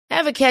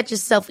Ever catch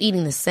yourself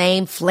eating the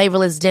same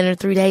flavorless dinner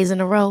 3 days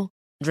in a row?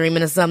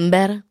 Dreaming of something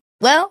better?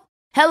 Well,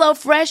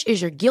 HelloFresh is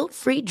your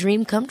guilt-free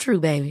dream come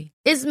true, baby.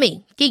 It's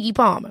me, Keke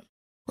Palmer.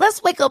 Let's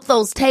wake up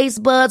those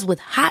taste buds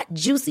with hot,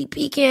 juicy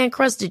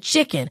pecan-crusted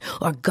chicken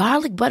or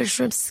garlic butter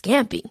shrimp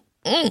scampi.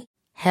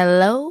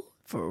 Hello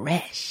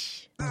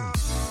Fresh.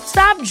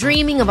 Stop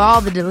dreaming of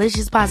all the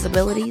delicious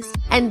possibilities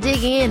and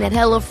dig in at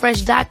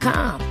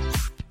HelloFresh.com.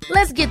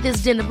 Let's get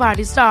this dinner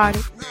party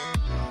started.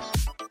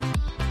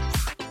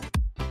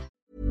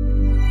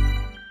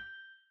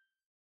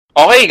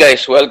 Okay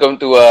guys, welcome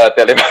to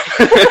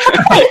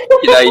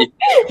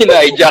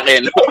Hinay-jack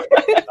no?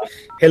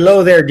 Hello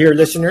there, dear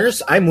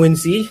listeners. I'm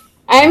Wincy.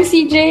 I'm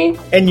CJ.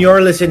 And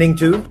you're listening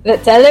to The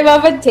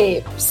Telebaba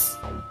Tapes.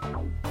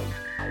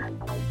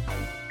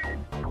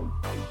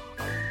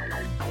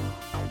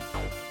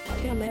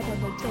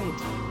 Telebaba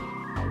Tapes.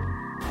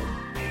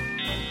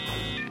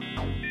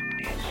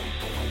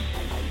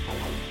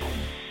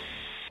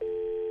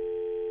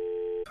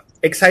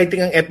 Exciting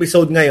ang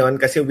episode ngayon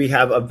kasi we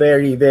have a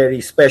very,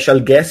 very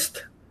special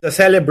guest. A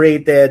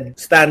celebrated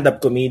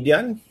stand-up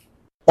comedian.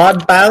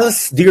 Pod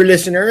pals, dear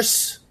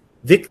listeners,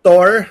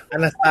 Victor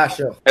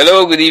Anastasio.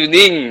 Hello, good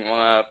evening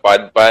mga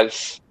pod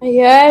pals.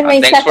 Ayan, may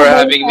thanks for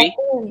having me.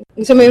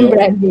 Gusto mo yung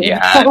branding?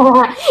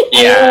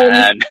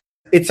 Yan.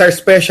 It's our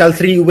special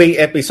three-way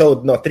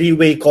episode, no?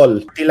 Three-way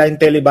call. Tila yung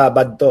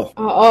telebabad to.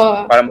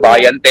 Oo. Parang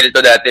bayantel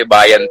to dati,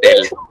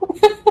 bayantel.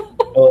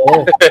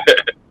 Oo.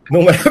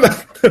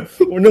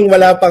 Nung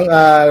wala pang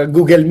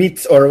Google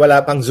Meets or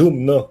wala pang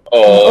Zoom, no?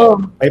 Oo.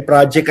 May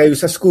project kayo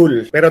sa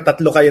school, pero 3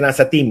 kayo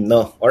nasa team,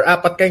 no? Or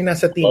 4 kayo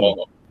nasa team.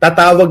 Oo.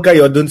 Tatawag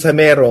kayo dun sa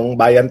merong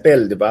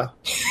bayantel, di ba?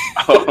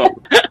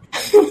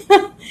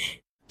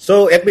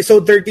 So,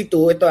 episode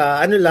 32, ito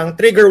ano lang,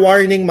 trigger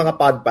warning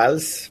mga pod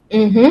pals.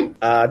 Mm-hmm.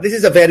 This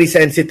is a very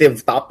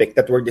sensitive topic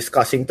that we're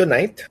discussing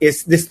tonight.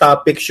 This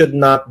topic should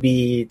not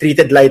be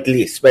treated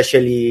lightly,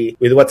 especially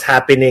with what's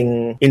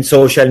happening in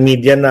social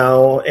media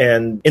now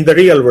and in the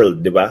real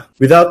world, di ba?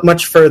 Without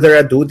much further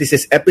ado, this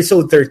is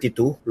episode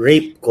 32,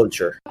 Rape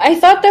Culture. I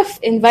thought of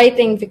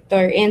inviting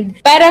Victor and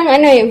parang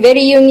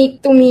very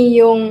unique to me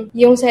yung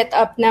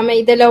setup na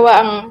may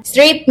dalawa ang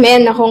straight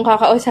men akong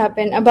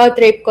kakausapin about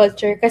rape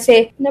culture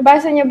kasi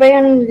nabasa niya ba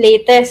yung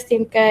latest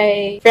yung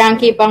kay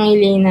Frankie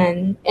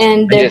Pangilinan?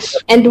 And Yes.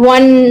 and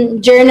one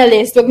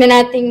journalist, wag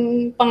na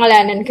nating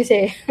pangalanan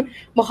kasi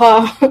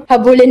baka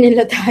habulin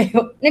nila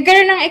tayo.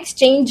 Nagkaroon ng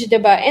exchange,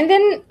 diba? And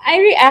then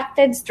I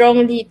reacted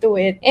strongly to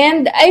it.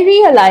 And I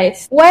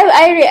realized, while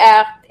I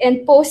react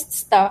and post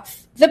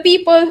stuff, the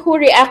people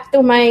who react to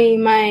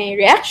my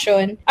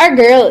reaction are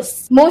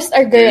girls. Most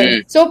are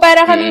girls. So,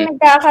 para kami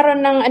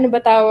nagkakaroon ng, ano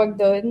ba tawag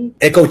doon?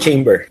 Echo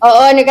chamber.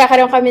 Oo,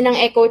 nagkakaroon kami ng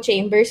echo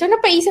chamber. So,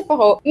 napaisip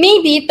ako,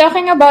 maybe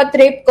talking about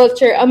rape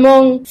culture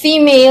among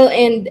female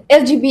and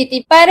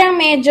LGBT, parang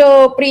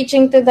medyo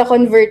preaching to the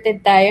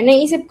converted tayo.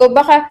 Naisip ko,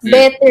 baka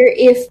better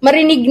if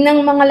marinig ng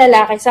mga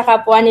lalaki sa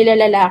kapwa nila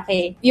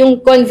lalaki yung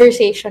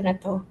conversation na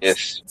to.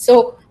 Yes.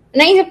 So,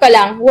 naisip ko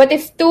lang, what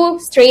if 2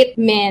 straight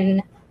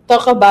men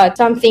talk about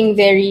something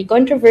very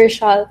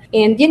controversial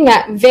and yun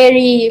nga,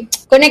 very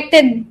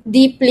connected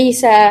deeply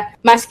sa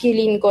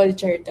masculine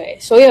culture to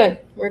eh. So yun,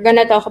 we're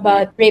gonna talk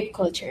about rape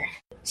culture.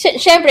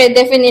 Siyempre,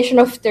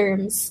 definition of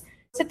terms.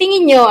 Sa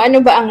tingin nyo, ano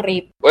ba ang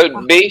rape?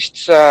 Well,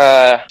 based sa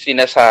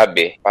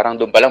sinasabi, parang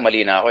doon pa lang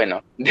mali na ako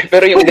no?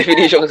 Pero yung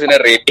definition kasi na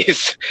rape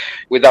is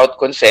without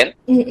consent.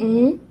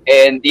 Mm-mm.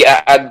 And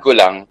i-add ko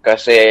lang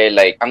kasi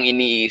like ang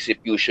iniisip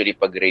usually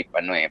pag rape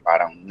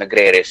parang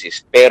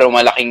nagre-resist. Pero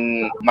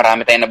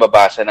marami tayong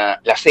nababasa na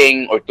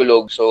lasing or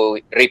tulog, so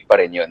rape pa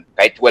rin yun.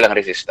 Kahit walang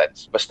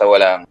resistance, basta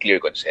walang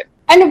clear consent.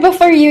 Ano ba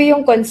for you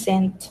yung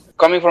consent?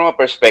 Coming from a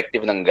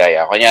perspective ng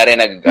gaya, kunyari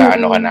ka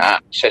na,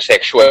 sa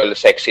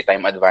sexy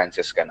time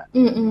advances ka na.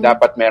 Mm-mm.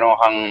 Dapat meron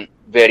kang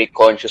very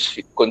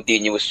conscious,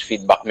 continuous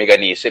feedback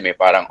mechanism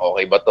Parang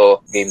okay ba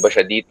to? Game ba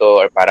siya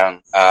dito? Or parang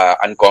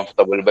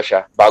uncomfortable ba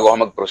siya? Bago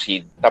ka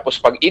mag-proceed. Tapos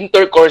pag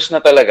intercourse na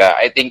talaga,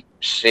 I think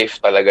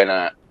safe talaga na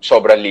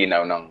sobrang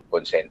linaw ng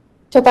consent.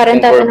 So parang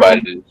verbal.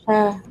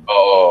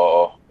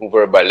 Oo. Kung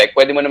verbal. Like,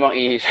 pwede mo namang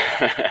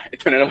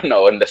ito na naman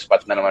on the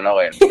spot na naman ako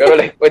yun. Pero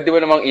like, pwede mo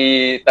namang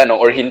itanong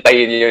or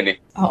hintayin yun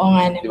Oo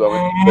nga naman. Di ba?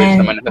 First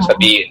naman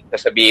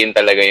sasabihin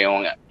talaga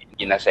yung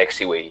in a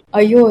sexy way.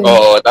 Ayun.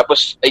 Oo,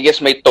 tapos I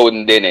guess may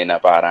tone din na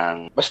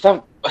parang,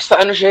 basta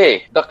ano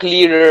siya the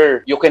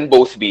clearer you can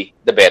both be,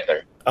 the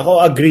better.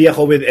 Ako, agree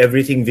ako with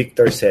everything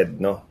Victor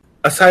said, no?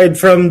 Aside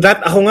from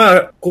that, ako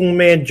nga, kung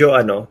medyo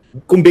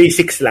kung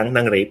basics lang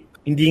ng rape,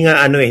 hindi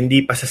nga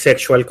hindi pa sa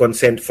sexual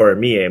consent for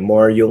me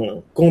more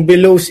yung kung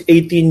below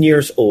 18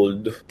 years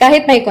old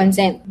kahit may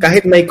consent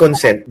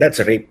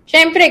that's rape.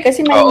 Syempre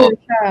kasi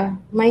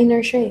minor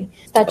siya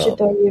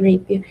statutory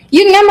rape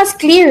yun nga mas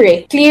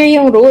clear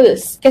yung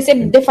rules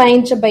kasi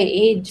defined siya by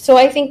age. So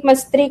I think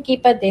mas tricky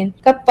pa din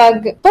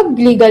kapag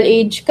legal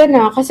age ka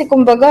na kasi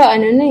kumbaga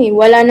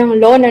wala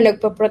nang law na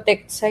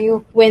nagpa-protect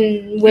sa'yo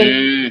when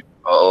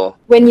Oo.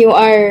 when you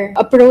are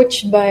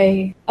approached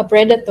by a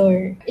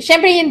predator.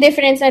 Siyempre, yung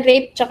difference ng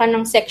rape tsaka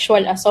ng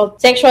sexual assault.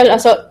 Sexual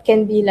assault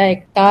can be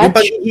like Yung touch.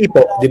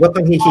 panghihipo, di ba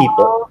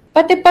panghihipo?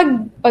 Pati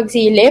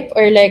pagsilip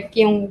or like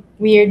yung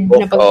weird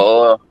na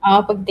Oo.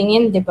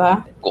 pagtingin, di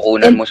ba?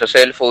 Kukunan mo sa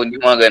cellphone,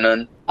 yung mga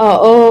ganun.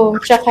 Oo.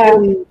 Tsaka,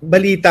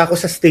 Balita ko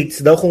sa States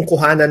daw, kung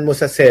kuhanan mo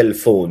sa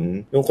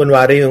cellphone, yung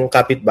kunwari yung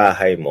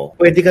kapitbahay mo,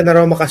 pwede ka na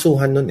raw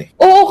makasuhan nun eh.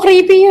 oo,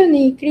 creepy yun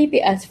eh.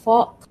 Creepy as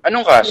fuck.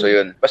 Anong kaso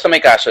yun? Basta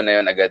may kaso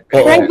na yun agad.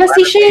 Oo.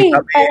 Privacy siya eh.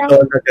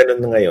 Ito na ganun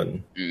na ngayon.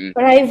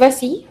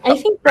 Privacy? I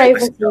think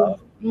privacy.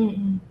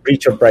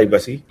 Breach of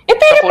privacy.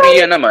 Sa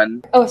Korea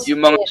naman, Oh,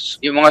 yung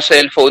mga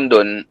cellphone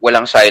doon,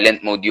 walang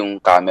silent mode yung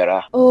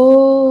camera.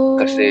 Oh.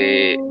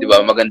 Kasi, di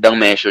ba, magandang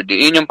measure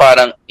din. Yun yung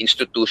parang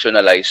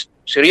institutionalized.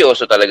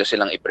 Seryoso talaga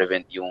silang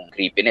i-prevent yung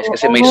creepiness.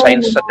 Kasi may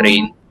signs sa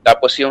train.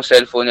 Tapos yung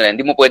cellphone nila,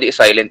 hindi mo pwede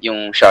i-silent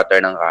yung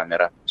shutter ng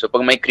camera. So pag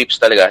may creeps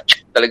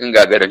talagang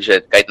gaganon siya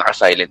kahit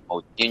naka-silent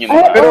mode. Yun yung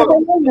mga...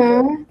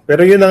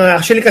 Pero yun ang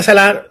actually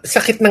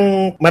sakit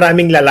ng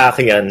maraming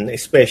lalaki yan,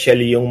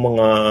 especially yung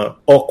mga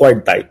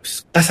awkward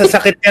types.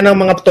 Kasasakit yan ng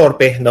mga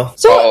torpe, no?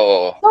 So,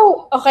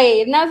 Oo.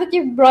 okay, now that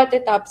you've brought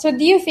it up, so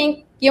do you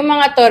think yung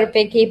mga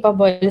torpe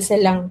capable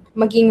silang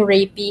maging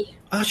rapey?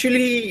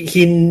 Actually,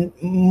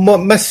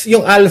 mas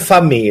yung alpha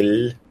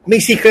male,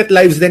 may secret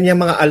lives din yung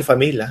mga alpha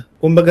male, ah.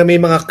 Kumbaga may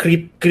mga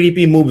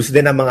creepy moves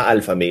din ang mga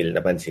alpha male,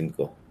 napansin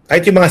ko.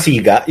 Kahit yung mga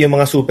siga, yung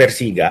mga super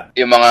siga.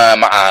 Yung mga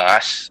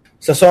maangas.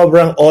 Sa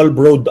sobrang all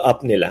broed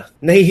up nila,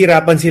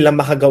 nahihirapan silang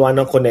makagawa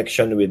ng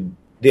connection with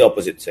the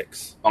opposite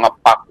sex. Mga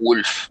pack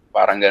wolf.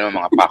 Parang gano'n,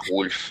 mga pack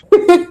wolf.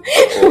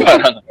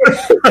 Parang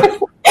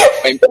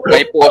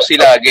may posse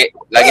lagi.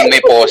 Laging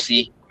may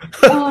posse.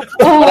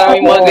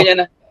 Maraming mga ganyan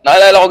na.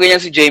 Naalala ko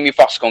ganyan si Jamie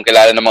Foxx, kung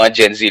kilala ng mga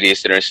Gen Z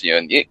listeners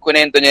niyo yun.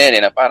 Kunento niya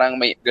yan na parang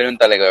may ganun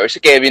talaga. Or si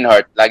Kevin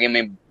Hart, laging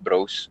may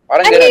bros.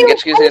 Parang ganun,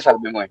 gets ko yung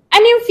sinasabi mo eh.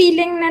 Ano yung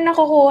feeling na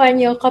nakukuha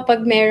niyo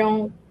kapag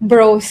merong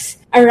bros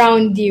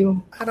around you?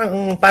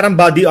 Parang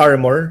body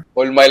armor.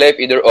 All my life,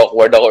 either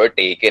awkward ako or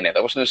taken eh.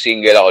 Tapos nung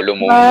single ako,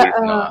 lumumulot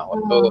na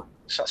ako.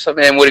 So, sa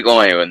memory ko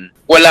ngayon,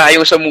 wala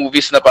yung sa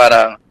movies na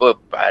parang, oh,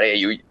 pare,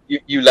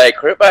 you like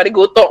her? Pare,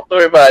 go talk to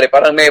her, pare.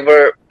 Parang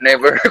never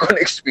ko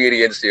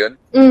na-experience yun.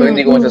 So,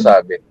 hindi ko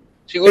masasabi.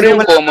 Siguro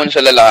yung common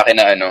sa lalaki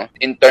na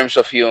in terms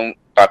of yung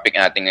topic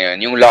natin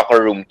ngayon, yung locker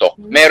room talk.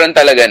 Meron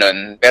talaga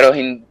nun, pero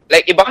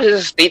like, iba kasi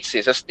sa States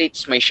eh. Sa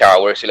States, may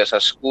shower sila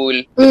sa school,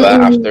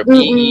 diba? After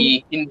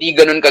PE. Hindi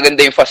ganun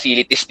kaganda yung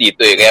facilities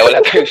dito eh. Kaya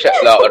wala tayong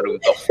locker room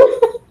talk.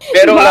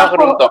 Pero locker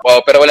room talk,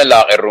 pero walang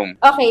locker room.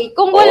 Okay,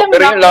 kung walang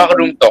pero yung locker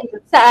room talk,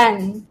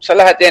 saan? Sa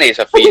lahat yan eh.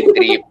 Sa field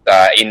trip,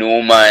 sa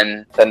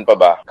inuman, saan pa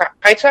ba?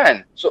 Kahit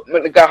saan. So,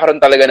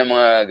 nagkakaroon talaga ng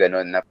mga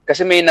ganun.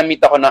 Kasi may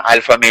na-meet ako ng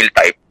alpha male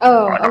type.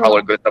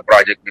 Naka-work with the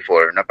project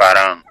before na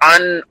parang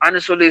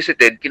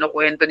unsolicited,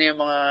 kinukwento niya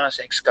yung mga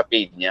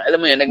sexcapade niya.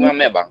 Alam mo yun,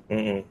 nagmamebang.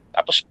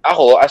 Tapos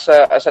ako, as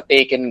a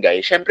taken guy,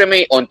 syempre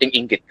may onting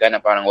inggit ka na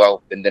parang, wow,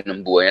 ganda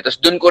ng buhay niya.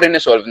 Tapos doon ko rin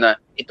na-solve na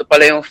ito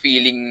pala yung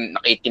feeling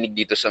nakikinig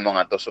dito sa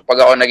mga to. So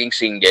pag ako naging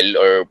single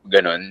or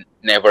ganun,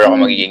 never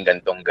ako magiging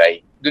gantong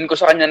guy. Doon ko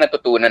sa kanya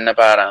natutunan na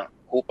parang,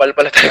 kupal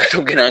pala talaga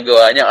itong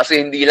ginagawa niya.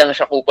 Kasi hindi lang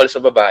siya kupal sa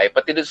babae.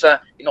 Pati doon sa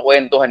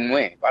kinukwentuhan mo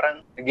eh.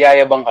 Parang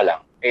nagyayabang ka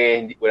lang.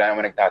 Wala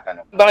naman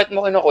nagtatanong. Bakit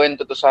mo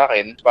kinukwento to sa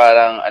akin?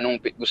 Parang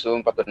anong gusto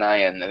mong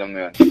patunayan? Alam mo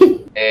yun?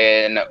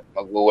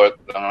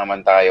 Mag-work lang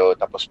naman tayo.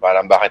 Tapos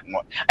parang bakit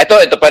mo...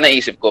 Ito pa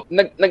naisip ko.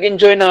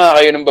 Nag-enjoy na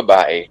nga kayo ng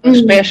babae.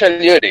 Special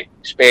yun eh.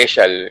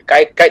 Special.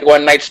 Kahit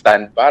one night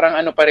stand, parang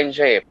pa rin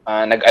siya eh.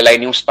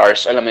 Nag-align yung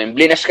stars. Alam mo yun?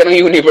 Blinas ka ng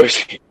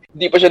universe eh.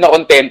 Hindi pa siya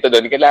nakontento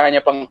doon. Kailangan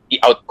niya pang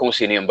i-out kung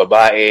sino yung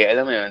babae.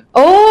 Alam mo yun?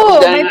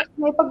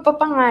 May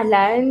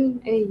pagpapangalan.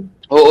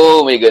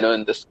 Oo, may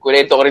ganun. Tapos,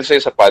 kurento ko rin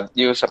sa'yo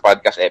sa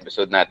podcast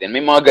episode natin.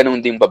 May mga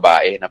ganun ding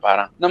babae na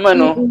parang,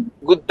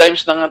 good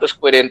times na nga, tapos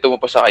kurento mo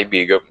pa sa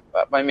kaibigan.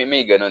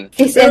 May ganun.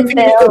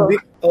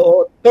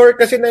 Thor,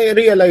 kasi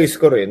na-realize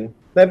ko rin,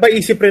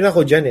 napaisip rin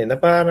ako dyan na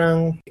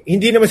parang,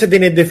 hindi naman sa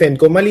dinedefend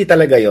ko, mali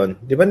talaga yon.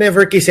 Di ba?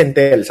 Never kiss and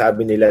tell,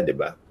 sabi nila, di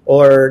ba?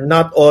 Or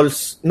not all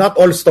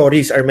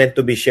stories are meant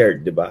to be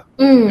shared, di ba?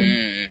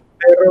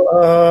 Pero,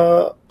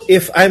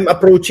 if I'm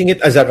approaching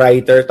it as a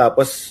writer,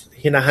 tapos,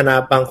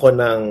 hinahanapan ko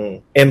ng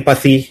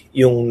empathy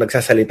yung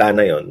nagsasalita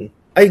na yon.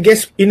 I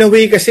guess, in a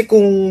way kasi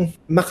kung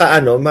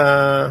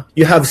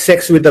you have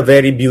sex with a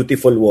very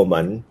beautiful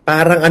woman,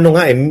 parang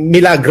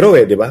milagro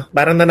di ba?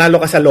 Parang nanalo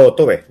ka sa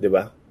loto di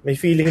ba? May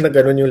feeling na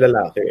gano'n yung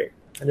lalaki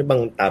Ano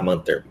bang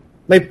tamang term?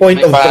 May point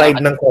of pride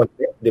ng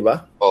konti, di ba?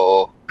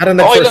 Oo. Parang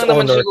okay lang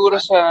naman siguro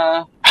sa...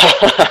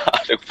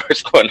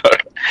 Nag-first honor.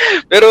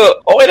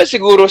 Pero okay lang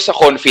siguro sa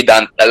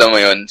confidant, alam mo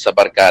yun, sa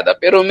barkada.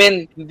 Pero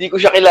hindi ko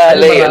siya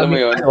kilala alam mo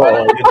yun.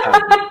 Oo,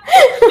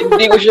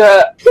 hindi ko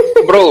siya...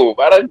 Bro,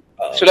 parang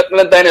Sulat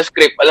na lang tayo ng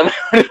script. Alam mo,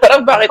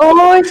 parang bakit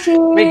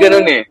may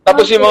ganun eh.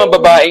 Tapos yung mga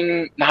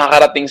babaeng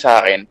nakakarating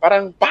sa akin,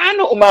 parang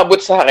paano umabot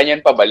sa akin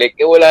yan pabalik?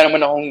 Wala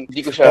naman akong,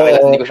 hindi ko siya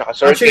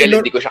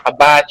ka-circle, hindi ko siya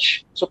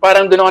ka-batch. So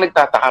parang doon ako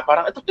nagtataka,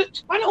 parang,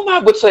 paano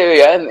umabot sa'yo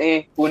yan?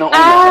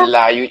 Unang-una,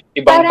 layo.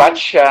 Ibang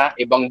batch siya,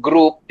 ibang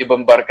group,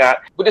 ibang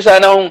barka. Buti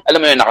sana kung, alam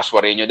mo yun,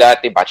 nakaswari nyo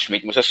dati,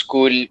 batchmate mo sa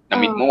school,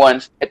 na-meet mo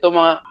once. Ito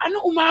mga, ano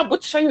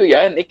umabot sa'yo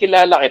yan?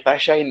 Kilala kita,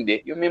 siya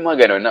hindi. Yung may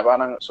mga ganun na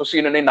parang, so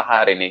sino na yung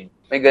nakarinig?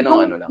 May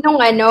ganun lang.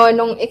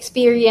 Nung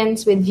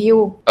experience with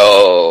you.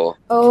 Oo.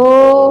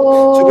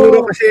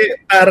 Siguro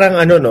kasi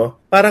parang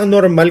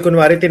normal,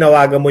 kunwari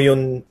tinawagan mo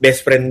yung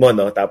best friend mo,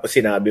 no? Tapos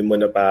sinabi mo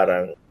na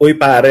parang, uy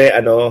pare,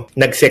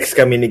 nag-sex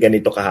kami ni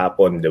ganito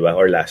kahapon, di ba?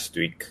 Or last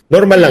week.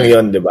 Normal lang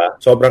yon, di ba?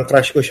 Sobrang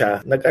crush ko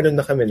siya.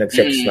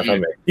 Nag-sex na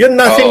kami. Yun,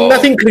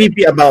 nothing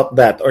creepy about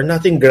that or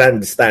nothing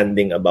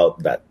grandstanding about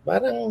that.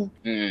 Parang,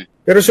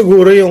 pero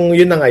siguro yun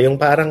na nga,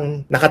 yung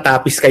parang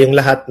nakatapis kayong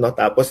lahat, no?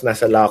 Tapos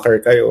nasa locker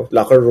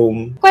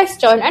room.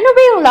 Question, ano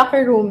ba yung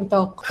locker room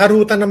talk?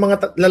 Harutan ng mga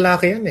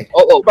lalaki yan eh.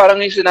 Oo,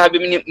 parang yung sinabi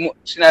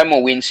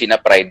mo, Wincy,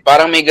 na pride,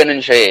 parang may ganun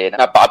siya eh,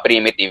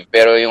 napaka-primitive,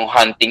 pero yung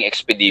hunting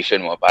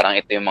expedition mo, parang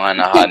ito yung mga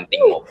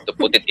na-hunting mo. To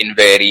put it in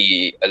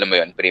very, alam mo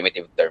yun,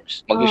 primitive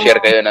terms. Mag-share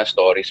kayo ng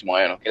stories mo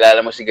ngayon. Kilala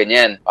mo si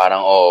ganyan,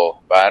 parang,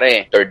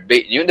 pare, third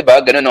base. Yun, di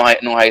ba? Ganun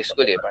nung high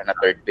school eh, parang na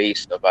third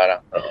base. So,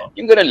 parang,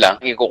 yung ganun lang,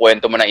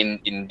 ikukwento mo na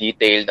in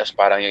detail, tapos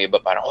parang yung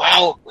iba parang,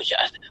 wow,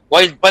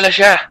 wild pala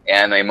siya.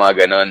 Ayan, may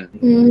mga ganun.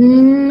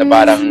 Na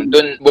parang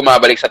dun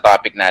bumabalik sa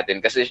topic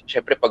natin. Kasi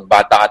syempre pag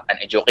bata at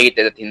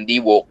uneducated at hindi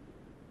woke,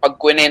 pag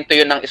kwento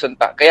yun ng isang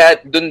kaya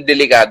dun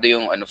delikado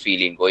yung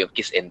feeling ko, yung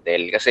kiss and tell.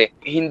 Kasi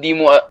hindi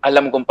mo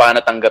alam kung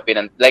paano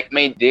tanggapin. Like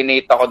may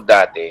dinate ako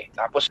dati,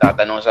 tapos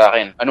tatanong sa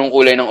akin, anong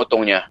kulay ng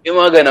utong niya?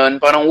 Yung mga ganon,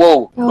 parang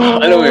wow.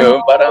 Alam mo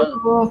yun? Parang,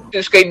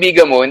 since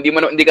kaibigan mo, hindi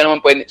ka naman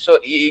pwede, so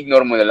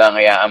i-ignore mo na lang,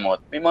 hayaan mo.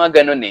 May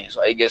mga ganon eh.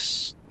 So I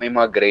guess, may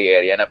mga gray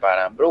area na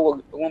parang, bro,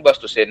 wag mo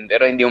bastusin,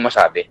 pero hindi mo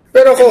masabi.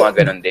 Pero may mga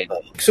ganun din.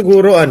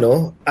 Siguro,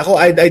 ako,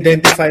 I'd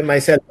identify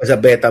myself as a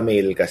beta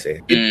male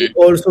kasi. It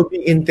would also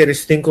be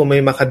interesting kung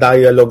may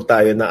makadialogue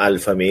tayo na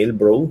alpha male,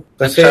 bro.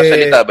 Kasi...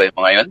 Nagsasalita ba yung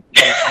mga yun?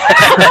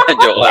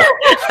 Joke lang.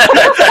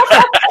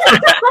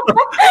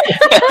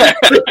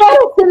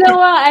 Parang sila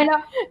mga,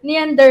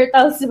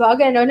 Neanderthals ba?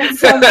 Gano'n,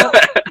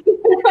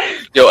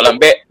 Joke lang.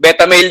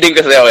 Beta male din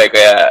kasi ako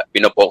kaya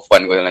pinopoke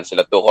fun ko lang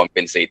sila to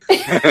compensate.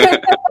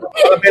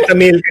 Beta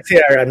male kasi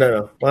are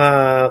mga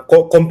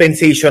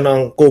compensation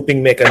ng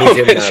coping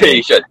mechanism.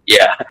 Compensation.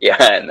 Yeah.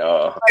 Yan.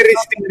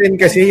 Interesting rin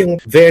kasi yung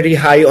very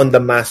high on the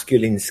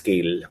masculine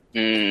scale.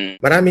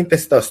 Maraming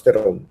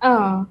testosterone.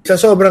 Sa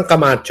sobrang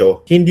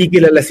kamacho, hindi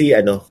kilala si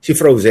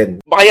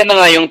Frozen. Baka yan na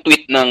nga yung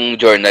tweet ng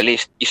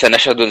journalist. Isa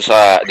na siya dun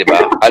sa, di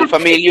ba? Alpha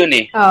male yun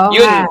eh.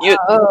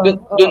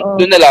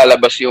 Dun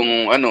nalalabas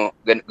yung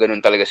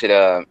ganun talaga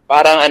sila.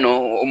 Parang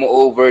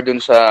umu-over dun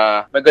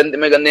sa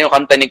maganda yung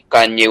kanta ni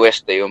Kanye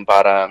West eh, yung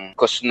parang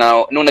cause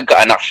now, nung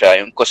nagkaanak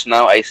siya, yung cause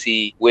now I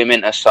see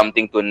women as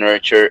something to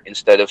nurture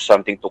instead of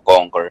something to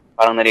conquer.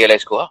 Parang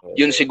na-realize ko,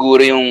 yun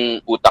siguro yung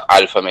utak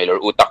alpha male or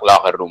utak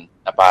locker room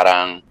na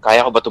parang,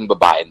 kaya ko ba itong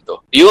babaeng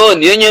to? Yun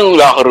yung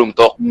locker room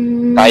talk.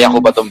 Kaya ko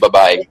ba itong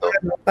babaeng to?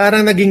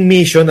 Parang naging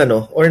mission,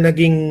 or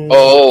naging...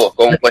 Oo,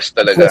 conquest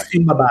talaga.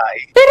 Yung babae.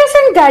 Pero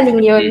saan galing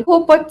yun?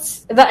 Who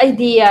puts the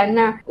idea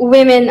na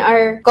women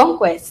are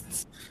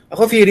conquests?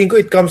 Ako feeling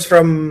ko it comes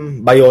from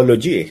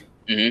biology eh.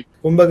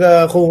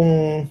 Kumbaga, kung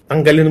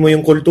tanggalin mo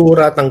yung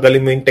kultura,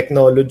 tanggalin mo yung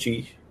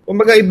technology,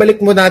 kumbaga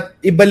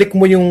ibalik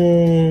mo yung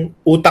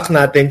utak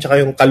natin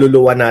tsaka yung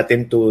kaluluwa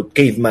natin to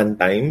caveman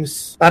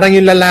times. Parang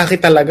yung lalaki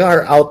talaga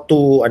are out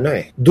to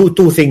do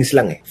two things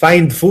lang eh.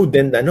 Find food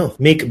and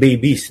make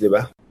babies, di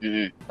ba?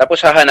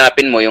 Tapos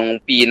hahanapin mo yung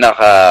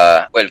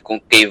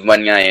kung caveman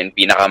nga yun,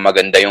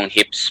 maganda yung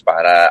hips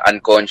para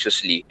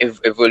unconsciously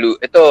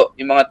ito,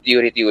 yung mga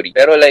theory.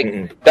 Pero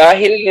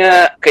dahil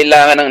nga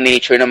kailangan ng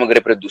nature na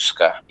mag-reproduce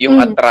ka,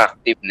 yung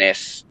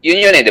attractiveness,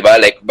 yun eh, di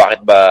ba? Like, bakit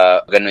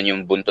ba ganun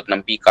yung buntot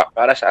ng peacock?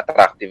 Para sa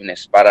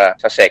attractiveness, para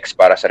sa sex,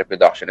 para sa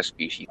reproduction of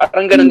species.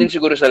 Parang ganun din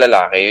siguro sa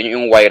lalaki, yun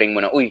yung wiring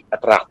mo na,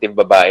 attractive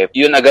babae.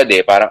 Yun agad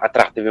eh, parang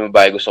attractive yung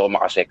babae, gusto ko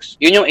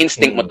makasex. Yun yung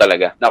instinct mo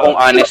talaga, na kung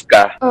honest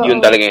ka, yun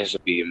talaga yung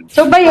sasabihin mo.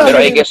 So ba yun? Pero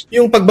I guess,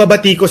 yung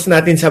pagbabatikos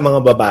natin sa mga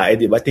babae,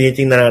 di ba?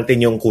 Tinitingnan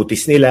natin yung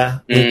kutis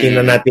nila,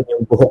 tinitingnan natin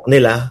yung buhok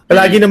nila.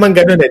 Palagi naman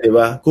ganun eh, di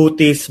ba?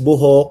 Kutis,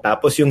 buhok,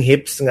 tapos yung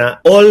hips nga.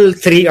 All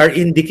three are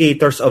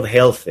indicators of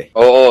health eh.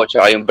 Oo,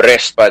 tsaka yung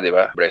breast pa, di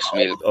ba? Breast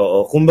milk.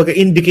 Oo, kumbaga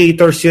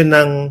indicators yun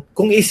ng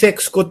kung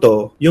i-sex ko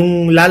to,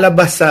 yung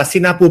lalabas sa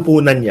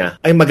sinapupunan niya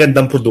ay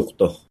magandang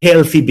produkto.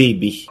 Healthy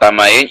baby.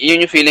 Tama,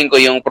 yun yung feeling ko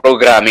yung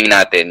programming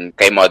natin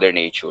kay Mother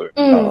Nature.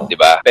 Di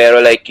ba?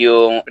 Pero like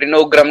yung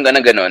rinog na-program ka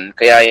na ganun,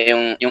 kaya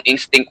yung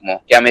instinct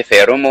mo, kaya may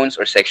pheromones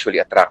or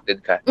sexually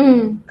attracted ka.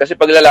 Kasi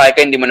pag lalaki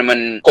ka, hindi mo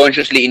naman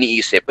consciously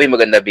iniisip, uy,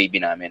 maganda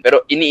baby namin.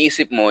 Pero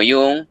iniisip mo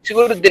yung,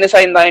 siguro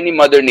dinesign tayo ni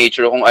Mother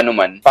Nature kung ano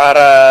man,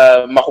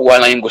 para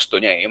makuha lang yung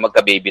gusto niya, yung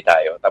magka-baby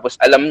tayo. Tapos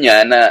alam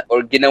niya na,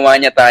 or ginawa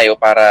niya tayo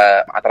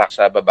para ma-attract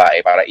sa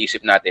babae, para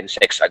isip natin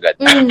sex agad.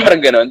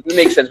 Parang ganun. It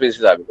makes sense with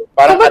sabi ko.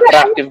 Parang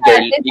attractive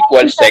girl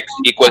equals sex,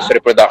 equals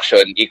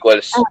reproduction,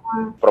 equals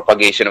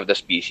propagation of the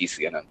species.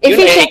 Ganun. Yun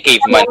ay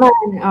caveman.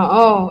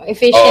 Oo.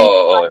 Efficient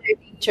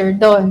nature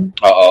doon.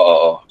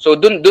 Oo. So,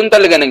 dun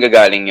talaga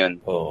nanggagaling yun.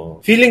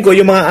 Feeling ko,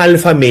 yung mga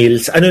alpha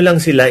males, ano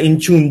lang sila, in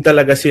tune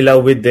talaga sila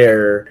with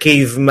their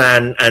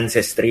caveman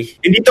ancestry.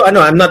 Hindi to,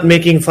 I'm not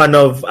making fun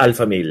of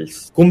alpha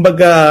males.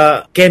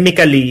 Kumbaga,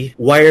 chemically,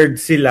 wired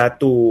sila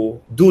to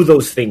do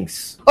those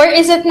things. Or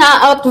is it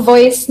na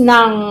out-voice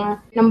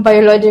ng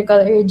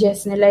biological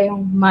urges nila,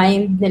 yung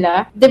mind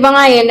nila? Di ba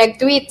nga yun,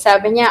 nag-tweet,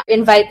 sabi niya,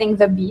 inviting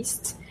the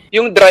beasts.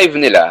 Yung drive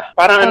nila,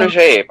 parang ano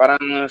siya parang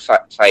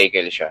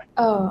cycle siya.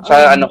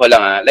 Sa ano ko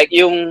lang like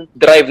yung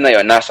drive na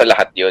yon nasa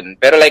lahat yun.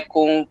 Pero like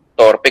kung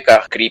torpe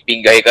ka,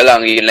 creepy guy ka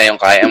lang, yun lang yung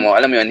kaya mo.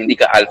 Alam mo yun, hindi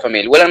ka alpha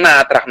male. Walang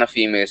na-attract na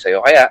female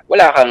sa'yo. Kaya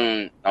wala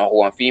kang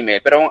nakukuha ng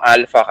female. Pero kung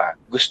alpha ka,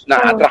 gusto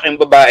na-attract yung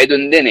babae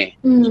dun din eh.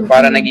 So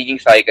para nagiging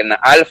cycle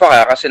na alpha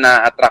ka kasi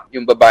na-attract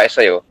yung babae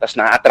sa'yo, tapos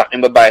na-attract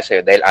yung babae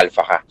sa'yo dahil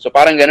alpha ka. So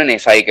parang ganun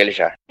cycle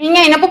siya. Yun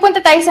nga,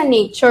 napupunta tayo sa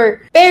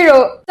nature.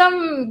 Pero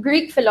some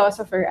Greek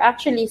philosopher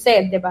actually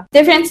said, di ba,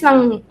 difference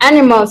ng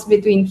animals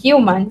between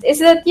humans is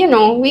that,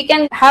 we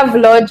can have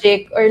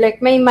logic or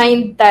like may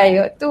mind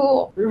tayo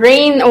to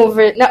reign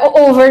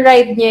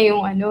override niya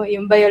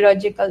yung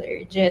biological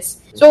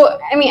urges. So,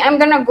 I mean, I'm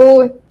gonna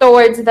go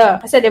towards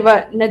kasi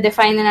diba,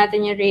 na-define na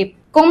natin yung rape.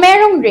 Kung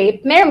merong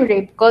rape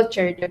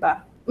culture,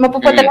 diba?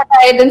 Mapupunta na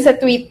tayo dun sa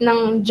tweet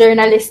ng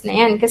journalist na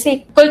yan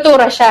kasi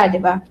kultura siya,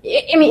 diba?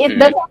 I mean, it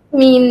doesn't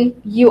mean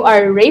you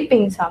are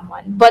raping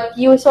someone, but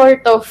you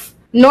sort of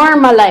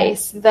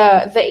normalize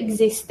the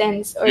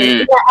existence or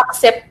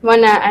accept mo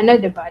na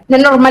diba, na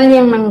normal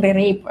yung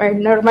nang-rape or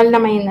normal na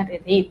may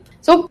nare-rape.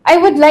 So, I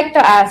would like to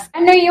ask,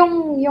 ano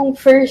yung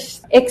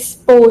first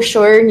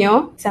exposure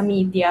nyo sa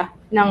media?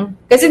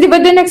 Kasi di ba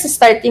doon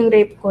nagsistart yung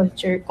rape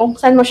culture? Kung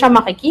saan mo siya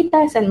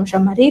makikita, saan mo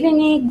siya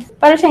maririnig.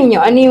 Para sa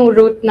inyo, ano yung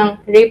root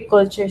ng rape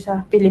culture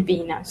sa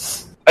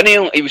Pilipinas? Ano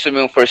yung ibig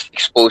sabihin yung first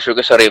exposure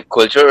ka sa rape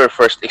culture or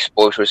first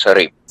exposure sa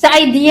rape? Sa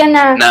idea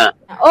na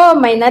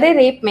may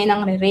nare-rape, may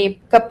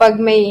nang-rape. Kapag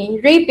may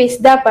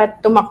rapist,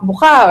 dapat tumakbo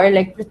ka or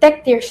like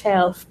protect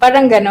yourself.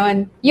 Parang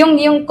ganon.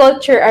 Yung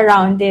culture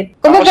around it.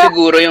 Ako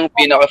siguro yung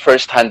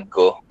pinaka-first hand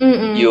ko,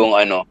 yung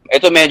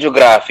ito medyo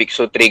graphic,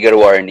 so trigger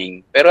warning.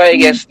 Pero I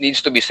guess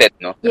needs to be set,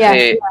 no?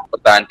 Kasi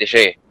importante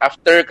siya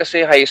After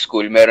kasi high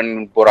school,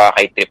 meron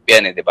Boracay trip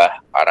yan di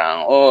ba?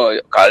 Parang,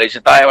 college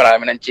na tayo,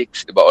 marami ng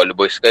chicks, di ba? All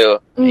boys kayo,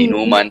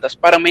 inuman. Tapos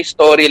parang may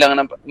story lang,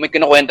 may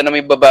kinukwento na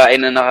may babae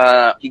na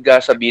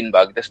nakahiga sa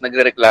beanbag, tapos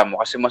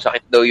nagrereklamo kasi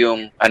masakit daw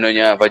yung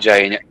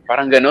vagina niya.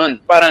 Parang ganun.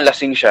 Parang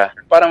lasing siya.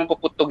 Parang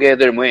mapuput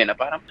together mo na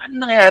parang, ano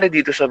nangyari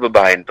dito sa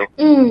babae to?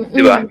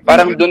 Di ba?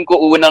 Parang doon ko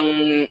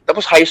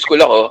tapos high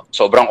school ako,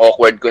 sobrang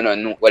awkward ko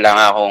noon. Wala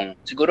nga akong,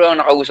 siguro ang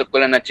nakausap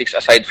ko lang na chicks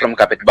aside from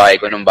kapitbahay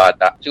ko nung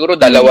bata. Siguro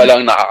dalawa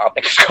lang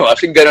nakaka-text ko.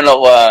 Kasi ganun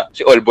ako,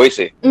 si all boys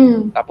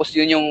Tapos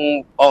yun yung,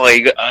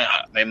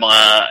 may mga,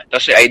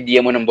 tapos yung idea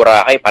mo ng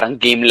Boracay, parang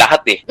game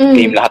lahat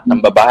Game lahat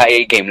ng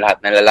babae, game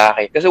lahat ng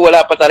lalaki. Kasi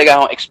wala pa talaga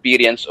akong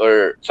experience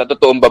or sa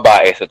totoong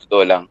babae, sa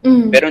totoo lang.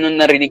 Pero nung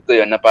narinig ko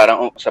yun, na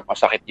parang,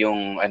 masakit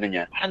yung,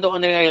 niya, parang doon ko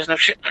nangyayaris na,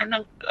 shit,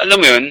 alam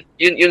mo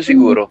yun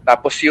siguro.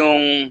 Tapos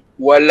yung,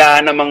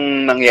 wala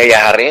namang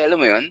nangyayari, alam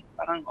mo yun,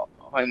 parang,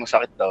 okay,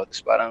 masakit daw.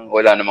 Tapos parang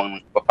wala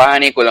namang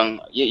papanik,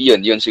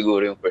 yun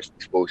siguro yung first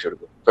exposure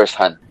ko. First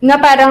hand.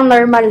 Na parang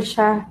normal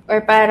siya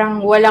or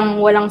parang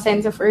walang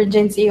sense of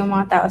urgency yung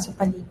mga tao sa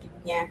paligid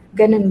niya.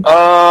 Ganun ba?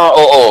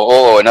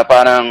 Oo. Na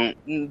parang,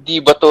 hindi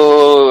ba to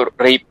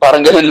rape?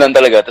 Parang ganun lang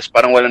talaga. Tapos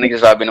parang walang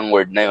nagsasabi ng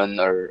word na yun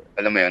or,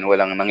 alam mo yun,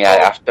 walang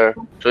nangyari after.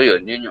 So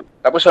yun.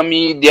 Tapos sa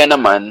media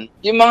naman,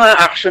 yung mga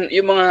action,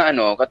 yung mga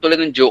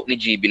katulad ng joke ni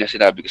GB na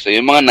sinabi ko sa'yo,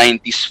 yung mga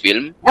 90s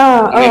film,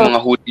 may mga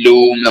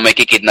hoodlum na may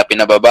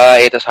kikidnapin na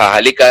babae, tapos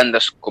hahalikan,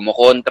 tapos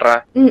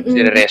kumukontra,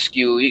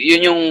 rescue.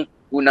 Yun yung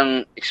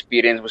unang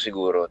experience mo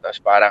siguro.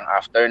 Tapos parang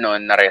after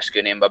nun,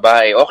 na-rescue na yung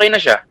babae, okay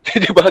na siya.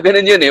 Di ba?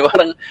 Ganun yun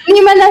Parang,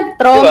 hindi man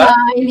nag-trauma, diba?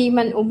 Hindi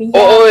man umiyak.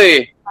 Oo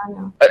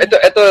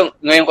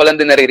Ito, ngayon ko lang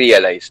din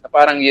nare-realize na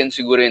parang yun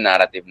siguro yung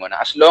narrative mo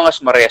na as long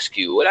as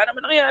ma-rescue, wala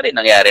naman nangyari.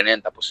 Nangyari na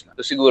yun, tapos na.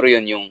 So siguro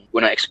yun yung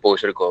unang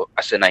exposure ko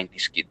as a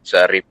 90s kid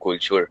sa rape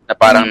culture. Na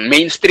parang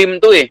mainstream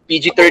to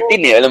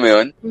PG-13 alam mo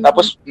yun?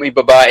 Tapos may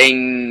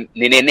babaeng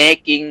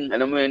nineneking,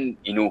 alam mo yun,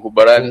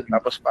 inuhubaran.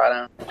 Tapos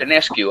parang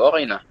rescue,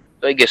 okay na.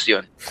 So, I guess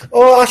yun.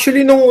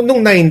 Actually, nung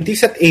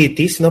 90s at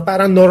 80s,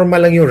 parang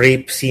normal lang yung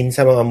rape scene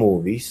sa mga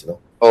movies,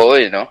 Oo,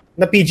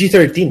 Na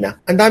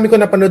PG-13, Ang dami ko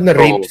napanood na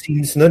rape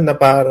scenes nun na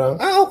parang,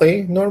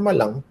 okay, normal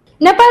lang.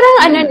 Na parang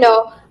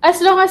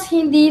as long as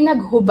hindi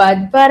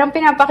naghubad, parang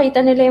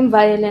pinapakita nila yung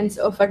violence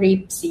of a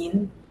rape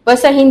scene.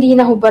 Basta hindi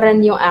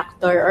nahubaran yung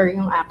actor or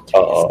yung actress.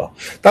 Oo.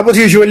 Tapos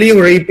usually yung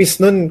rapist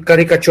nun,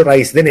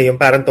 caricaturized din yung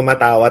parang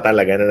tumatawa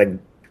talaga na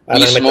parang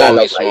mismo.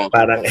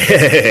 Parang,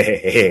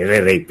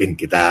 rapin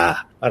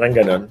kita. Parang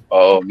ganon.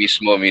 Oo,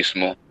 mismo.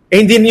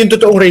 Hindi yung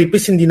totoong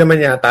rapist, hindi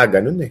naman yata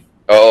ganon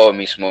Oo,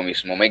 mismo.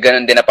 May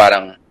ganon din na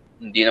parang,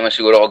 hindi naman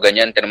siguro ako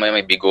ganyan. Pero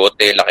may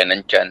bigote, laki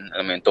ng tiyan.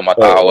 Alam mo yun,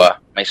 tumatawa.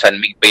 May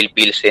San Miguel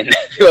Pilsen.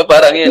 Di ba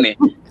parang yan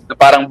na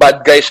parang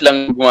bad guys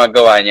lang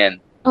gumagawa niyan.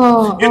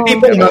 Yung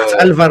tipong Max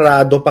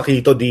Alvarado,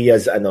 Paquito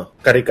Diaz,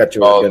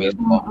 caricature. Oo,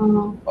 mismo.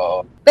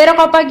 Pero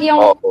kapag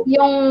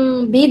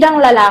yung bidang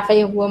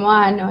lalaki yung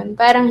gumawa nun,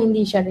 parang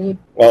hindi siya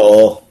rape.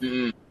 Oo.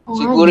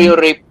 Siguro yung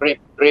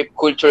rape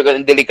culture,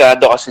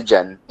 delikado kasi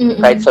dyan.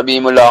 Kahit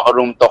sabihin mo locker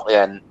room talk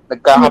yan,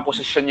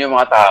 nagkakaposisyon yung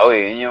mga tao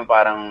Yun yung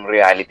parang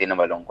reality na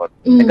malungkot.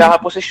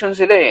 Nagkakaposisyon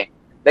sila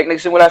Like,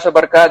 nagsimula sa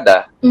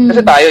barkada.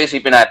 Kasi tayo,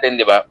 isipin natin,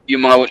 di ba?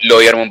 Yung mga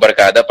lawyer mong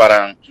barkada,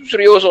 parang,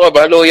 seryoso ka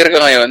ba? Lawyer ka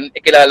ngayon?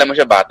 Kilala mo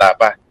siya, bata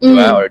pa. Di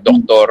ba? Or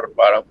doktor.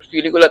 Parang,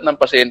 feeling ko lahat ng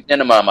pasyente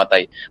niya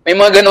namamatay. May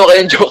mga ganun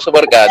kayong joke sa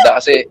barkada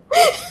kasi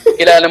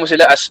kilala mo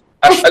sila as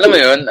alam mo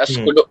yun, as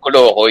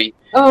kulokoy.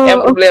 Kaya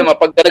ang problema,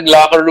 pag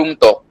nag-locker room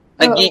talk,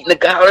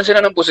 nagkakaroon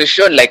sila ng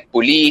posisyon like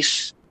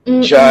police,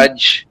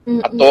 judge,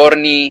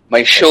 attorney,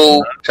 may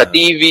show sa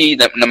TV,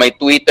 na may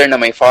Twitter, na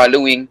may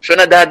following. So,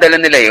 nadadala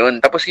nila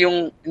yun. Tapos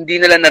yung hindi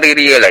nila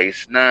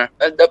nare-realize na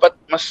dapat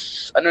mas,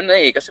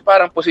 kasi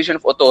parang position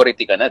of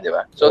authority ka na, di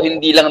ba? So,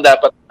 hindi lang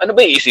dapat, ano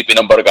ba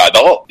iisipin ng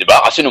barkada ko? Di ba?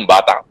 Kasi nung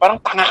bata, parang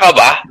tanga ka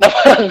ba? Na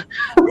parang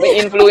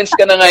may influence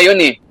ka na ngayon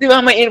Di ba?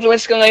 May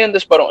influence ka ngayon.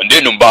 Tapos parang, hindi,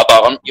 nung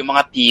bata ka, yung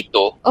mga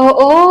tito,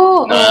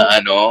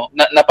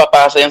 na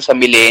napapasa yan sa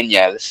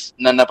millennials,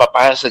 na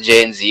napapasa sa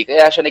Gen Z,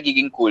 kaya siya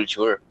nagiging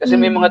culture. Kasi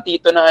may mga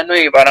tito na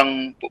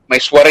parang may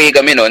soiree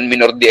kami noon,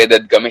 minor de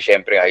edad kami,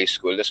 syempre high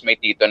school. Tapos may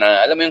tito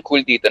na, alam mo yung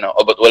cool tito na,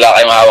 ba't wala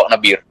kayong hawak na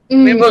beer?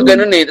 May mga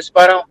ganun Tapos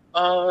parang,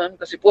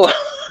 kasi po,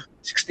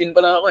 16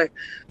 pa lang ako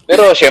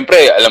Pero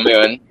syempre, alam mo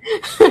yun,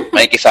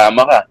 may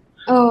kisama ka.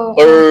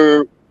 Or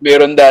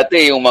meron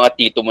dati yung mga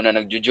tito mo na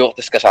nagjo-joke,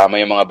 tapos kasama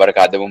yung mga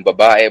barkada mong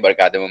babae,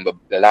 barkada mong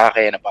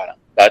lalaki, na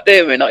parang,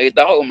 dati may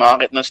nakita ko,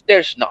 umakit ng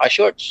stairs,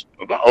 naka-shorts.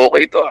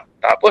 Okay to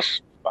Tapos,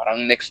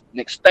 parang next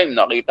time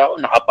nakita ko,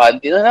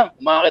 naka-panty na lang.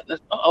 Umakit na,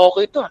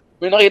 okay to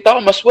May nakita ko,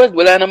 mas wild,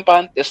 wala nang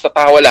panty. Tapos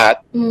tatawa lahat.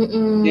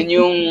 Yun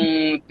yung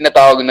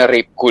tinatawag na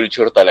rape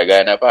culture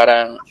talaga, na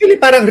parang... Actually,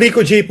 parang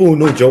Rico J.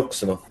 Puno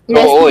jokes, no?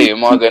 Oo,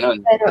 yung mga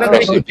ganun.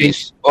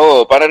 Recipes.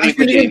 Oo, parang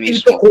Rico J.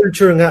 mismo.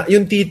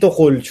 Yung tito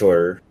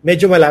culture,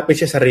 medyo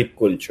malapit siya sa rape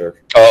culture.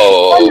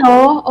 Oo.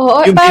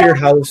 Oo. Yung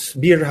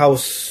beer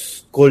house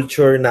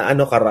culture na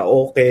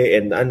karaoke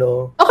and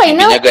Okay,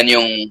 no? Bibinyagan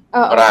yung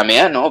marami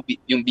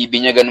yung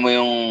bibinyagan mo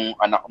yung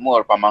anak mo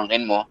or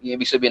pamangkin mo.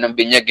 Ibig sabihin ng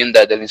binyag yun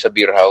dadalhin sa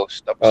beer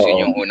house. Tapos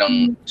yun yung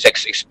unang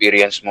sex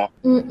experience mo.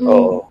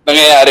 Oo.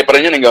 Nangyayari pa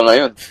rin yun hanggang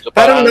ngayon. So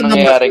parang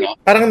nangyayari nga.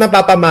 Parang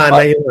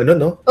napapamana yung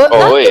no?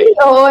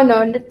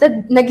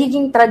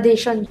 Nagiging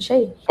tradition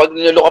siya Pag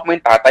nilook up mo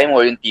yung tatay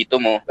mo or yung tito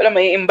mo, wala,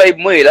 may imbibe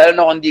mo Lalo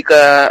na kung hindi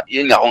ka,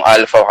 yun nga, kung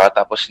alpha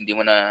ka, tapos hindi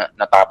mo na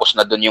natapos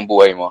na doon yung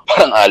buhay mo.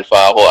 Parang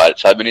alpha ako,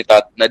 sabi ni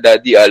na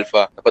daddy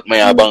alpha, dapat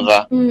mayabang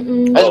ka.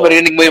 Ay,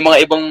 marinig mo yung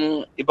mga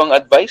ibang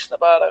advice na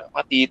parang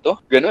matito.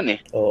 Ganun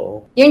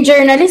Oo. Yung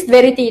journalist,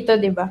 very tito,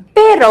 di ba?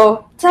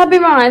 Pero, sabi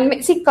mo nga,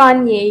 si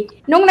Kanye,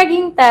 nung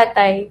naging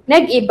tatay,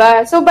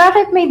 nag-iba. So,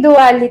 bakit may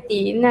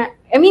duality na,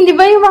 di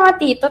ba yung mga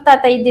tito,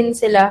 tatay din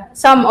sila?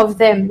 Some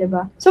of them, di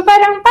ba? So,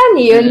 parang paano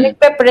yun?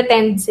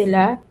 Nagpe-pretend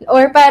sila?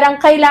 Or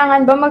parang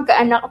kailangan ba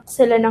magkaanak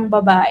sila ng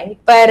babae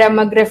para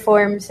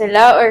mag-reform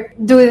sila? Or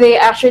do they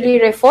actually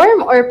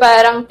reform? Or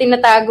parang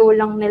tinatago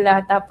lang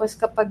nila tapos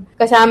kapag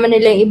kasama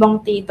nila yung ibang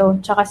tito,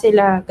 tsaka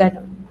sila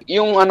ganun?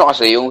 Yung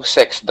kasi, yung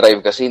sex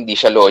drive kasi hindi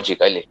siya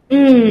logical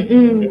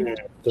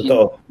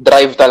Totoo.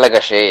 Drive talaga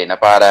siya na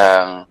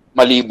parang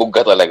malibog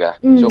ka talaga.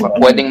 So,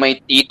 pwedeng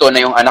may tito na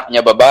yung anak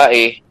niya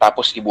babae,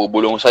 tapos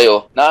ibubulong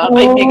sa'yo, na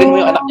kaibigan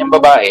mo yung anak niyang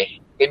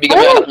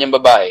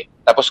babae.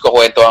 Tapos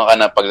kukwentuhan ka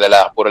na pag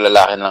puro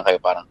lalaki na lang kayo,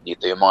 parang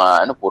dito yung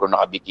mga, puro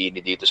nakabikini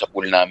dito sa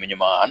pool namin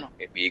yung mga,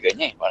 kaibigan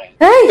niya parang.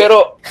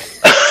 Pero,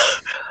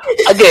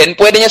 again,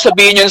 pwede niya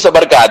sabihin yun sa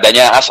barkada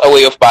niya as a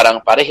way of parang,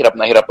 hirap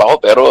na hirap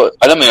ako, pero,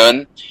 alam mo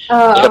yun,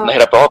 hirap na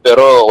hirap ako,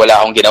 pero wala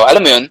akong ginawa.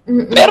 Alam mo yun?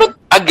 Pero,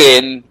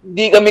 again,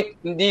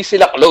 hindi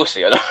sila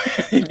close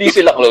hindi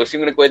sila close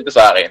yung nagkwento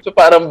sa akin. So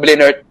parang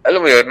blinert,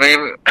 alam mo yun,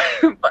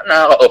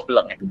 nakaka-off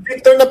lang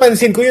Victor,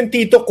 napansin ko yung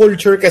tito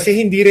culture kasi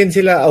hindi rin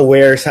sila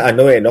aware sa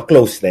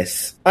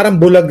closeness. Parang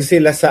bulag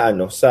sila sa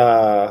sa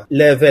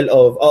level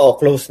of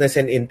closeness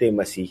and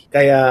intimacy.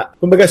 Kaya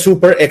kumbaga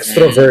super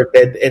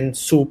extroverted and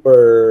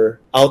super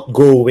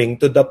outgoing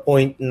to the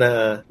point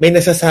na may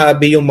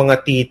nasasabi yung mga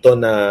tito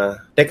na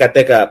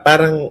teka,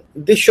 parang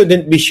this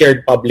shouldn't be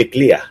shared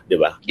publicly, di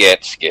ba?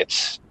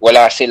 Gets.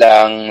 wala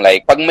silang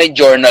like, pag may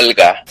journal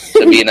ka,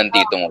 sabihin ng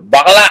tito mo,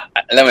 bakla!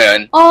 Alam mo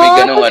yun? May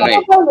ganung ano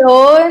eh.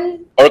 Yun.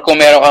 Or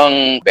kung meron kang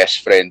best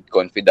friend,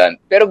 confidant.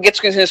 Pero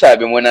gets ko yung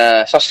sinasabi mo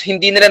na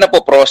hindi nila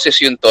napoprocess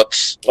yung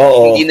thoughts.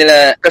 Oo. Hindi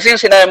nila, kasi yung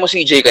sinabi mo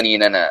CJ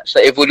kanina na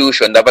sa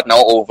evolution, dapat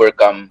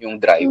na-overcome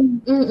yung drive.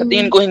 Sa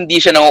tingin ko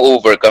hindi siya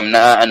na-overcome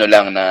na ano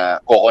lang, na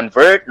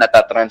co-convert,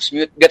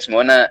 natatransmute. Gets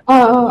mo na,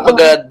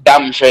 kumbaga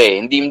dam siya eh.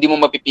 Hindi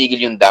mo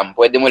mapipigil yung dam.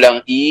 Pwede mo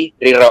lang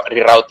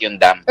i-reroute yung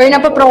dam. Or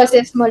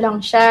napoprocess mo lang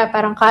siya,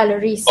 parang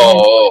calories.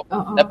 Oo.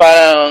 Na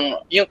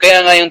parang, yung,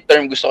 kaya nga yung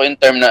term, gusto ko yung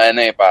term na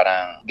ano eh,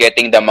 parang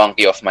getting the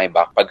monkey off my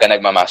back pagka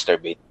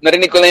nagma-masturbate.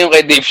 Narinig ko lang yung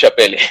kay Dave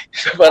Chappelle eh.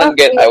 So parang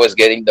I was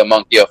getting the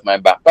monkey off my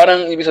back.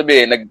 Parang ibig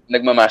sabihin,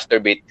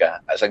 nagma-masturbate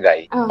ka as a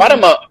guy. Para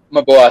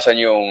mabawasan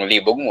yung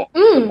libog mo.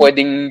 So,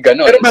 pwedeng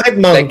gano'n. Pero bakit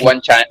monkey? Like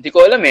one chance. Hindi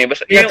ko alam eh.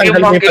 Basta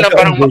yung monkey na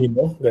parang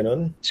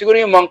ganon. Siguro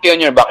yung monkey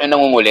on your back, yung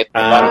nangungulit.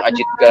 Parang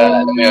agit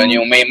ka. Alam mo yun,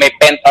 yung may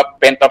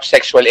pent-up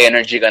sexual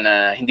energy ka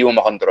na hindi mo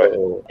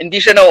makontrol. Hindi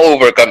siya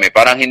na-overcome eh.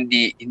 Parang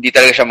hindi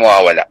talaga siya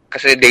mawawala.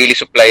 Kasi daily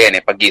supply yan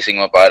eh. Pagising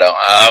mo parang,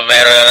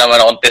 meron na naman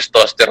akong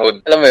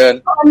testosterone. Alam mo yun?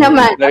 Oo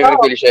naman.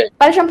 Nag-refill siya eh.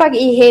 Parang siyang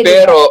pag-ihid.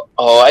 Pero,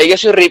 I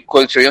guess yung rape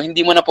culture, yung hindi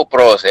mo na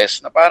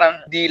po-process, na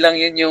parang di lang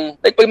yun yung,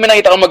 like pag may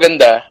nakita kang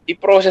maganda,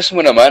 i-process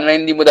mo naman na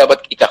hindi mo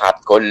dapat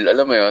ika-catcall.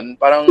 Alam mo yun?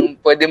 Parang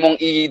pwede mong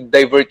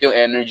i-divert yung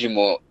energy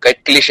mo,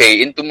 kahit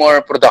cliche, into more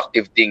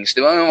productive things.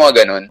 Di ba? May mga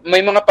ganun.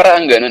 May mga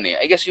paraan ganun eh.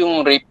 I guess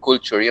yung rape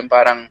culture, yung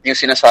parang, yung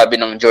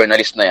sinasabi ng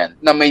journalist na yan,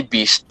 na may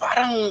beast,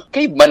 parang,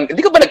 caveman,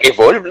 hindi ka ba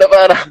nag-evolve? Na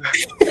parang,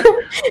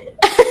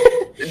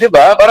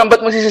 diba? Parang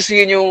ba't mo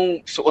sisisihin yung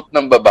suot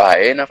ng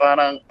babae na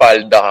parang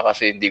palda ka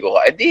kasi hindi ko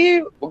ka.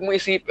 Huwag mo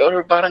isip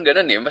or parang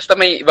ganun eh. Basta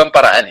may ibang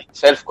paraan eh.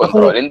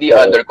 Self-control, hindi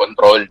other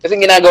control. Kasi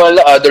ginagawa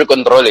nila other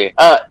control eh.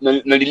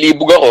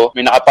 Nalilibog ako,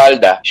 may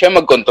nakapalda, siya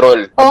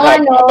mag-control.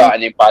 Habaan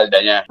niya yung palda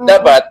niya.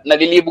 Dapat,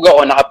 nalilibog ako,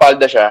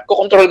 nakapalda siya,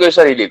 kukontrol ko yung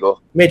sarili ko.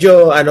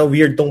 Medyo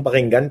weird tong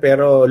pakinggan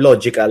pero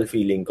logical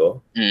feeling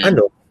ko.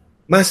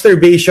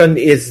 Masturbation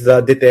is the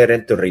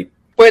deterrent to rape.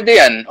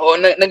 Pwede yan.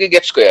 O,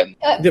 nagigets ko yan.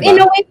 Diba?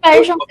 In a way,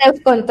 parang siyang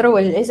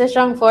self-control. Isa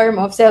siyang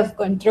form of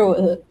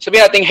self-control.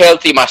 Sabihin natin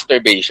healthy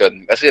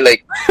masturbation. Kasi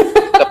like,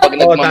 kapag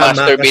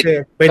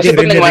nagmamasturbate, kasi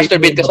pag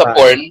nagmasturbate ka sa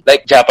porn,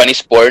 like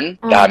Japanese porn,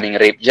 daming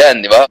rape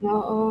dyan, di ba?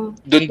 Oo.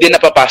 Doon din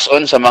napapass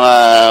on sa mga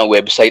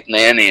website na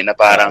yan eh, na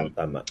parang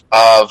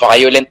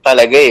violent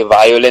talaga eh.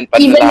 Violent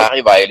panlalaki,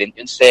 violent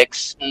yung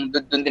sex.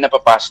 Doon din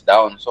napapass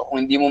down. So,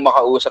 kung hindi mo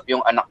makausap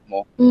yung anak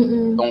mo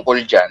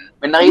tungkol dyan,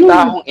 may nakita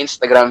akong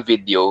Instagram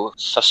video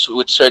sa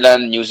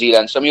Switzerland, New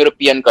Zealand, some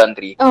European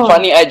country.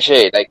 Funny ad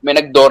siya eh. Like, may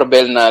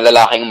nag-doorbell na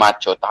lalaking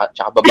macho,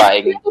 tsaka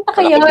babaeng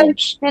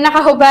na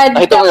nakahubad.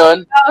 Ito mo yun?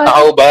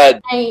 Nakahubad.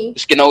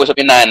 Tapos kinausap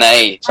yung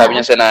nanay. Sabi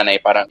niya sa nanay,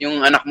 parang,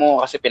 yung anak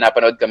mo kasi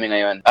pinapanood kami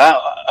ngayon.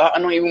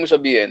 Anong ibig mo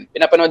sabihin?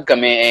 Pinapanood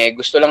kami,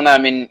 gusto lang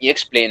namin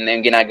i-explain na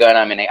yung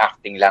ginagawa namin ay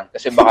acting lang.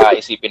 Kasi baka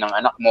isipin ng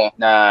anak mo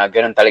na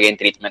ganun talaga yung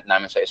treatment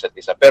namin sa isa't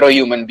isa. Pero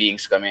human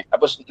beings kami.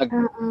 Tapos,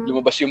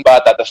 lumabas yung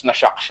bata, tapos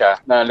na-shock siya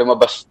na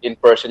lumabas in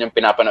person yung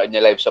pinapanood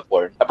niya live sa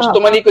porn. Tapos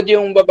tumalikod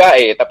yung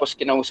babae, tapos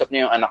kinausap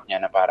niya yung anak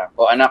niya na parang,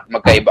 anak,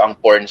 magkaiba ang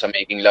porn sa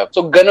making love.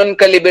 So, ganun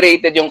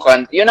ka-liberated yung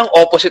country. Yun ang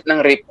opposite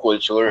ng rape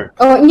culture.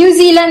 New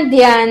Zealand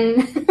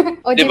yan.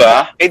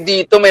 Diba?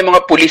 Dito may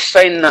mga police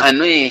sign na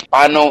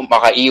paano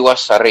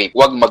makaiwas sa rape?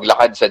 Huwag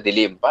maglakad sa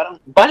dilim.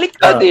 Parang,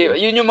 baliktad eh.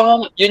 Yun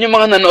yung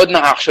mga nanood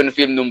ng action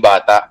film nung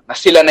bata, na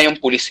sila na yung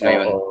police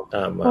ngayon.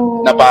 Tama.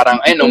 Na parang,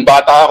 nung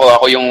bata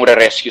ako yung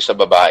re-rescue sa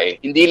babae.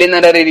 Hindi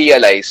nila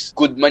na-realize,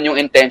 good man yung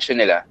intention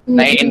nila,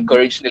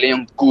 na-encourage nila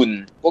yung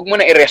goon. Huwag mo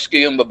na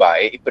i-rescue yung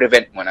babae,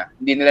 i-prevent mo na.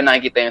 Hindi nila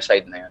nakikita yung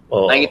side na yun.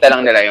 Nakikita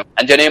lang nila yung,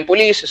 andyan na yung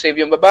police, save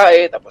yung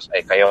babae, tapos,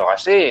 kayo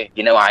kasi,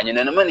 ginawa nyo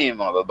na naman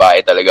mga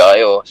babae talaga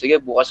kayo. Sige,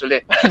 bukas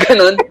ulit.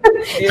 Ganun.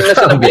 Hindi nila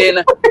sinabihin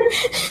na,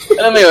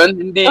 alam mo yun,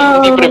 hindi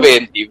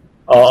preventive.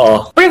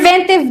 Oo.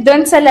 Preventive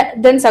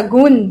doon sa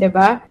goon, 'di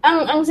ba?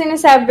 Ang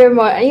sinasabi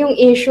mo, yung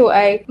issue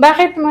ay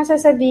bakit mo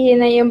sasabihin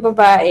na yung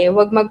babae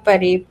wag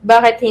magpa-rape?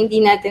 Bakit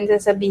hindi natin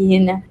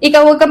sasabihin na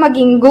ikaw wag ka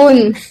maging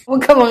goon,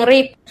 wag ka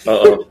mang-rape?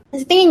 Oo.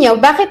 Sa tingin niyo,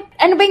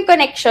 ano ba yung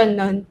connection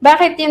nun?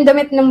 Bakit yung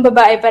damit ng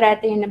babae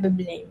parati yung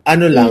nabiblame?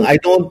 I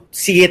don't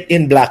see it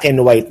in black and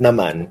white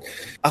naman.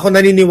 Ako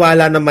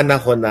naniniwala naman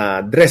ako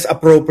na dress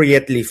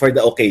appropriately for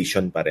the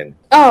occasion pa rin.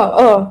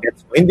 Oo.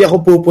 Hindi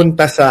ako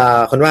pupunta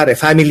sa, kunwari,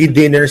 family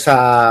dinner sa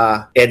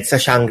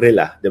EDSA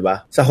Shangri-La, di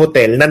ba? Sa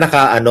hotel na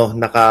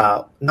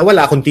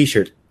wala akong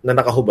t-shirt na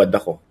nakahubad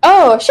ako.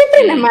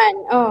 Syempre naman.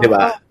 Di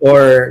ba?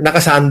 Or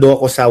nakasando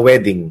ako sa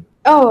wedding.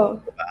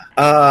 Diba?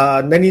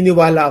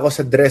 naniniwala ako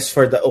sa dress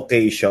for the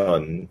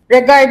occasion.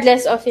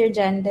 Regardless of your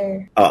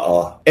gender.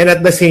 Oo. And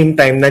at the same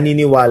time,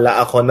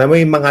 naniniwala ako na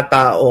may mga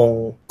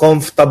taong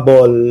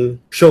comfortable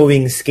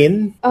showing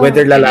skin,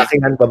 whether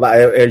lalaki man,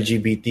 babae, o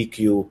LGBTQ.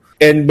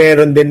 And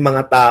meron din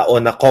mga tao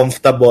na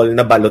comfortable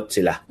na balot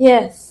sila.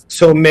 Yes.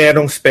 So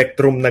merong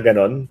spectrum na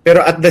ganon.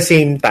 Pero at the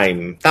same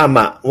time,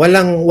 tama,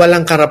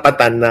 walang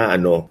karapatan na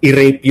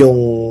i-rape yung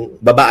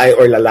babae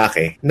or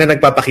lalaki na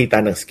nagpapakita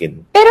ng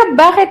skin. Pero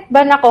bakit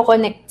ba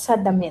nako-connect sa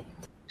damit?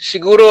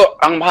 Siguro,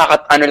 ang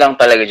lang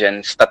talaga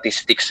dyan,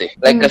 statistics eh.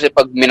 Like, kasi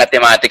pag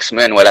mathematics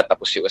mo yun, wala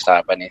tapos yung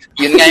usapan eh.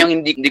 Yun nga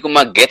yung hindi ko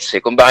mag-gets eh,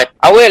 kung bakit.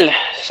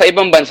 Sa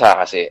ibang bansa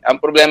kasi, ang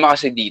problema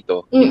kasi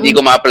dito, hindi ko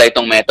ma-apply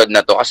itong method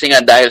na to. Kasi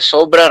nga, dahil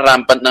sobrang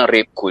rampant ng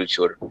rape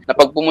culture, na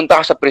pag pumunta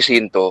ka sa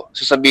presinto,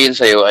 sasabihin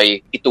sa'yo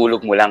ay,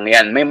 itulog mo lang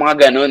yan. May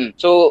mga ganun.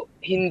 So,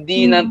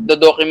 hindi na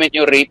document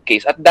yung rape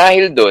case. At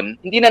dahil doon,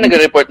 hindi na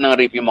nag-report ng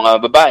rape yung mga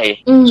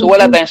babae. So,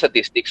 wala tayong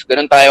statistics.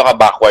 Ganun tayo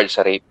ka-backward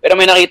sa rape. Pero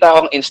may nakita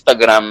akong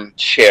Instagram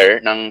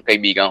share ng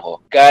kaibigan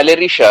ko.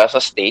 Gallery siya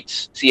sa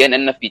States,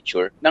 CNN na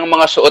feature, ng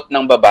mga suot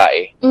ng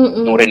babae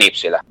nung rape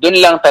sila. Doon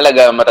lang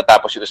talaga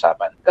matatapos yung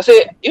usapan.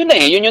 Kasi, yun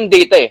yung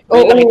data eh.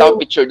 May nakita ko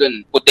picture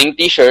doon. Puting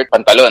t-shirt,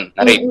 pantalon,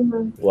 na rape.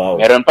 Wow.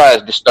 Meron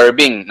pa,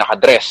 disturbing,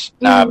 nakadress,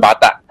 na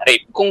bata,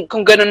 rape.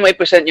 Kung ganun mo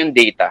i-present yung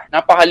data,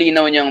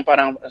 napakalinaw niyang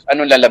parang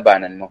anong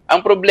lalabanan mo.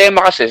 Ang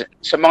problema kasi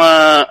sa mga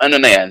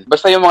na yan,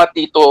 basta yung mga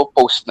tito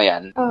post na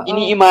yan,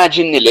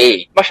 ini-imagine nila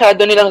eh.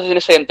 Masyado nilang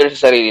sinesenter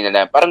sa sarili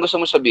nila. Parang gusto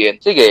mo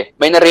sabihin, sige,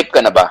 may na-rape ka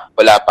na ba?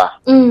 Wala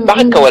pa.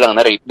 Bakit ka walang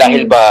na-rape?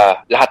 Dahil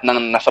ba lahat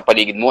ng nasa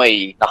paligid mo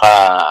ay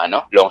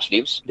long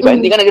sleeves? Di ba?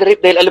 Hindi ka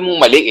nag-rape dahil alam mong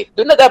mali eh.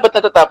 Doon na dapat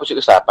natatapos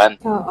yung usapan.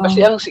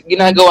 Kasi ang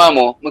ginagawa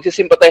mo,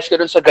 magsisympathize ka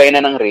doon sa guy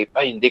na ng rape.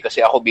 Ay, hindi kasi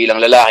ako bilang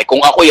lalaki.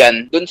 Kung ako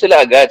yan, doon sila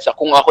agad. Sa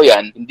kung ako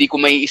yan, hindi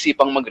ko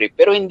maiisipang mag-rape.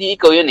 Pero hindi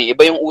ikaw yan eh.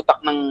 Iba yung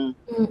utak ng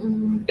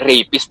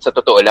rapist sa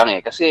totoo lang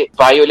eh. Kasi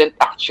violent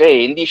act siya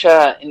eh.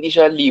 Hindi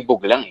siya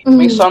libog lang eh.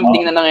 May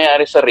something na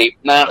nangyayari sa rape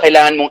na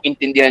kailangan mong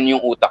intindihan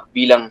yung utak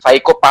bilang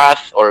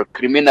psychopath or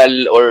criminal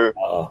or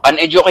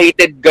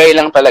uneducated guy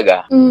lang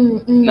talaga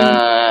na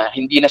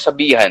hindi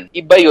nasabihan.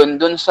 Iba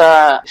yun dun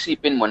sa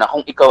isipin mo na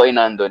kung ikaw ay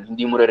nandun,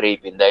 hindi mo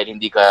re-rapein dahil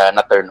hindi ka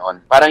na-turn on.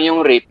 Parang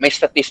yung rape, may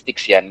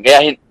statistics yan.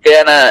 Kaya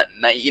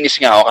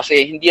naiinis nga ako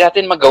kasi hindi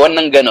natin magawan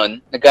ng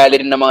ganon, nagali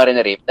rin ng mga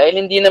rin-rape dahil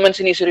hindi naman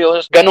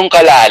siniseryoso ganong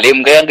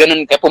kalalim. Kaya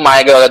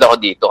pumayag agad ako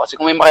dito. Kasi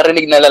kung may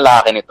makarinig na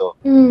lalaki nito,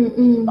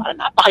 parang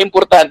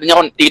napaka-importante niya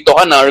kung tito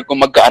ka na or kung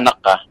magkaanak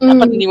ka.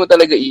 Dapat hindi mo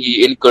talaga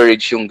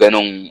i-encourage yung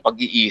ganong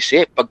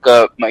pag-iisip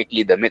pagka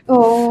maikli damit.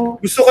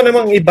 Gusto ko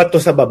namang iba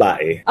to sa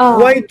babae.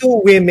 Why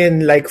do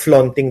women like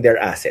flaunting their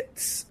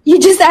assets? You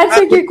just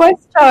answered your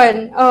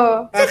question.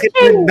 Bakit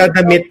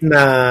nagdadamit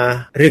na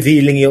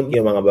revealing yung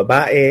mga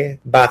babae?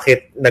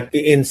 Bakit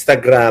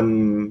nag-Instagram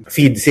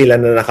feed sila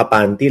na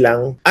nakapanty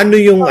lang? Ano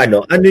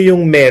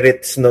yung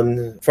merits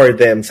nun for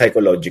them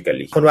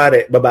psychologically?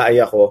 Kunwari,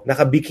 babae ako,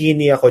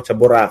 nakabikini ako sa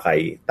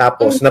Boracay,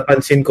 tapos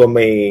napansin ko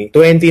may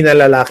 20 na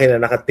lalaki na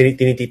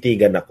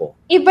tinititigan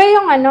ako. Iba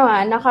yung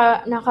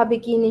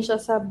nakabikini siya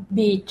sa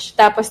beach,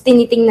 tapos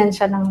tinitingnan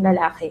siya ng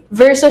lalaki.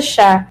 Versus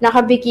siya,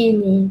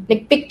 nakabikini,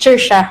 nagpicture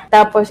siya,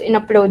 tapos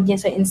in-upload niya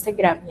sa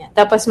Instagram niya.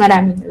 Tapos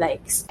maraming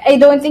likes. I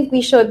don't think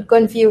we should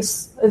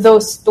confuse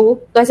those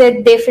two kasi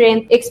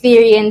different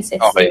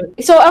experiences. Okay.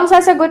 So, ang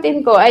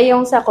sasagutin ko ay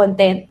yung sa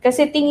content.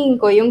 Kasi tingin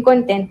ko, yung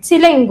content,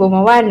 sila yung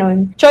gumawa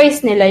nun.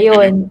 Choice nila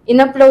yon,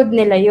 in-upload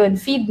nila yon,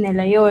 feed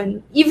nila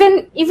yon.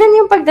 Even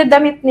yung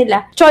pagdadamit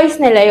nila, choice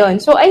nila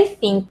yon. So, I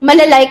think,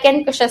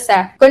 malaliken ko siya sa,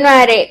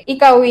 kunwari,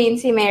 ikaw,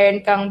 Wincy,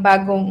 meron kang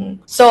bagong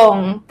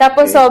song.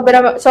 Tapos,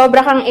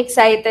 sobra kang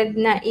excited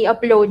na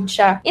i-upload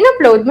siya.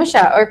 In-upload mo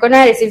siya. Or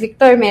kunwari, si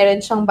Victor,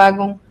 meron siyang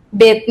bagong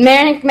bit.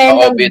 Meron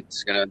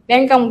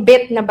kang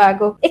bit na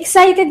bago.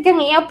 Excited kang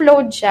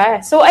i-upload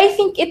siya. So, I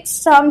think it's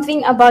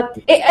something about,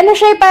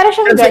 para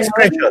siyang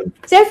self-expression.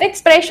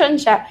 Self-expression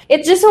siya.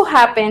 It just so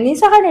happened,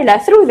 sa kanila,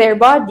 through their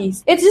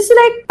bodies. It's just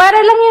like, para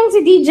lang yung si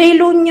DJ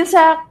Lunyo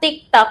sa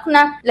TikTok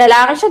na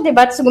lalaki siya,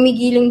 diba? Tapos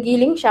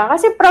gumigiling-giling siya.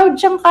 Kasi proud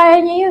siyang kaya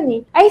niya yun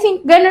eh. I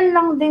think, ganun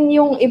lang din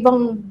yung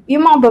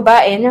mga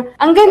babae na,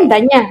 ang ganda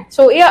niya.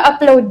 So,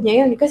 i-upload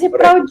niya yun. Kasi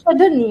proud siya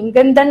dun eh.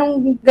 Ganda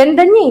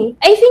niya eh.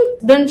 I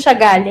think, dun siya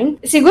galing.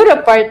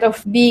 Siguro part of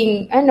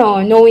being,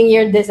 knowing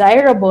you're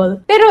desirable.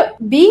 Pero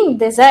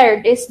being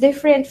desired is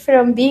different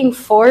from being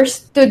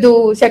forced to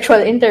do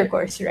sexual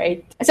intercourse,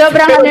 right?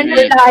 Sobrang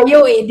na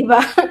tayo eh, di ba?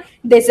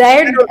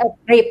 Desired at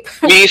rape.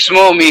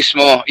 Mismo.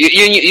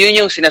 Yun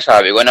yung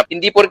sinasabi ko na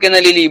hindi porke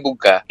nalilibog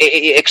ka,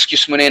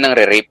 i-excuse mo na yun ng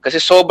re-rape. Kasi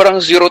sobrang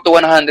 0 to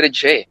 100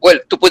 siya eh. Well,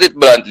 to put it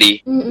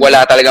bluntly,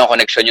 wala talagang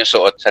connection yung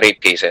suot sa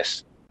rape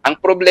cases. Ang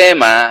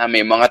problema,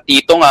 may mga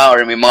tito nga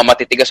or may mga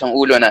matitigas ang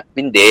ulo na,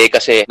 hindi,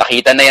 kasi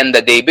nakita na yan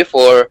the day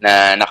before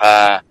na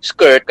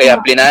naka-skirt, kaya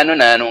plinano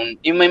na nung,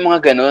 yung may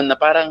mga ganun na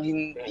parang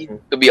hindi,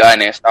 to be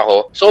honest,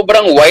 ako,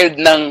 sobrang wild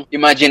ng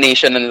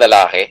imagination ng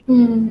lalaki.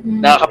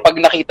 Na kapag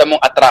nakita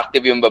mong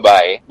attractive yung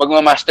babae,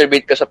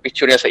 magmamasturbate ka sa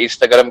picture niya sa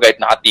Instagram kahit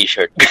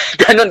naka-t-shirt.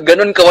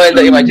 ganun ka-wild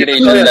ang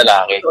imagination ng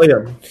lalaki.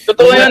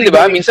 Totoo yan, di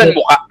ba? Minsan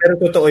mukha. Pero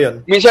totoo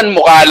yun. Minsan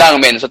mukha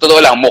lang, men. Sa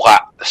totoo lang, mukha.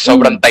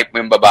 Sobrang type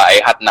mo yung babae,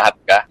 hat na hat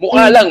ka.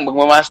 Mukha lang,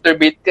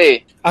 magmamasturbate ka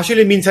eh.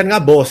 Actually, minsan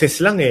nga, boses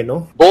lang eh,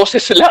 no?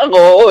 Boses lang,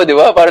 oo, di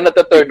ba? Parang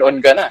nata-turn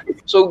on ka na.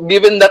 So,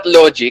 given that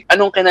logic,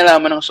 anong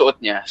kinalaman ng suot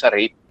niya sa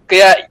rape?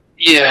 Kaya,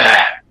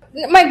 yeah.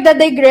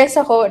 Magdadigress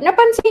ako,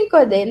 napansin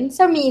ko din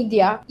sa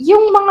media,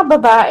 yung mga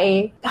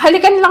babae,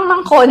 halikan lang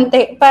ng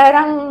konti,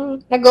 parang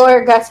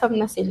nag-orgasm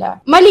na sila.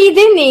 Mali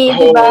din eh,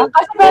 di ba?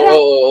 Kasi parang,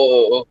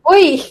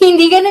 uy,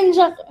 hindi ganun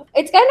siya.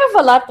 It's kind of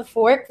a lot of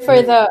work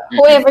for the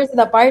whoever's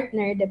the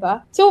partner, di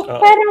ba? So,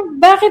 parang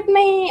bakit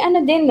may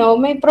din, no?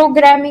 May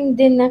programming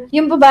din na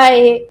yung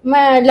babae,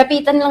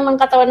 malapitan lang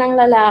ng katawan ng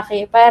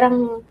lalaki,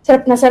 parang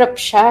sarap na sarap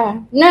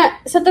siya. Na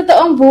sa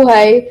totoong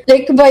buhay,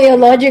 like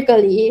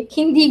biologically,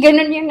 hindi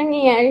ganun yung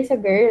nangyayari sa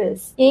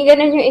girls. Hindi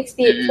ganun yung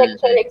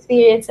sexual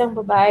experience ng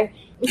babae.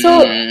 So,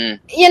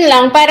 yun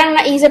lang, parang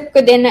naisip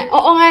ko din na,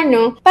 oo nga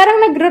no,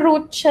 parang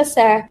nagro-root siya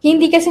sa,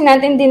 hindi kasi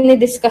natin din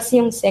ni-discuss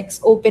yung sex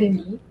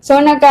openly.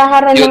 So,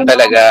 nagkakaroon yun ng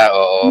talaga,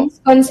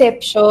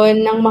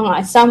 misconception, ng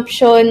mga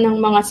assumption,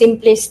 ng mga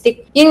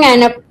simplistic. Yun nga,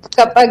 na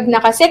kapag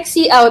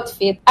naka-sexy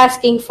outfit,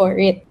 asking for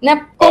it.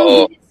 Na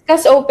kung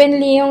discuss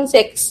openly yung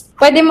sex,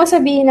 pwede mo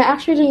sabihin na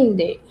actually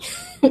hindi.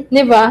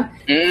 Diba?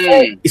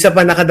 Isa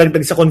pa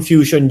nakadagdag sa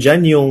confusion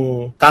dyan, yung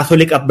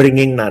Catholic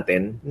upbringing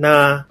natin,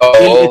 na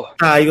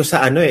tayo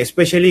sa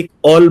especially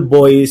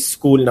all-boys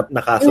school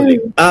na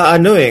Catholic.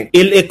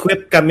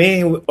 Ill-equipped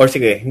kami, or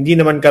sige, hindi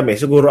naman kami,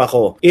 siguro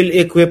ako,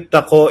 ill-equipped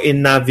ako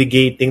in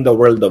navigating the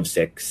world of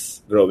sex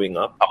growing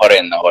up. Ako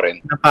rin.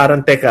 Na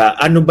parang, teka,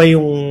 ano ba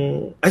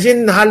yung, as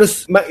in,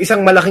 halos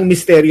isang malaking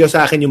misteryo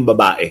sa akin yung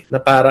babae,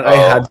 na parang I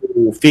had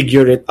to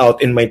figure it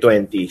out in my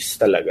 20s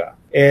talaga.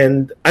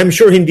 And I'm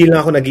sure hindi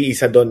lang ako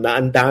nag-iisa doon na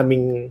ang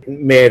daming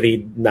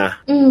married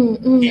na.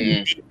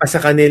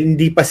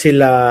 Hindi pa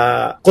sila,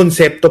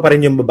 konsepto pa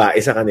rin yung babae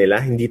sa kanila,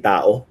 hindi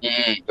tao.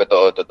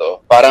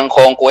 Totoo. Parang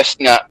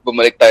conquest nga,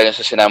 bumalik tayo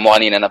sa sinamo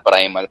kanina na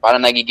primal, parang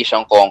nagiging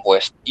siyang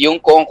conquest.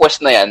 Yung conquest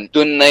na yan,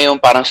 dun na yung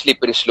parang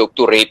slippery slope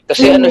to rape.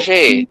 Kasi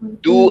siya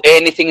do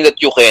anything that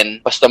you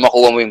can, basta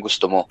makuha mo yung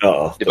gusto mo.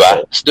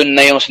 Diba? Tapos dun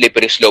na yung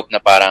slippery slope na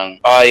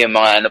parang, yung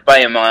mga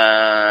yung mga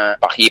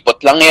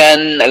pakipot lang yan,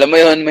 alam mo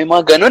yun, may mga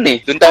ganun eh.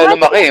 Doon tayo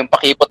lumaki, yung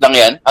pakipot lang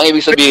yan. Ang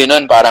ibig sabihin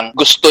nun, parang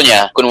gusto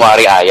niya,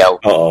 kunwari ayaw.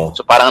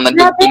 So parang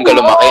nandun ka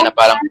lumaki na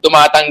parang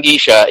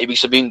tumatanggi siya, ibig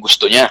sabihin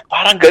gusto niya.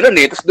 Parang ganun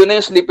eh. Tapos doon na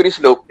yung slippery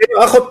slope.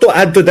 Pero ako, to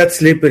add to that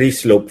slippery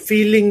slope,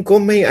 feeling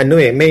ko may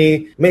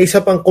may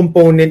isa pang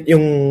component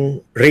yung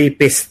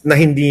rapist na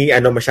hindi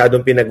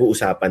masyadong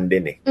pinag-uusapan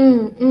din eh.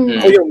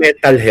 O yung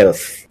mental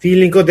health.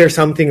 Feeling ko there's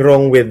something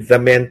wrong with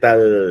the mental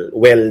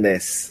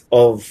wellness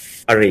of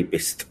a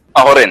rapist.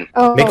 Ako rin.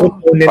 May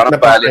component parang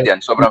na valid yan.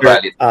 Sobrang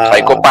valid.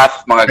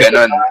 Psychopath, mga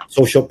ganun.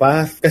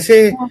 Sociopath.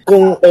 Kasi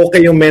kung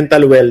okay yung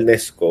mental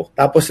wellness ko,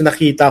 tapos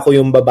nakita ko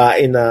yung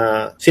babae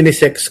na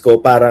sinisex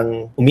ko,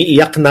 parang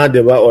umiiyak na,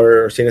 di ba?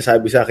 Or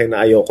sinasabi sa akin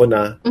na ayoko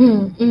na.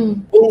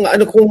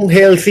 Kung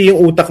healthy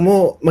yung utak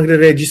mo,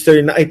 magre-register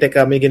na, ay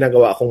teka, may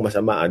ginagawa akong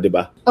masama, di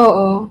ba?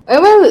 Oo.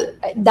 Well,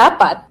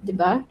 dapat, di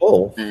ba?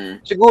 Oo.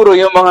 Siguro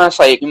yung mga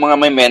yung mga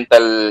may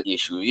mental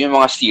issue, yung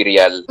mga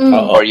serial,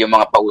 or yung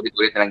mga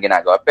paulit-ulit na lang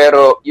ginagawa.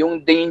 Pero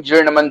yung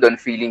danger naman doon,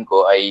 feeling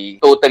ko, ay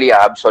totally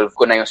absolve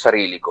ko na yung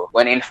sarili ko.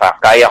 When in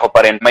fact, kaya ko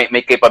pa rin,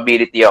 may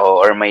capability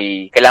ako or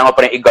kailangan ko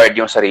pa rin i-guard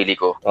yung sarili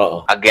ko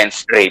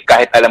against rape.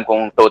 Kahit alam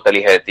kong totally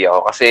healthy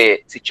ako.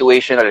 Kasi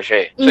situational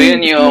siya eh. So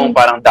yun yung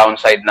parang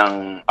downside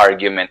ng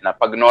argument na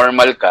pag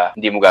normal ka,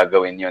 hindi mo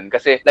gagawin yun.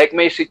 Kasi like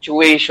may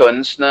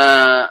situations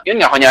na,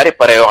 yun nga, kunyari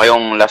pareho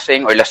kayong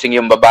lasing or lasing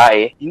yung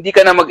babae, hindi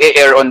ka na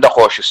mag-err on the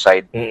cautious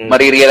side.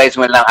 Marirealize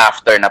mo lang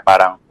after na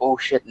parang, oh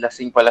shit,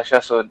 lasing pala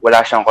siya. So wala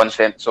siyang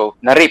consent. So,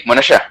 na-rape mo na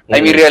siya. I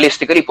mean,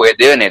 realistically,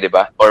 pwede yun eh, di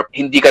ba? Or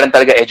hindi ka lang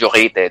talaga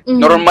educated.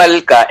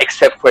 Normal ka,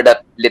 except for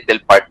that little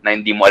part na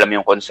hindi mo alam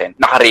yung consent.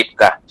 Naka-rape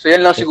ka. So,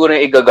 yan lang siguro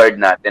yung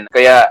i-guard natin.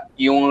 Kaya,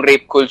 yung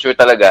rape culture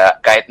talaga,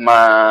 kahit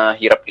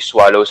mahirap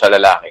iswallow sa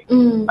lalaki,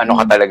 ano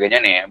ka talaga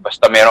yan eh.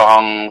 Basta meron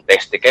kang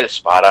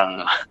testicles,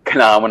 parang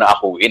kailangan mo na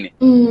akuin eh.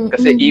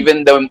 Kasi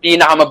even the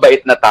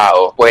pinakamabait na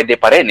tao, pwede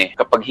pa rin eh.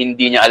 Kapag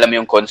hindi niya alam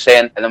yung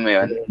consent, alam mo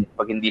yun,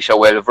 pag hindi siya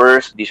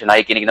well-versed, hindi siya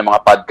nakikinig ng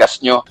mga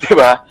podcast nyo, di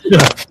ba?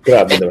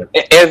 Grabe naman.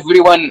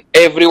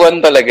 Everyone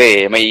talaga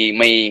eh.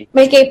 May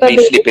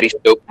slippery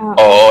slope.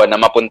 Oo, na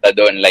mapunta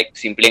doon. Like,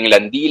 simpleng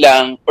landi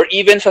lang. Or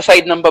even sa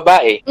side ng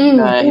babae,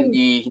 na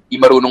hindi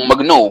marunong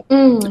mag-no.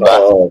 Diba?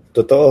 Oo,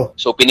 totoo.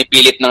 So,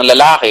 pinipilit ng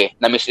lalaki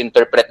na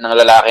misinterpret ng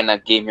lalaki na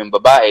game yung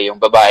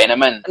babae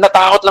naman,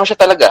 natakot lang siya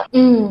talaga.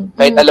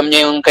 Kahit alam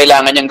niya yung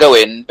kailangan niyang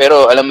gawin,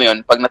 pero alam mo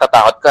yun, pag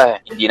natatakot ka,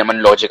 hindi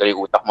naman logical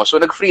yung utak mo.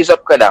 So, nag-freeze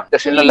up ka lang.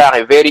 Kasi yung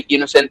lalaki, very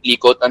innocently,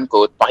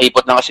 quote-unquote,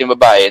 pakipot lang kasi yung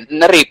babae,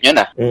 na-rape niya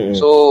na.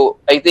 So,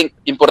 I think,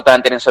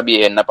 importante rin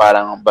sabihin na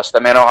parang basta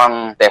meron kang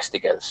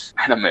testicles,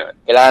 alam mo yun,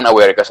 kailangan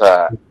aware ka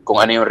sa kung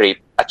ano yung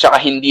rape. At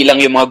saka hindi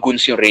lang yung mga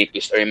goons yung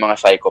rapist or yung mga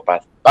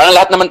psychopath. Parang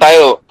lahat naman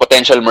tayo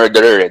potential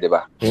murderer, di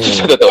ba?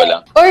 Sa totoo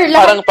lang. Or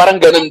parang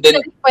ganun din.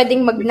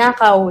 Pwedeng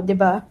magnakaw, di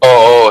ba?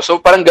 Oo.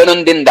 So parang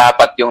ganun din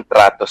dapat yung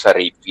trato sa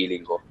rape,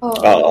 feeling ko.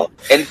 Oo.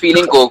 And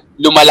feeling ko,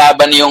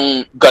 lumalaban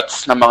yung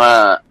guts ng mga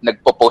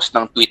nagpo-post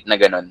ng tweet na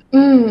ganun.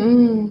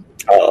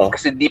 Oo.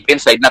 Kasi deep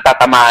inside,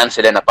 natatamaan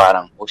sila na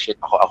parang, oh shit,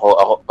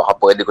 ako, baka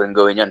pwede ko rin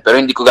gawin yan. Pero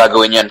hindi ko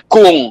gagawin yan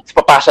kung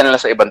papasa nila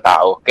sa ibang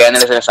tao. Kaya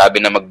nila sinasabi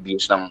na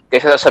mag-views ng,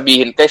 kaysa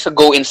sabihin, kaysa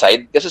go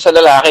inside, kasi sa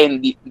lalaki,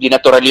 hindi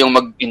natural yung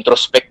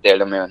mag-introspect,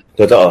 alam mo yun.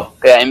 Totoo.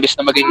 Kaya imbis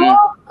na maging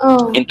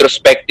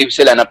introspective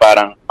sila na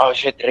parang, oh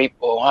shit, rape,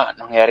 oo nga,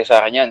 nangyari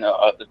sa akin yan.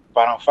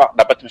 Parang fuck,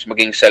 dapat mas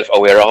maging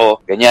self-aware ako.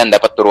 Ganyan,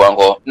 dapat turuan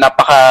ko.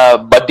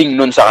 Napaka-bading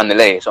nun sa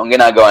kanila eh. So, ang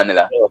ginagawa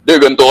nila,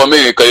 ganito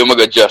kami, kayo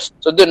mag-adjust.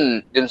 So,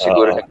 dun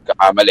siguro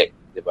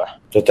nagkakamali, di ba?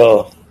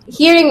 Totoo.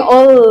 Hearing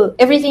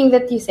everything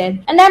that you said,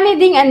 ang dami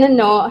ding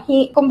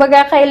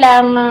kumbaga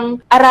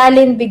kailangang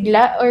aralin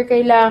bigla or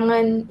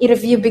kailangan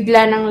i-review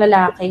bigla ng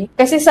lalaki.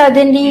 Kasi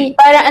suddenly,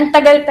 parang ang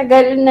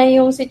tagal-tagal na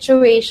yung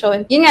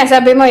situation. Yun nga,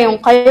 sabi mo,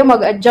 yung kayo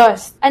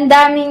mag-adjust. Ang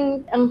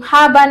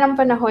haba ng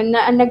panahon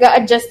na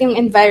nag-a-adjust yung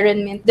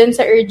environment dun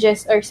sa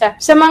urges or sa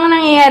mga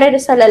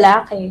nangyayari sa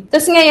lalaki.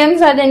 Tapos ngayon,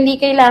 suddenly,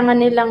 kailangan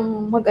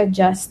nilang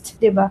mag-adjust.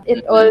 Diba?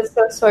 It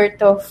also sort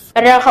of,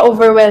 parang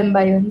ka-overwhelm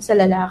ba yun sa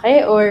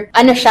lalaki? Or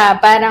ano siya,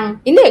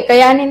 parang, hindi,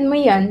 kayanin mo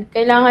yan.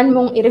 Kailangan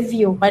mong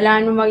i-review.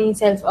 Kailangan mong maging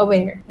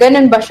self-aware.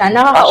 Ganun ba siya?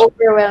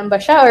 Nakaka-overwhelm ba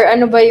siya? Or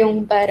ano ba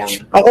yung parang...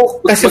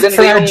 Ako, kasi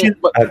fragile.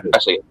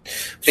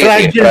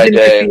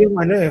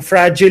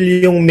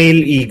 Fragile yung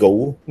male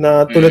ego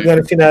na tulad nga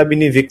ng sinabi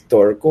ni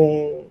Victor,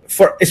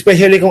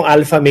 especially kung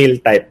alpha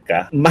male type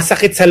ka,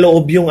 masakit sa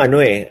loob yung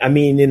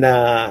aminin na,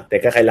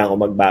 teka, kailangan ko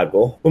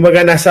magbago.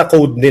 Kumaga nasa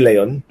code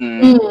nila yon.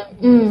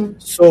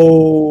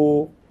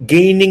 So,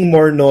 gaining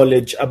more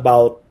knowledge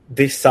about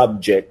this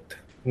subject,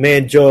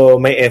 medyo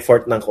may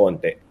effort ng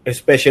konti.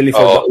 Especially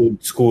for the old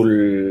school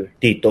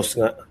titos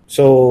nga.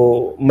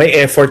 So, may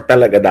effort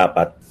talaga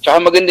dapat.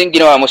 Tsaka maganda yung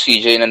ginawa mo,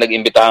 CJ, na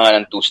nag-imbita nga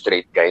ng 2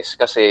 straight guys.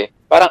 Kasi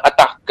parang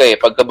attack ka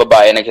pagka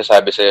babae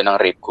nagsasabi sa'yo ng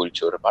rape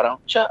culture. Parang,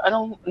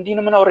 hindi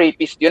naman ako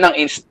rapist. Yun ang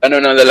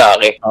ng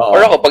lalaki.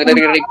 Or ako, pag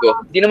naririnig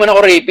ko, hindi naman ako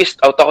rapist,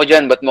 out ako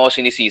dyan, ba't mo ako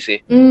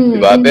sinisisi?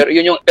 Diba?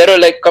 Pero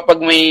like, kapag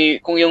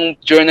kung yung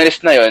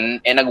journalist na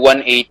yun,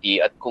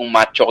 nag-180 at kung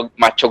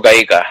macho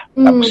guy ka,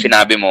 tapos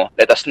sinabi mo,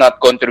 let us not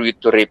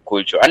contribute to rape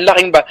culture. Ang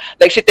laking ba,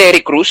 like si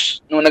Terry Crews,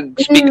 nung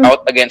nag-speak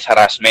out against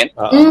harassment,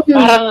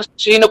 parang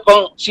sino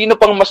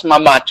pang mas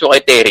mamacho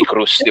kay Terry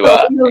Crews, di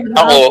ba?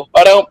 Ako,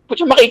 parang,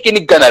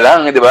 makikinig ka na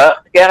lang, di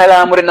ba? Kaya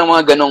kailangan mo rin ng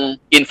mga ganong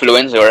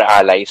influencer or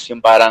allies.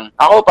 Yung parang,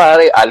 ako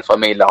pare, alpha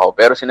male ako,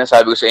 pero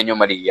sinasabi ko sa inyo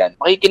mali yan.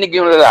 Makikinig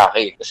yung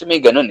lalaki. Kasi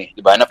may ganon di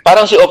ba?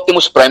 Parang si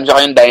Optimus Prime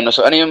tsaka yung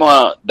dinosaur. Ano yung mga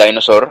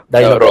dinosaur?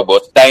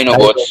 Robot?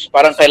 Dinobots.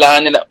 Parang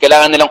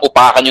kailangan nilang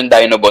upakan yung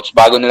Dinobots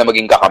bago nila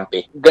maging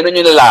kakampi. Ganon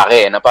yung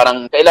lalaki, na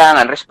parang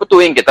kailangan,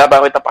 respetuhin kita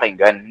bago kita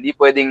pakinggan. Hindi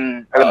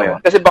pwedeng, alam mo yun?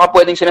 Kasi baka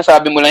pwedeng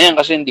sinasabi mo lang yan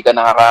kasi hindi ka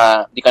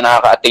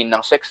nakaka-attain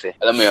ng sex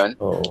Alam mo yun?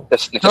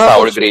 Tapos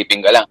nagsa-sour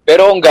graping ka lang.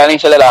 Pero kung galing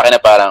sa lalaki na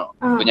parang,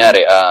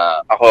 kunyari,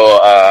 ako,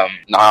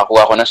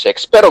 nakakuha ko ng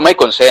sex, pero may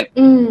consent.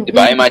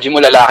 Diba? Imagine mo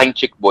lalaking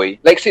chick boy.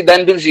 Like si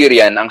Dan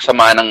Bilzerian, ang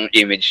sama ng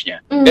image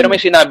niya. Pero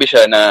may sinabi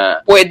siya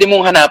na pwede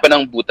mong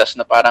hanapan ng butas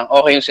na parang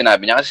okay yung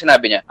sinabi niya. Kasi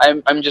sinabi niya,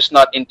 I'm just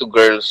not into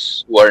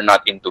girls who are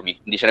not into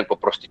me. Hindi siya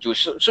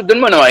nagpo-prostitute. So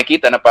doon mo na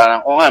makikita na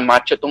parang,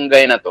 macho tong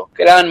guy na to.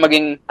 Kailangan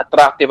maging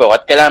attractive ako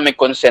at kailangan may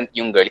consent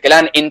yung girl.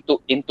 Kailangan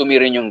into me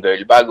rin yung girl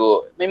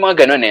bago, may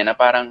mga ganun na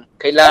parang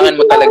kailangan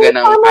mo talaga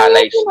ng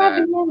allies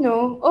na...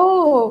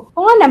 Oo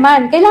nga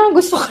naman. Kailangan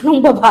gusto ka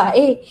ng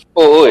babae.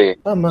 Oo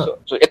Tama.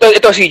 So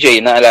ito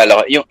CJ,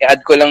 naalala ko. Yung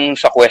i-add ko lang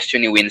sa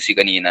question ni Wincy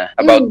kanina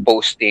about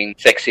posting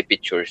sexy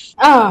pictures.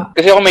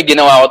 Kasi ako may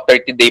ginawa ko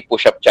 30-day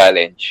push-up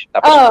challenge.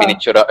 Tapos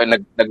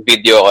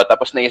nag-video ako.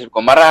 Tapos naisip ko,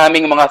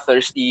 maraming mga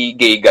thirsty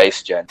gay guys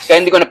dyan. Kaya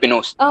hindi ko na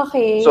pinost.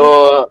 Okay.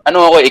 So,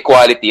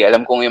 equality.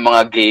 Alam kong yung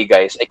mga gay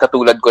guys ay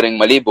katulad ko ring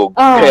malibog.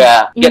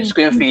 Kaya gets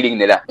ko yung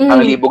feeling nila. Ang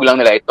libog lang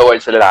nila ay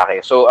towards sa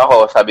lalaki. So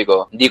ako, sabi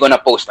ko, hindi ko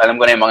na post. Alam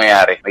ko na na yung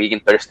mangyayari. Magiging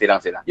thirsty lang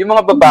sila. Yung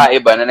mga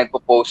babae ba na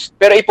nagpo-post,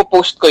 pero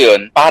ipo-post ko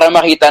yun para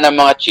makita ng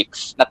mga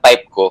chicks na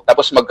type ko,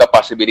 tapos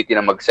magka-possibility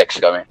na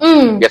mag-sex kami.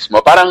 Gets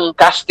mo? Parang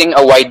casting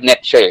a wide net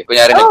siya eh.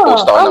 Kunyari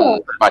nag-post ako ng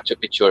macho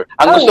picture.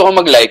 Ang gusto ko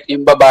mag-like,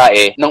 yung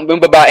babae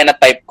na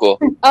type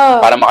ko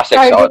para makasex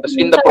ako. Tapos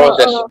in the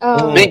process,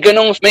 may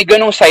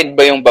ganong side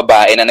ba yung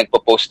babae na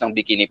nagpo-post ng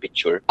bikini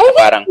picture?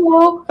 Parang,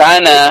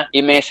 sana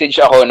i-message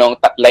ako nung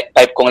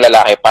type kong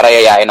lalaki para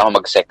yayain ako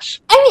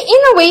mag-sex. I mean,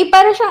 in a way,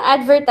 para siyang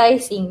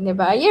advertising, di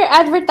ba? You're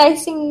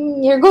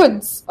advertising your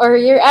goods or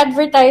you're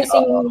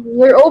advertising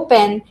your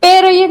open.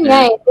 Pero yun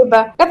nga eh, di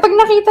ba? Kapag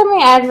nakita mo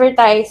yung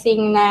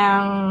advertising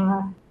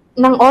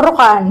ng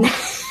Orocan,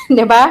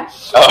 di ba?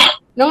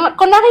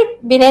 Kung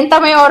binenta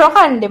mo yung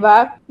Orocan, di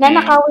ba?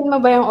 Nanakawin mo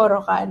ba yung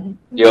Orocan?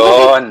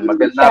 Yun.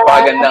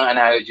 Napakagandang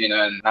analogy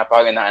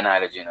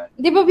nun.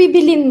 Di ba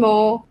bibilin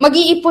mo?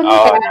 Mag-iipon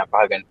ka.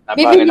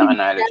 Napakagandang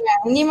analogy.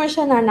 Hindi mo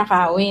siya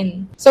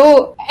nanakawin.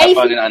 So,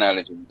 napakagandang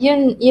analogy.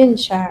 Yun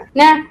siya.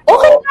 Na,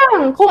 okay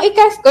lang. Kung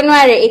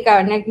kunwari,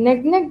 ikaw,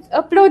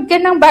 nag-upload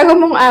ka ng bago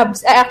mong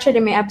abs.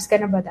 Actually, may abs ka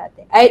na ba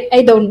dati?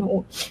 I don't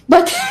know.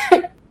 But,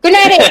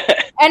 kunwari,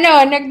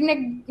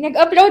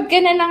 nag-upload ka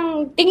na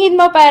ng tingin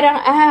mo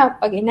parang,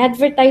 pag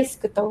in-advertise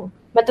ko to,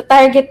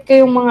 matatarget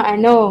ko yung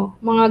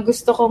mga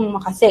gusto kong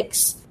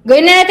makasex.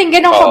 Gawin na natin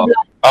ganun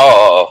ka-vlog.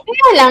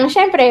 Kaya lang,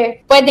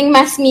 syempre, pwedeng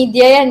mass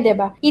media yan, di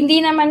ba?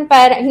 Hindi naman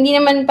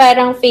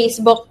parang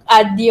Facebook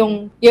ad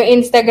yung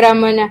Instagram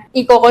mo na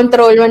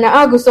i-control mo na,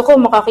 gusto ko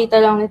makakita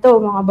lang nito,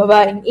 mga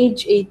babaeng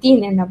age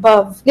 18 and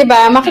above. Di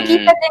ba?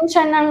 Makikita din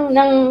siya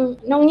ng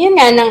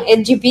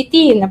LGBT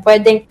na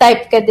pwedeng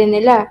type ka din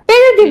nila.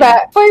 Pero di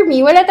ba, for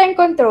me, wala tayong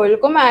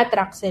control kung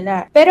ma-attract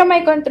sila. Pero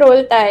may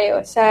control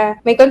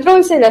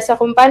sila sa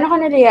kung paano ka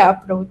nila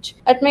i-approach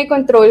at may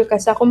control ka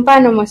sa kung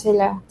paano mo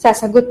sila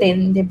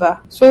sasagutin, di ba?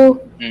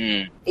 So,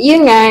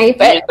 yun nga.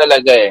 Yun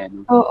talaga eh.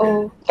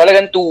 Oo.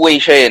 Talagang two-way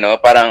siya eh, no?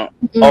 Parang,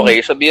 okay,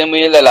 sabihin mo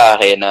yung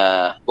lalaki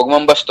na huwag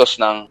mong bastos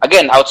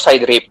again,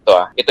 outside rape to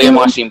Ito yung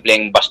mga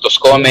simpleng bastos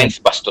comments,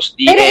 bastos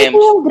DMs. Pero ito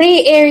yung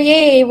gray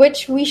area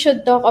which we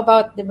should talk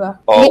about, di ba?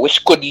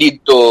 Which could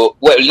lead to,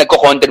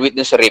 nagko-contribute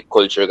din sa rape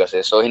culture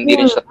kasi. So, hindi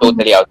rin siya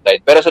totally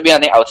outside. Pero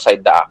sabihin natin outside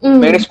the act.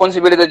 May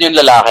responsibilidad yung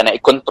lalaki na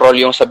i-control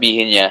yung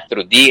sabihin niya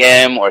through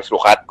DM or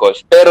through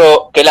catcalls.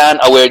 Pero,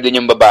 kailangan aware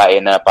din yung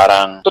babae na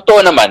parang, totoo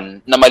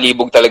naman, na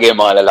malibog talaga yung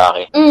mga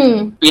lalaki.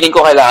 Feeling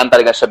ko kailangan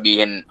talaga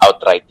sabihin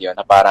outright yun,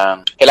 na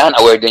parang kailangan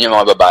aware din yung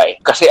mga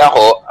babae. Kasi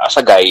ako, as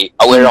a guy,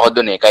 aware ako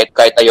dun eh, kahit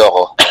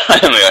ayoko.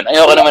 Alam mo yun?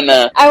 Ayoko naman na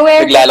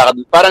naglalakad.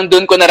 Parang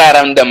dun ko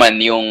nararamdaman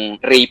yung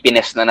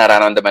rapiness na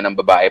nararamdaman ng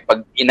babae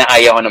pag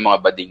inaaya ko ng mga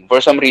bading. For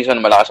some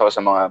reason, malakas ako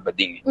sa mga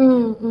bading eh.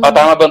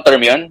 Tama bang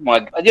term yun?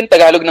 Yung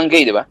Tagalog ng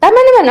gay, di ba? Tama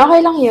naman, okay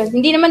lang yun.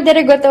 Hindi naman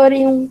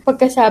derogatory yung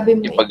pagkasabi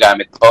mo. Yung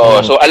paggamit.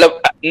 So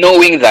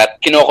knowing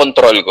that,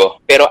 kinokontrol ko.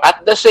 Pero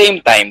at the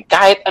same time,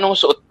 kahit anong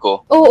suot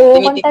ko,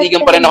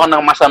 tinititigan pa rin ako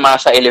ng masama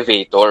sa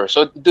elevator.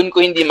 So, dun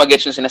ko hindi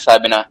mag-gets yung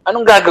sinasabi na,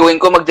 anong gagawin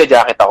ko?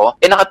 Magja-jacket ako?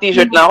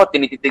 Naka-t-shirt na ako,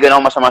 tinititigan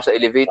ako masama sa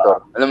elevator.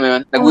 Alam mo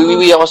yun?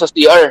 Nagwiwiwi ako sa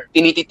CR.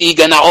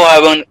 Tinititigan ako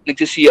habang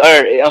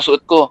nagsi-CR. Ang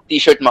suot ko,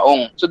 t-shirt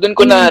maong. So, dun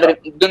ko na,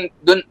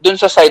 dun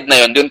sa side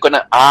na yun, dun ko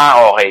na,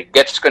 okay,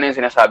 gets ko na yung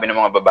sinasabi ng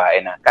mga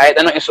babae na,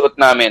 kahit anong isuot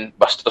namin,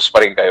 bastos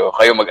pa rin kayo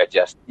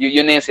mag-adjust.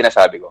 Yun na yung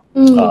sinasabi ko.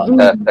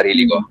 Sa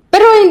sarili ko.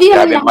 Pero hindi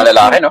naman ako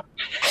malalaki, no?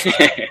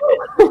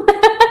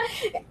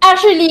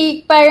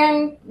 Actually,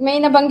 parang may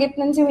nabanggit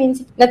nun si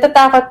Wincy.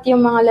 Natatakot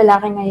yung mga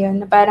lalaki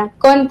ngayon na parang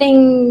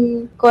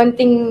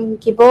konting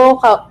kibo,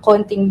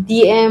 konting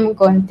DM,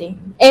 konting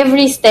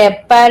every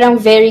step, parang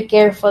very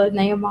careful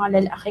na yung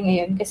mga lalaki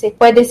ngayon kasi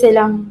pwede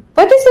silang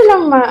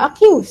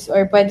ma-accuse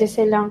or pwede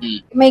silang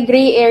may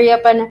gray area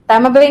pa na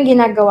tama ba yung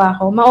ginagawa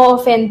ko?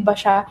 Ma-offend ba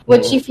siya?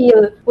 Would she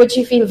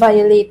feel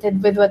violated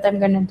with what I'm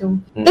gonna do?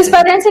 Tapos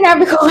parang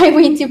sinabi ko kay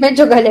Wincy,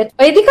 medyo galit.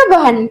 Di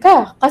kabahan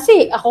ka.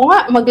 Kasi ako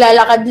nga,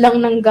 maglalakad lang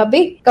ng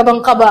gabi.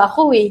 Kabang-kaba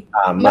ako eh.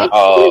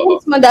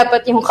 Ma-experience mo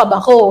dapat yung kaba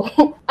ko.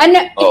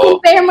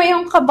 I-compare mo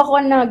yung kaba ko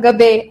na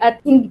gabi at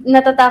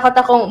natatakot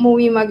akong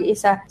umuwi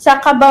mag-isa. Sa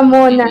kaba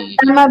mo na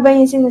tama ba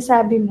yung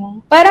sinasabi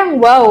mo? Parang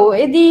wow,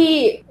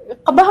 edi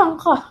kabahan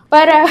ka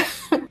para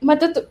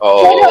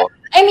Pero,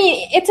 I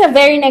mean, it's a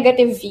very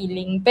negative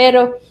feeling.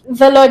 Pero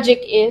the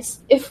logic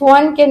is, if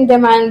one can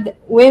demand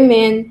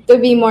women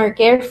to be more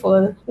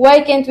careful,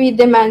 why can't we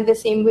demand the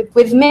same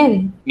with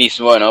men?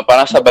 Mismo, no?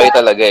 Parang sabay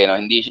talaga, no?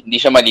 Hindi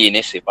siya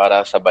malinis,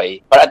 para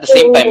sabay. Para at the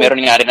same time, meron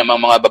nga rin namang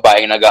mga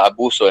babaeng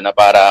nag-aabuso na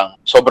parang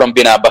sobrang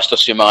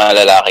binabastos yung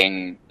mga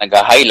lalaking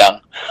nag-high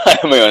lang.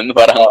 Alam mo yun?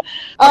 Parang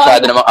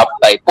masyado namang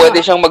uptight. Pwede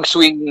siyang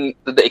mag-swing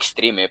to the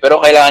extreme, Pero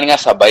kailangan nga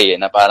sabay,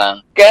 na parang,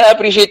 kaya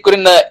na-appreciate ko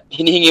rin na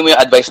hinihingi mo yung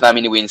advice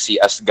namin ni Wincy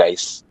as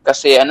guys.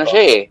 Kasi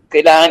siya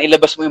kailangan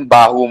ilabas mo yung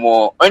baho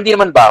mo. Or hindi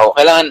naman baho,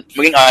 kailangan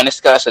maging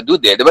honest ka sa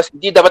dude Diba?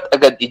 Hindi dapat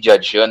agad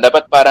i-judge yun.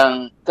 Dapat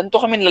parang, ganito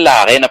kami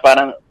lalaki na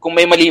parang, kung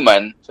may mali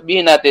man,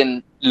 sabihin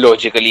natin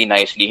logically,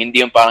 nicely. Hindi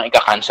yung parang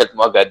ika-cancel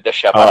mo agad na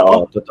siya.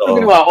 Parang, totoo.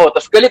 Ginawa ko.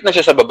 Tapos galit na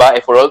siya sa babae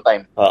for all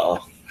time.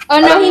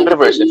 Parang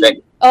reverse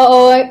effect.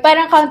 Oo,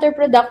 parang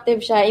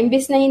counterproductive siya.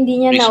 Imbis na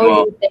hindi niya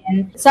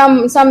naulitin.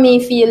 Some may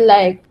feel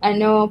like,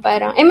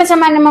 parang,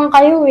 masama naman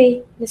kayo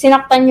eh.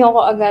 Sinaktan niyo ako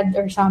agad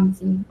or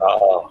something.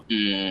 Oo.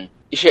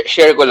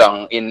 I-share ko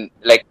lang,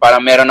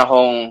 parang meron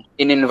akong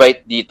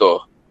in-invite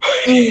dito.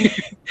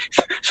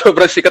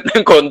 Sobrang sikat na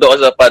yung kondo ko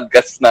sa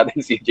podcast natin,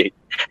 CJ.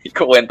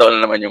 Ikukwento ko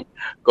na naman yung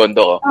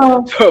kondo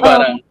ko. So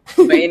parang,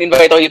 may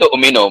in-invite ako dito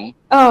uminom.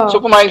 So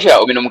pumayag siya,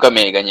 uminom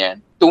kami,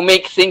 ganyan. To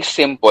make things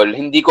simple,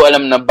 hindi ko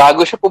alam na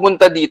bago siya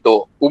pumunta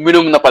dito,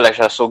 uminom na pala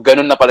siya. So,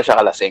 ganun na pala siya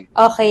kalasing.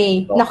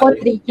 Okay. Naku,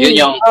 tricky. Yun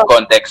yung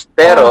context.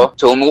 Pero,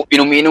 so,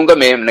 inuminom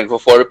kami,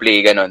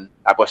 nagfo-foreplay, ganun.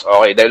 Tapos,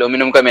 okay, dahil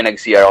uminom kami,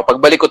 nag-CR ako.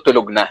 Pagbalik ko,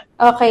 tulog na.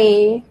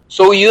 Okay.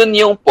 So, yun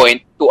yung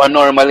point to a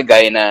normal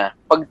guy na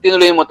pag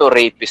tinuloy mo to,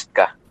 rapist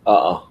ka.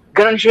 Oo.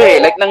 Ganun siya eh.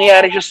 Like,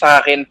 nangyayari siya sa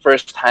akin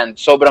first hand,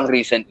 sobrang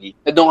recently.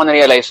 Na doon ko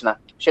na-realize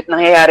na, shit,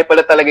 nangyayari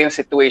pala talaga yung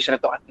situation na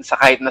to sa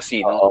kahit na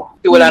sino.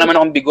 Kasi wala naman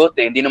akong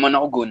bigote, hindi naman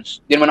ako goons,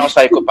 hindi naman ako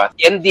psychopath.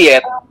 And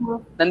yet,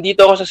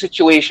 nandito ako sa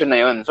situation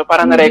na yun. So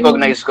parang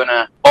na-recognize ko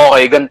na,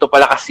 okay, ganito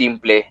pala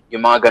kasimple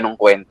yung mga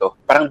ganong kwento.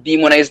 Parang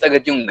demonized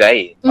agad yung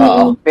guy.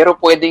 Pero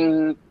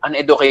pwedeng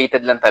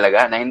uneducated lang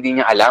talaga na hindi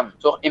niya alam.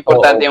 So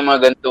importante yung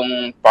mga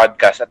ganitong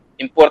podcast at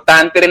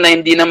importante rin na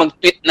hindi na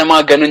mag-tweet na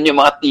mga ganun yung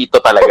mga tito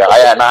talaga.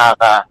 Kaya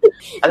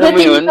alam mo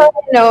yun?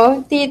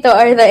 Tito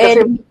are the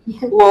enemy.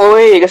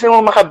 Kasi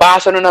mo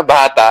makabasa nun na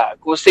bata,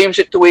 kung same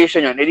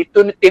situation yun, edi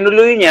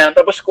tinuloy niya,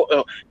 tapos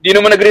di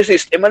naman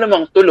nag-resist,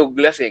 malamang tulog,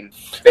 lasing.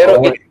 Pero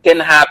it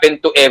can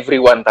happen to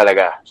everyone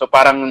talaga. So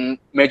parang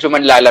medyo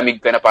manlalamig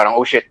ka na parang,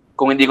 oh shit,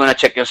 kung hindi ko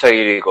na-check yung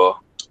sarili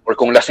ko, or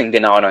kung lasing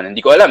din ako nun,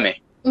 hindi ko alam eh.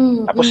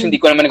 Tapos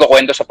hindi ko naman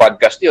ikukwento sa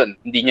podcast yun.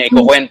 Hindi niya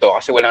ikukwento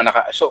kasi walang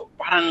So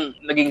parang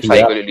naging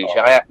psychology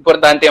siya. Kaya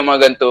importante yung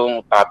mga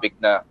ganitong topic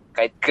na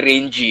kahit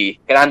cringy,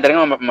 kailangan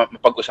talaga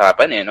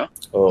mapag-usapan eh, no?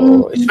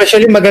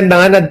 Especially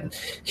maganda nga na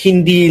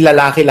hindi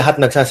lalaki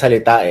lahat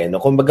nagsasalita eh, no?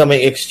 Kumbaga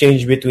may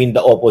exchange between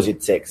the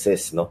opposite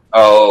sexes, no?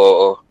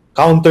 Oo.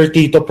 Counter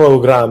tito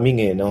programming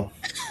eh, no?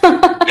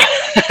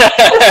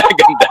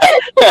 Ganda.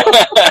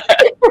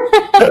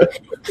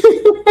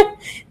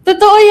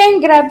 Totoo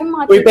yan, grabe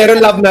mga tito. Pero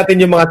love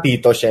natin yung mga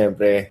tito,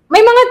 syempre. May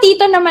mga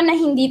tito naman na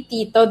hindi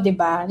tito, di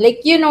ba?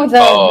 Like, you know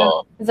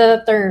the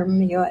term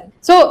yun.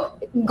 So,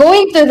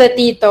 going to the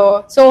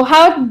tito, so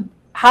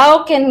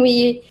how can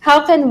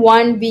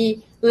one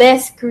be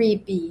less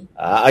creepy?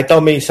 Ito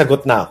may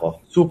sagot na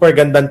ako. Super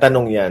gandang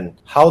tanong yan.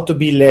 How to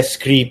be less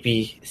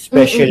creepy,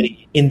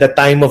 especially in the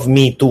time of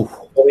Me Too,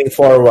 going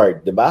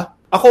forward, di ba?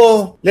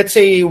 Ako, let's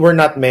say we're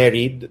not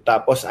married,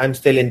 tapos I'm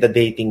still in the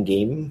dating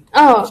game.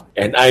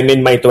 And I'm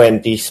in my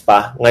 20s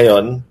pa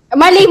ngayon.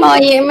 Mali mo,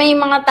 may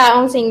mga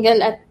taong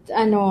single at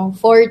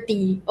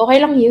 40. Okay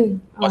lang yun.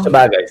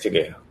 Sabagay,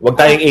 sige. Huwag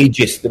tayong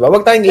ageist, di ba?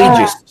 Huwag tayong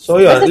ageist. So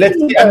yun, let's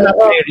say I'm not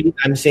married,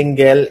 I'm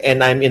single,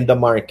 and I'm in the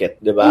market,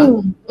 di ba?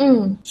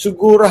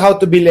 Siguro how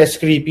to be less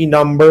creepy,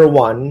 number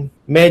one,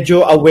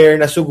 medyo aware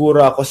na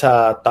siguro ako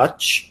sa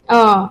touch.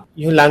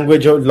 Yung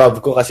language of love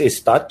ko kasi is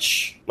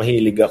touch.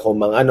 Mahilig ako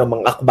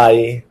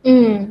mang-akbay.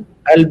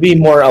 I'll be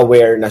more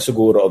aware na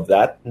siguro of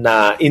that,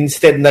 na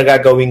instead na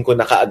gagawin ko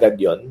na kaagad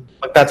yon,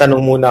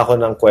 magtatanong muna ako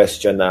ng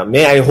question na,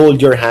 may I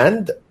hold your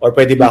hand? Or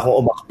pwede ba akong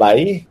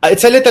umakbay?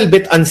 It's a little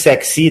bit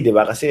unsexy, di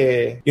ba?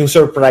 Kasi yung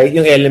surprise,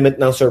 yung element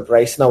ng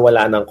surprise na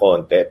wala ng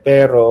konti.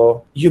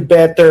 Pero you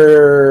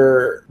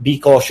better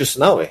be cautious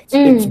now eh.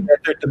 It's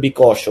better to be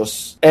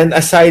cautious. And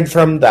aside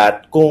from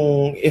that,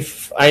 kung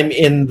if I'm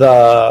in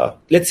the,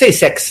 let's say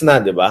sex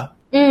na, di ba?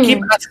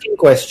 Keep asking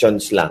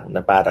questions lang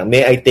na parang,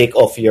 may I take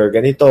off your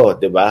ganito,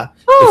 di ba?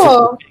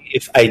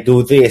 If I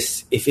do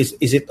this, is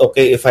it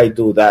okay if I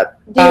do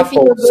that? Do you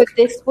feel good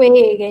this way?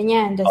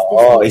 Ganyan.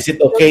 Is it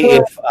okay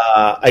if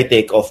I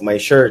take off my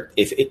shirt?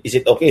 Is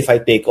it okay if I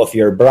take off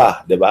your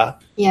bra, di ba?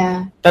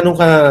 Yeah. Tanong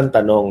ka na ng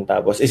tanong.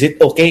 Tapos, is it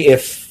okay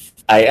if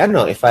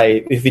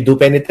we do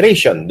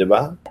penetration, di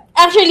ba?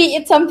 Actually,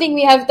 it's something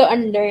we have to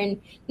unlearn.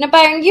 Na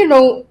parang,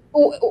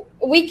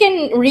 we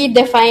can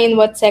redefine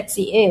what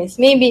sexy is.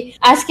 Maybe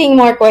asking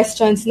more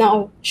questions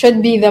now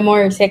should be the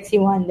more sexy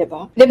one,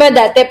 diba? Diba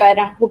dati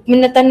parang, huwag mo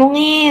na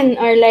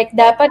tanungin, or like,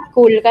 dapat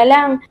cool ka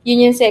lang,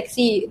 yun yung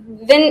sexy.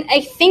 Then,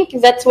 I think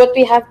that's what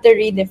we have to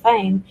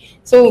redefine.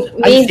 So,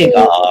 maybe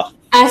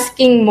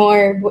asking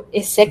more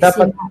is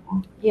sexy.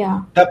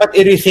 Dapat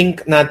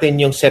i-rethink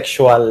natin yung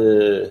sexual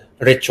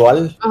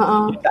ritual.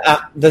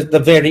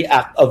 The very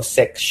act of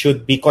sex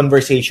should be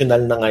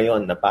conversational na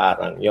ngayon, na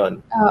parang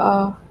yon.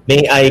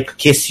 May I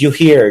kiss you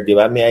here, di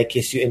ba? May I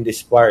kiss you in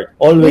this part?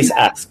 Always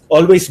ask.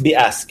 Always be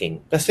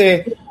asking.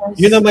 Kasi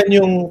yun naman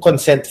yung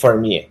consent for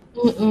me.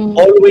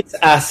 Always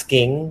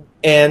asking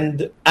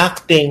and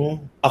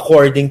acting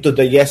according to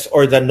the yes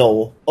or the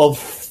no of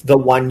the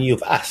one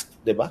you've asked.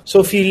 Diba? So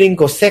feeling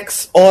ko,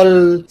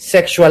 all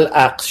sexual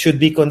acts should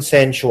be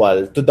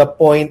consensual to the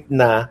point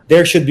na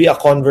there should be a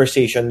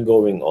conversation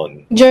going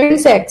on. During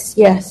sex,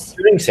 yes.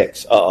 During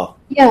sex, oo.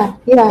 Yeah.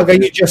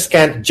 Pag you just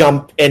can't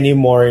jump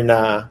anymore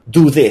na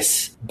do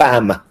this,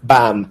 bam,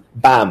 bam,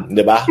 bam, di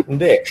ba?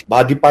 Hindi.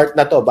 Body part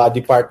na to, body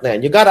part na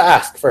yan. You gotta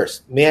ask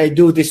first, may I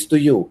do this to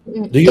you?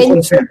 Do you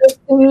consent? You do this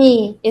to me?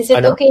 Is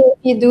it okay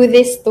if you do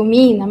this to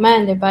me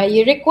naman, di ba?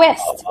 You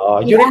request.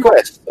 You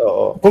request.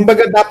 Oo.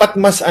 Kumbaga dapat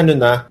mas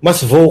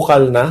mas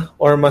vocal na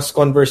or mas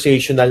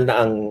conversational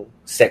na ang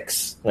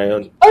sex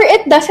ngayon. Or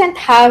it doesn't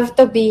have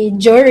to be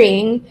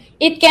during.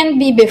 It can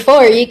be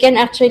before. You can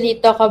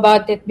actually talk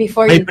about it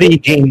before. May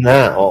pre-game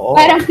na. Oo.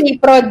 Parang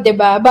pre-prod, di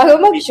ba? Bago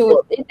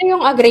mag-shoot, ito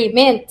yung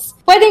agreements.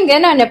 Pwedeng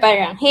gano'n na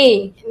parang,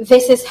 hey,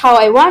 this is how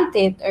I want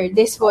it, or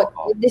this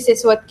is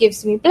what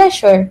gives me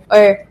pleasure,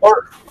 or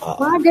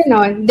mga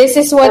gano'n. This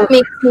is what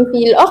makes me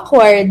feel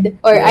awkward,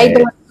 or I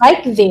don't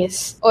like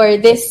this,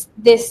 or this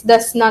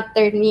does not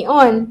turn me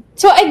on.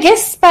 So I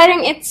guess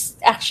parang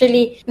it's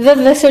actually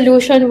the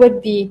solution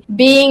would be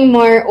being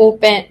more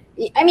open.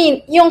 I mean,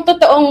 yung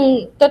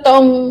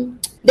totoong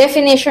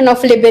definition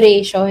of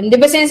liberation. Di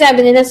ba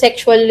sinasabi nila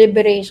sexual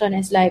liberation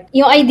is like,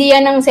 yung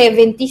idea ng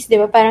 70s, di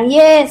ba? Parang,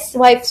 yes,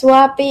 wife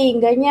swapping,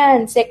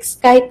 ganyan, sex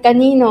kahit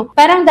kanino.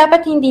 Parang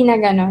dapat hindi na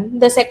ganon.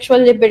 The sexual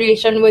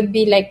liberation would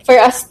be like, for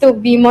us to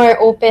be more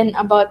open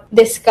about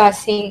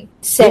discussing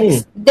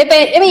sex.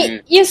 I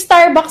mean, yung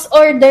Starbucks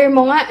order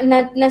mo nga,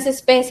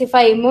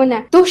 nasa-specify mo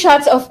na 2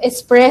 shots of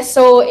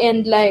espresso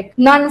and like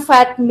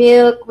non-fat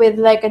milk with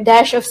like a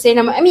dash of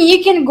cinnamon. I mean,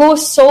 you can go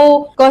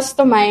so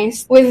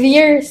customized with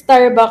your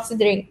Starbucks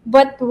drink.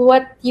 But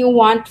what you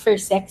want for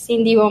sex,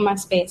 hindi mo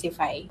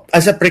ma-specify.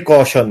 As a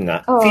precaution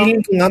nga,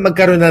 feeling ko nga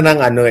magkaroon na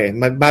ng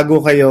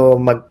magbago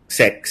kayo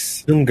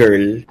mag-sex, yung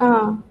girl,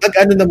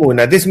 mag-ano na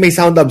muna. This may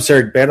sound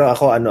absurd, pero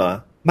ako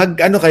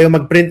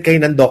mag-print kayo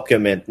ng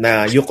document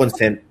na you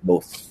consent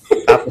both.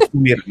 Tapos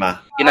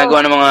pumirma. Ginagawa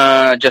ng mga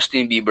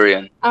Justin Bieber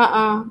yan.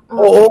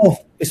 Oo.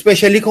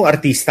 Especially kung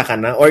artista ka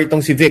na. Or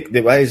itong si Vic,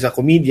 di ba? Is a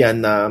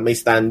comedian na may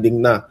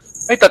standing na.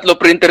 Ay, 3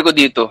 printer ko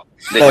dito.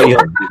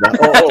 Yun. Diba?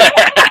 Oo.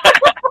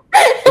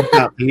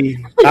 Exactly.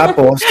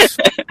 Tapos,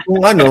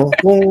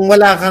 kung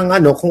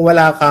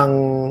wala kang,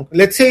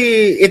 let's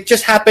say, it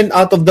just happened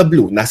out of the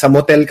blue. Nasa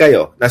motel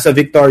kayo. Nasa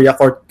Victoria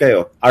Court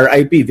kayo.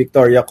 RIP,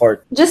 Victoria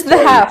Court. Just the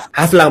half.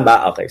 Half lang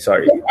ba? Okay,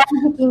 sorry.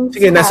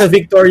 Sige, nasa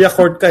Victoria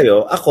Court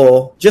kayo.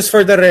 Ako, just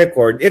for the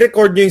record,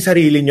 i-record nyo yung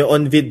sarili nyo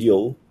on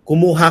video.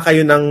 Kumuha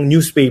kayo ng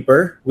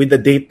newspaper with the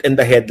date and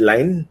the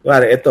headline.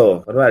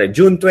 Kunwari,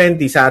 June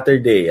 20,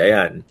 Saturday.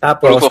 Ayan.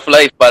 Tapos, proof of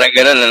life, parang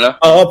gano'n, ano?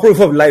 Oo,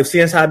 proof of life.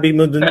 Sinasabi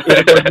mo dun,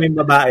 i-record mo yung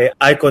babae,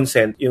 I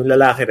consent. Yung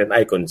lalaki rin,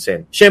 I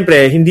consent.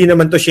 Siyempre, hindi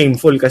naman to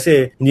shameful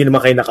kasi hindi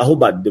naman kayo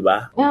nakahubad, di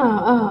ba?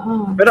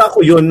 Pero ako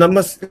yun,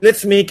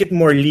 let's make it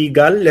more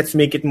legal. Let's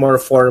make it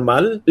more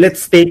formal.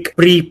 Let's take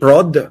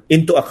pre-prod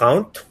into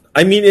account.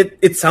 I mean,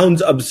 it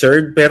sounds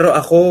absurd, pero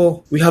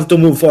we have to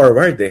move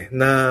forward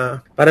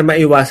na para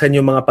maiwasan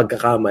yung mga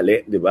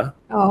pagkakamali, di ba?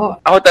 Oo.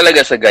 Ako talaga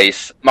sa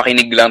guys,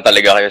 makinig lang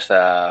talaga kayo sa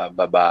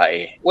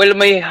babae. Well,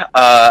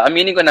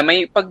 aminin ko na,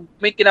 pag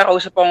may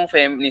kinakausap akong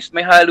feminist,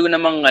 may halo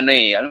namang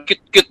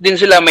cute din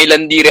sila, may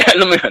landire,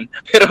 alam mo yun.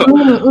 Pero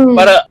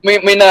para may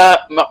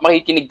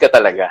makikinig ka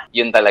talaga.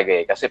 Yun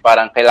talaga kasi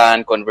parang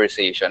kailangan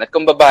conversation. At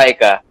kung babae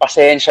ka,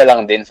 pasensya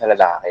lang din sa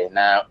lalaki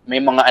na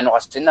may mga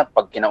kasi na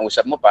pag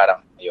kinausap mo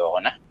parang ayoko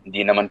na.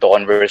 Hindi naman to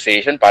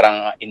conversation,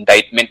 parang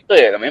indictment to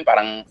alam mo yun,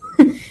 parang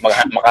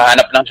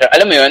makahanap lang siya.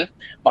 Alam mo yun?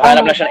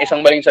 Makahanap lang siya ng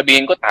isang maling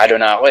sabihin ko, talo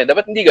na ako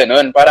Dapat hindi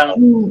ganun. Parang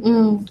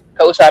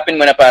kausapin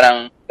mo na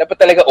parang dapat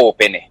talaga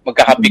open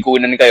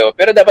Magkakapikunan kayo,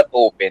 pero dapat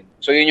open.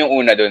 So yun yung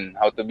una dun,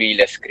 how to be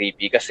less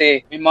creepy.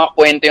 Kasi may mga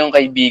kwento yung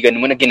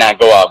kaibigan mo na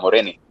ginagawa mo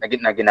rin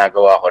na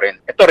ginagawa ko rin.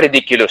 Ito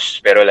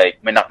ridiculous, pero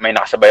like may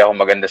nakasabay akong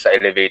maganda sa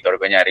elevator,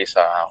 kunyari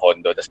sa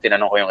condo. Tapos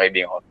tinanong ko yung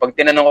kaibigan ko. Pag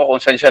tinanong ko kung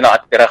saan siya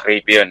nakatira,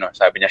 creepy yun. No?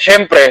 Sabi niya,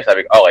 syempre.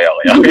 Sabi ko,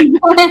 okay.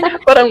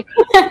 Parang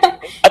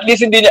at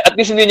least hindi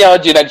niya ako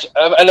ginudge.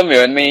 Alam mo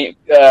yun, may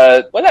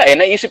wala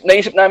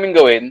naisip namin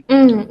gawin.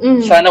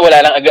 Sana wala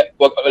lang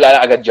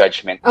agad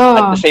judgment.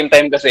 At the same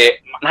time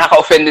kasi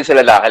nakaka-offend din sa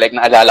lalaki. Like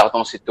naalala ko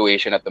tong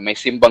situation na to. May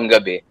simbang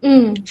gabi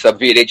sa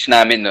village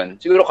namin nun.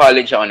 Siguro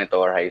college ako nito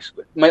or high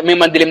school. May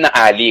madilim na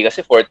alley kasi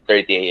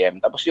 4:30 AM.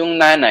 Tapos yung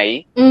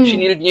nanay,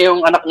 sinild niya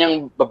yung anak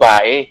niyang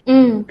babae.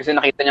 Kasi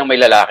nakita niyang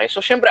may lalaki. So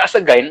syempre as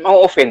a guy,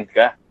 ma-offend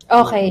ka.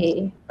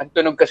 Okay.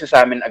 Nagtunog kasi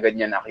sa amin agad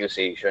niya na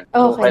accusation. Okay.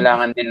 So,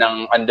 kailangan din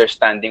ng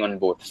understanding on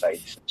both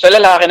sides. Sa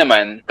lalaki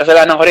naman,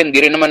 kasalanan ko rin,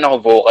 hindi rin naman ako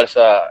vocal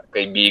sa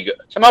kaibigan.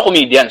 Sa mga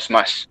comedians,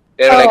 mas.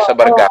 Pero like sa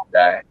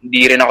barkada,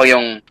 hindi rin ako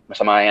yung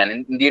masama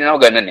yan. Hindi rin ako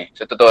ganun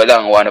Sa totoo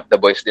lang, one of the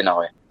boys din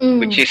ako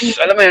Which is,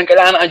 alam mo yun,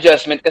 kailangan ng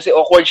adjustment kasi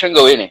awkward siyang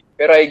gawin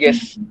Pero I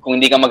guess,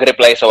 kung hindi ka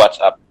mag-reply sa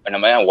WhatsApp,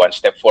 one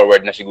step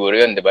forward na siguro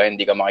yun, di ba?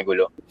 Hindi ka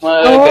makigulo.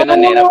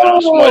 Ganun na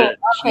parang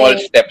small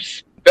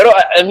steps. Pero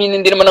I mean,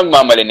 hindi naman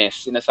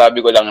nagmamalinis.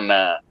 Sinasabi ko lang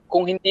na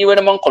kung hindi mo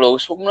naman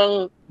close,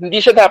 hindi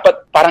siya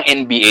dapat parang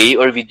NBA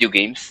or video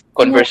games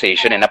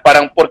conversation na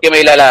parang porque may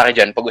lalaki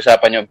dyan,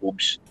 pag-usapan niyo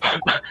boobs.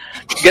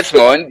 Gets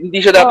mo?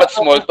 Hindi siya dapat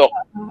small talk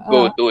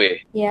go-to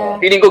Yeah.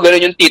 Feeling ko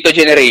ganun yung tito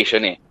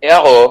generation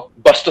ako,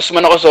 bastos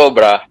man ako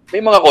sobra, may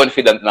mga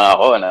confident na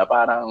ako na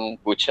parang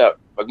putya.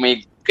 Pag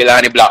may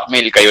kailangan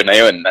i-blackmail, kayo na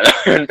yun.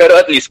 Pero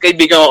at least,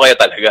 kaibigan ko kayo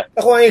talaga.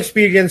 Ako, ang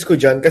experience ko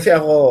dyan, kasi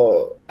ako,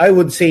 I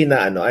would say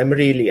na I'm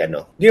really,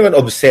 hindi naman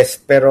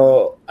obsessed,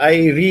 pero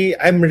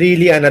I'm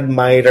really an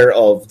admirer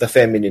of the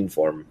feminine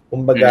form.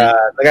 Kumbaga,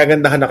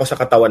 nagagandahan ako sa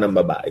katawan ng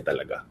babae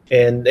talaga.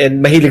 And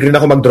mahilig rin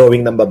ako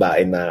mag-drawing ng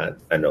babae na,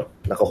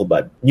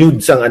 nakahubad.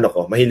 Nudes ang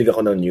mahilig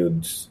ako ng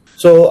nudes.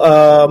 So,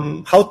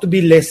 how to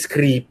be less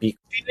creepy.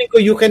 Feeling ko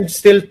you can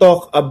still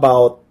talk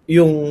about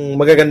yung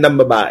magagandang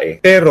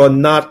babae, pero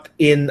not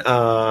in a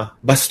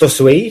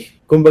bastos way.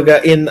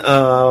 Kumbaga, in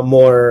a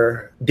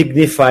more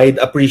dignified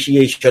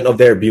appreciation of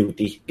their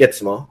beauty. Gets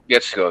mo?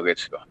 Gets ko.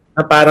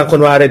 Na parang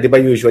kunwari, di ba,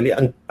 usually,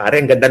 ang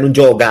ganda ng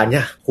joga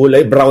niya.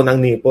 Kulay brown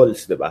ang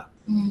nipples, di ba?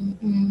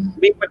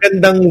 Mm-hmm. May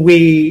magandang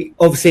way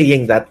of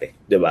saying that,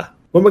 di ba?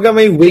 Kumbaga,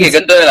 may way.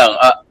 Sige, ganito na lang.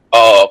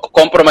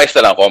 Compromise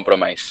na lang,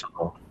 compromise.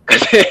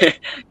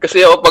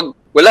 Kasi ako pag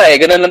wala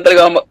ganun lang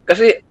talaga.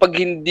 Kasi pag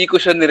hindi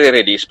ko siya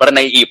nire-release, para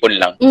naiipon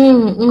lang.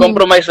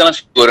 Compromise na lang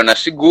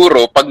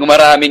siguro, pag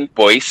maraming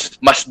voice,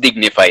 mas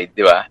dignified,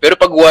 di ba? Pero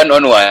pag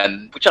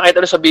one-on-one, putya kahit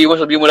sabihin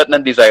mo lahat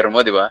ng desire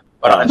mo, di ba?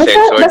 Parang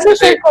uncensored. Basta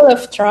circle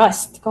of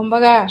trust,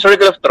 kumbaga.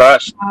 Circle of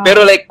trust.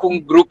 Pero like, kung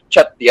group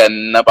chat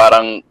yan, na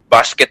parang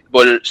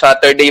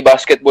Saturday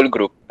basketball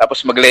group,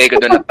 tapos maglagay ka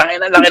doon,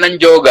 tangin na laki ng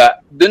yoga,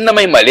 doon na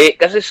may mali.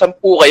 Kasi 10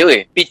 kayo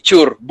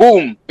Picture,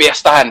 boom,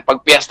 piestahan.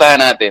 Pag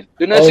piestahan natin,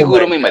 doon na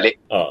siguro may mali.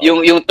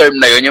 Yung term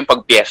na yun, yung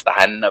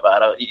pagpiestahan na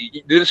parang,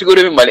 doon siguro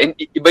may mali.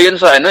 Iba yun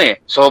sa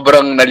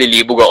sobrang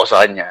nalilibog ako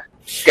sa kanya.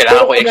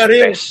 Kailangan ko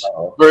express.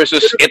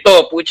 Versus ito,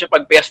 putya,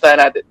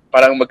 pagpiestahan natin,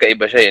 parang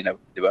magkaiba siya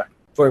di ba?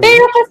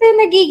 Pero kasi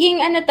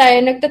nagiging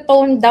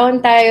nagto-tone down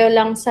tayo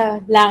lang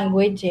sa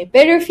language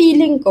Pero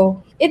feeling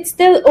ko, it's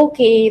still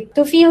okay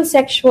to feel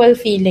sexual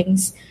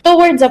feelings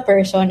towards a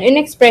person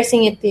and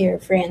expressing it to your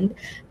friend.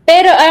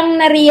 Pero ang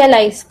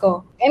na-realize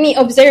ko,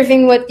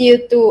 observing what you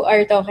two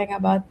are talking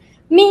about,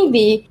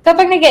 maybe,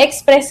 kapag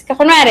nag-express ka,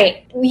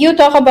 kunwari, you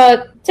talk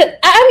about,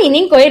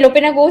 aaminin ko,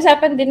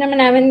 pinag-uusapan din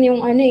naman namin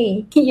yung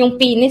yung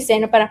penis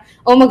na parang,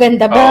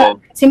 maganda ba?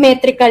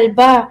 Symmetrical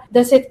ba?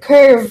 Does it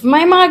curve?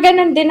 May mga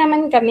ganun din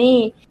naman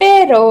kami.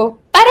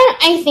 Pero, parang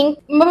I think,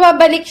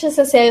 mababalik siya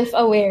sa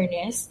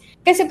self-awareness.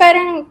 Kasi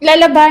parang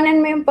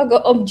lalabanan mo yung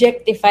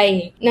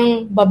pag-objectify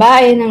ng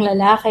babae, ng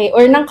lalaki,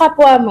 or ng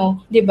kapwa mo,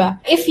 di ba?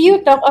 If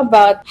you talk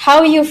about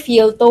how you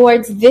feel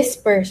towards this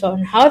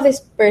person, how this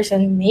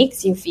person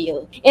makes you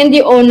feel, and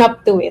you own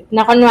up to it,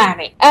 na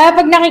kunwari,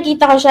 pag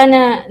nakikita ko siya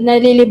na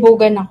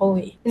nalilibugan ako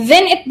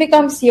then it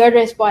becomes your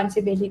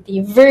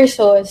responsibility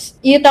versus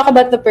you talk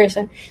about the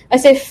person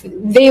as if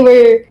they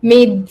were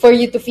made for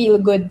you to feel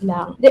good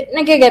lang.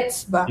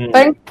 Nagigets ba?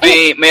 Parang,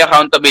 may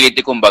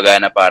accountability kumbaga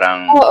na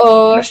parang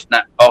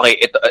okay,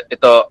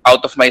 ito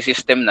out of my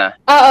system na.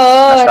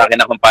 Nasa akin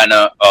na kung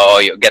paano,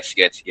 gets.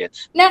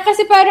 Na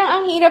kasi parang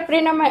ang hirap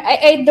rin naman,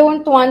 I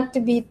don't want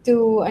to be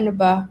too,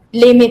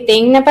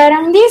 limiting, na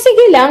parang,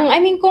 sige lang,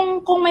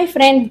 kung may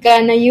friend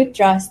ka na you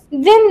trust,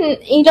 then,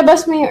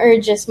 ilabas mo yung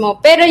urges mo.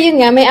 Pero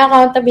yun nga, may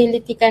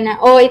accountability ka na,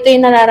 ito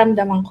yung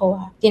nararamdaman ko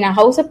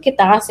Kinakausap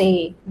kita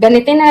kasi,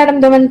 ganito yung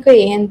nararamdaman ko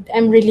and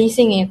I'm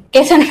releasing it.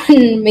 Kesa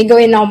naman, may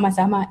gawin ako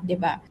masama, di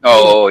ba?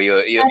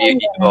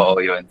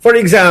 Yun. For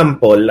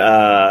example,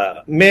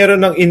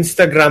 meron ng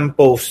Instagram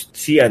post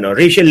si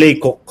Rachel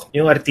Laycock,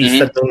 yung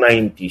artista ng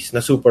 90s na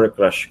super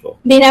crush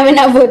ko. Hindi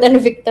namin naabutan ng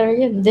Victor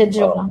yun.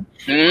 Joke lang.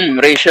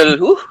 Rachel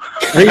who?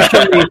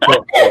 Rachel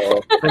Laycock.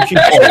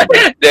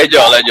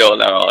 Joke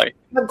lang, okay.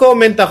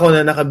 Nag-comment ako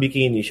na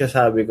naka-bikini siya,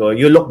 sabi ko,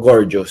 you look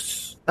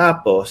gorgeous.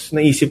 Tapos,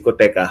 naisip ko,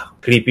 teka,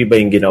 creepy ba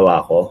yung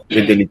ginawa ko?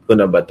 I-delete ko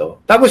na ba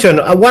to? Tapos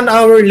yun, 1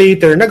 hour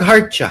later,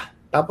 nag-heart siya.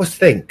 Tapos,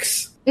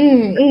 thanks.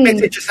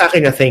 Message siya sa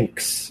akin na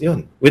thanks.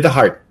 Yun, with a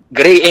heart.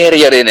 Gray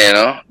area rin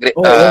no?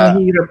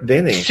 Hirap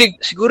din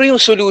Siguro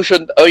yung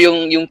solution o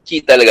yung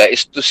key talaga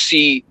is to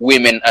see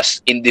women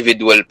as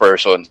individual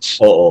persons.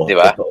 Oo. Di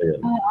ba?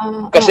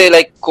 Kasi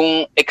like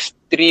kung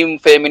extreme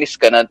feminist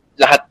ka na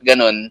lahat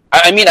ganun,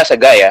 as a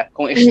guy,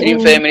 kung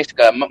extreme feminist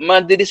ka,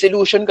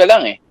 ma-disillusion ka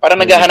lang Para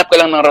naghahanap ka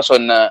lang ng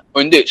rason na,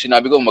 hindi,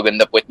 sinabi ko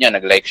maganda puwet niya,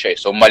 nag-like siya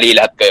so mali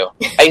lahat kayo.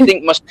 I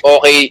think mas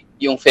okay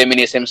yung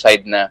feminism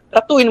side na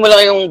tratuhin mo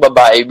lang yung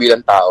babae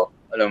bilang tao.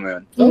 Alam mo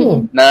yun?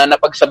 Na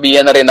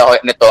napagsabihan na rin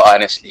ako nito,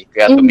 honestly.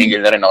 Kaya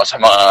tumigil na rin ako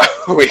sa mga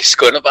ways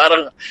ko na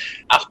parang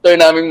after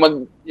naming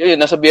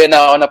nasabihan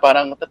na ako na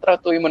parang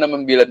tatratuhin mo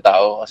naman bilang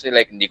tao kasi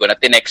like hindi ko na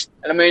tinext.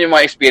 Alam mo yun yung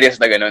mga experience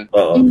na ganun?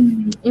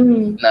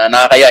 Na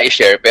nakakaya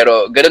i-share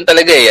pero ganun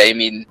talaga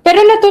Pero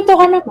natuto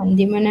ka naman,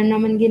 di mo na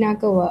naman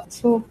ginagawa.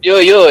 So,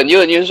 yun.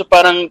 So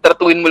parang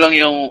tratuhin mo lang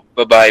yung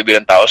babae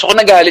bilang tao. So kung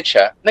nagalit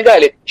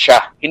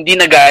siya. Hindi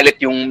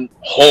nagalit yung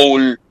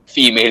whole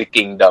female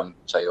kingdom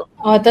sa'yo.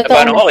 Totoo.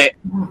 Parang okay,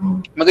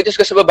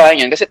 mag-adjust ka sa babae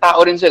yan kasi tao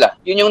rin sila.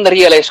 Yun yung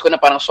na-realize ko na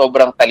parang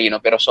sobrang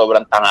talino pero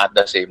sobrang tanga at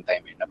the same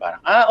time. Na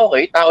parang,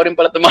 okay, tao rin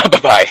pala itong mga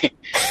babae.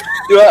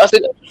 Di ba? Kasi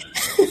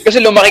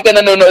Kasi lumaki ka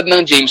nanonood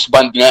ng James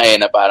Bond nga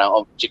na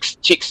parang,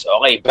 chicks,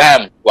 okay,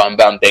 bam, one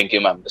bam, thank you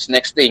ma'am. Tapos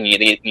next day,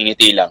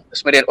 ngiti lang.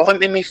 Tapos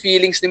okay, may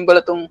feelings din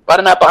pala tong,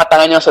 parang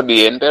napakatanga niya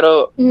sabihin,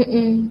 pero,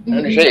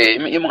 ano siya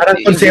yung parang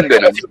konsepto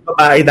lang yung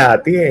babae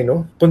dati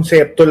no?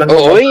 Konsepto lang.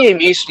 Oo,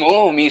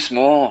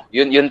 mismo.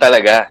 Yun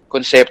talaga.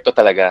 Konsepto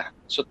talaga.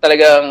 So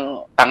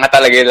talagang tanga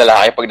talaga yung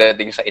lalaki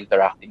pagdating sa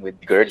interacting with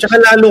girls. Tsaka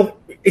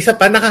lalo, isa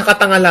pa,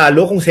 nakakatanga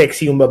lalo kung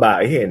sexy yung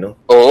babae, no?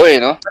 Oo,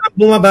 no? Parang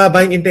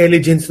bumababa yung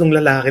intelligence ng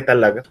lalaki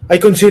talaga. I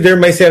consider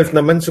myself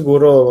naman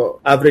siguro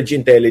average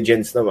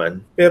intelligence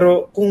naman.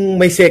 Pero kung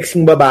may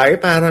sexing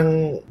babae,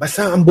 parang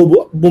basta ang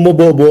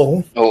bumobobo ako.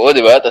 Oo,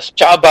 di ba? Tapos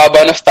tsaka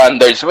baba na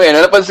standards mo.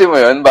 Napansin mo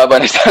yun?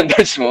 Baba na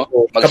standards mo.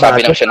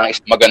 Magsabi lang siya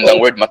ng magandang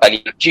word,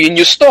 matalino.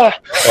 Genius to, ah!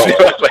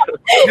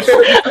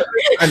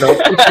 Pero,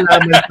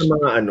 salamat sa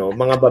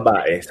mga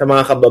babae, sa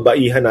mga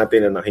kababaihan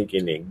natin na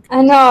nakikinig.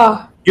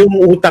 Yung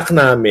utak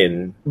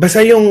namin,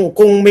 basta yung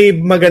kung may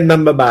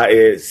magandang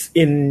babae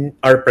in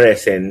our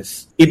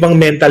presence, ibang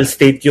mental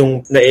state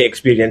yung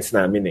na-experience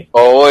namin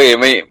Oo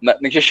may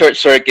nag-short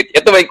circuit.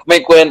 Ito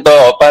may kwento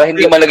ako, para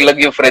hindi malaglag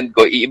yung friend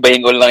ko,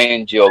 iibahin ko lang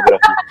yung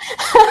geography.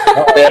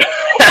 Pero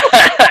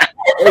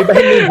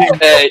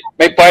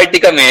may party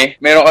kami,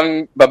 meron kang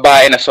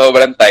babae na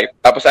sobrang type.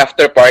 Tapos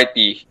after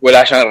party,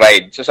 wala siyang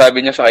ride. So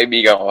sabi niya sa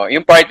kaibigan ko,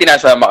 yung party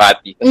nasa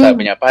Makati. So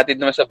sabi niya, patid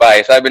naman sa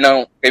bahay. Sabi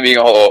ng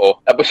kaibigan ko, oo.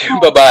 Tapos yung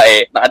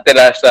babae,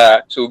 nakatira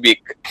sa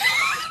Subic.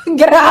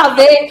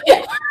 Grabe!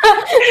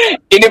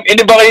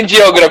 Iniba ko yung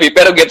geography,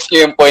 pero gets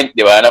niyo yung point,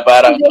 di ba? Na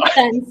parang,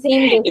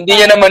 hindi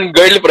niya naman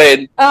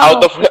girlfriend, out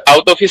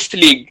of his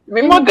league.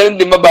 May mga ganun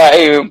din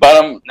babae,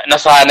 parang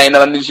nasanay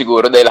na lang din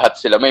siguro dahil hot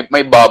sila.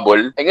 May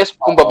bubble. I guess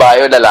kung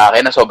babae o lalaki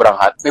na sobrang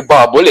hot, may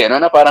bubble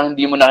no? Na parang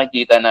hindi mo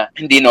nakikita na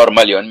hindi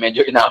normal yon.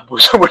 Medyo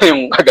inaabuso mo na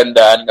yung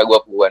kagandahan,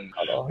 kagwapuan.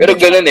 Pero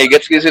ganun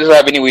gets ko yung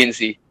sinasabi ni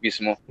Wincy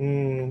mismo.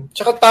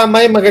 Tsaka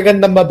tama yung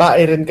magagandang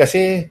babae rin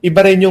kasi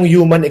iba rin yung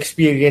human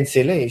experience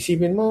sila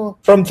Isipin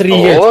mo, from 3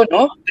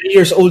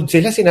 years old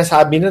sila,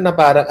 sinasabi na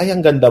parang, ay,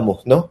 ang ganda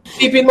mo, no?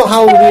 Isipin mo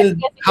how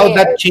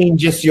that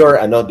changes your,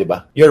 di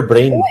ba? Your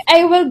brain.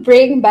 I will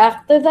bring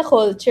back to the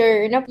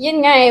culture.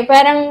 Yun nga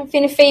parang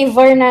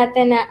fin-favor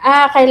natin na,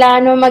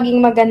 kailangan mo maging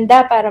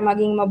maganda para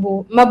maging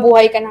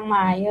mabuhay ka ng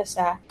maayos,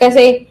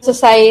 Kasi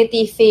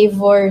society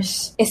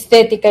favors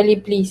aesthetically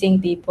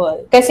pleasing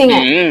people. Kasi nga,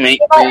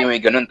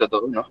 may ganun,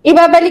 totoo, no?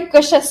 Ibabalik ko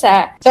siya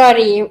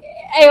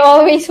I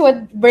always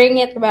would bring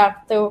it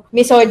back to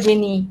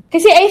misogyny.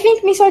 Kasi I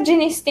think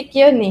misogynistic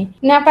yun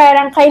na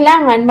parang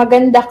kailangan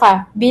maganda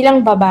ka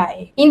bilang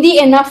babae. Hindi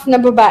enough na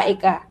babae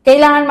ka.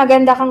 Kailangan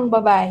maganda kang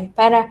babae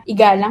para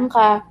igalang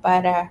ka,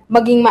 para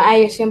maging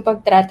maayos yung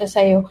pagtrato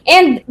sa'yo.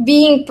 And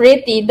being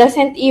pretty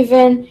doesn't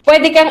even,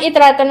 pwede kang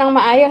itrato ng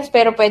maayos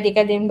pero pwede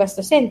ka din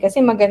bastusin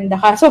kasi maganda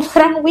ka. So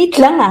parang wait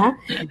lang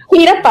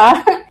Hirap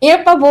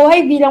pa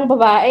buhay bilang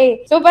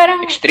babae. So parang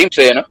extremes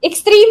no?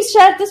 Extremes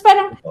siya. Tapos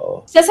parang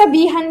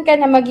sasabihan ka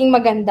na maging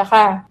maganda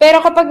ka.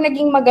 Pero kapag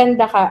naging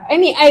maganda ka,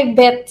 I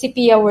bet si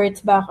Pia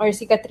Wurtzbach or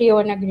si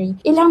Catriona Gray,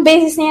 ilang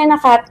beses na yan na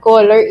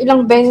catcall or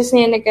ilang beses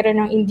na yan nagkaroon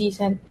ng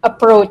indecent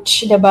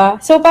approach, diba?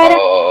 So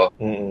parang,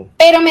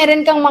 pero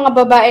meron kang mga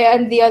babae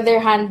on the other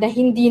hand na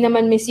hindi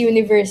naman Miss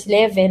Universe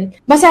level.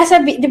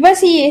 Masasabi, diba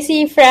si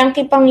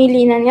Frankie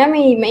Pangilinan nga,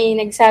 may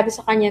nagsabi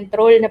sa kanyang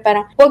troll na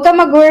parang, huwag ka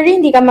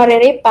mag-worry, hindi ka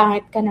marirape,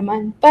 pangit ka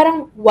naman.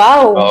 Parang,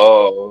 wow.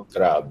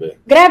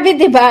 Grabe,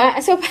 diba?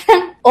 So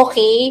parang,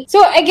 okay. So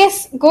I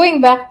guess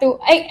going back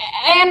to, I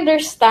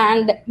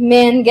understand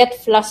men get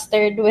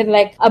flustered with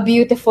like a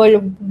beautiful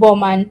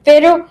woman.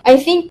 Pero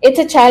I think it's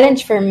a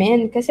challenge for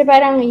men kasi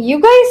parang you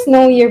guys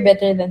know you're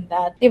better than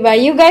that. Diba?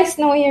 You guys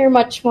know you're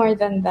much more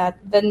than that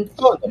than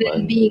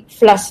being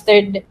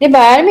flustered.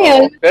 Diba? Alam mo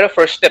yun? Pero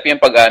first step yung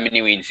pag-amin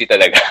ni Wincy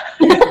talaga.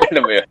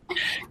 Alam mo yun?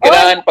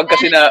 Kailangan pag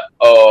kasi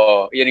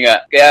yun nga.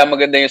 Kaya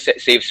maganda yung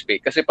safe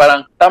space. Kasi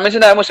parang tama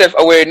sinabi mo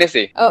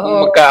self-awareness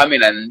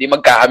Magkaaminan, hindi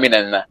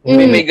magkaaminan na.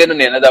 May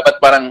ganun na dapat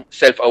parang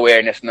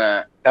self-awareness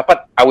na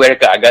dapat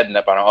aware ka agad na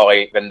parang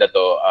okay, ganda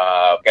to,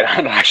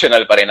 kailangan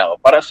rational pa rin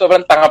ako. Parang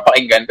sobrang tanga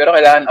pakinggan, pero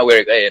kailangan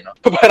aware ka no?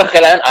 Parang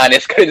kailangan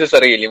honest ka rin sa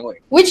sarili mo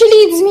Which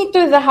leads me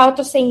to the how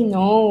to say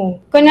no.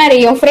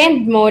 Kunwari, yung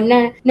friend mo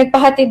na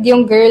nagpahatid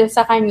yung girl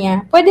sa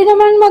kanya, pwede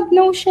naman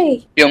mag-no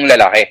siya Yung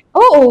lalaki?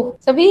 Oo.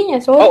 Sabihin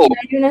niya, sorry,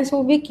 yun ang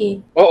Subic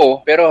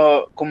Oo,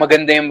 pero kung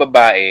maganda yung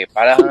babae,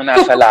 parang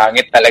nasa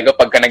langit talaga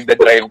pagka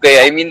nagda-drive ka.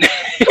 I mean,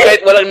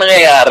 kahit walang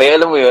nangyayari,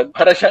 alam mo yun?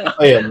 Parang siyang...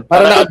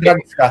 parang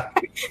naka-drugs ka.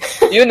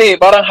 Yun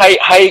parang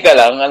high ka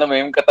lang, alam mo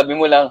yung katabi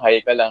mo lang, high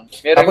ka lang.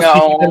 Meron tapos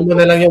titignan mo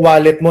na lang yung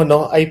wallet mo,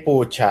 no? Ay,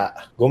 pucha.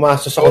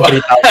 Gumastos ako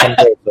 3,000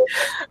 pesos.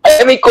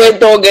 Ay, may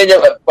kwento ko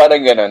ganyan,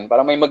 parang ganun.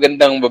 Parang may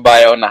magandang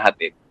babae ako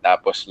nahatid.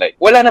 Tapos like,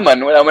 wala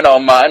naman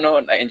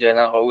akong na-enjoy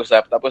lang ako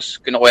usap.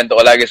 Tapos kinukwento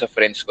ko lagi sa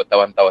friends ko,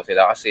 tawan-tawa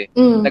sila kasi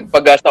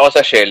nagpag-gas ako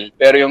sa Shell,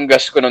 pero yung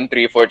gas ko nung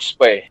 3/4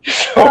 pa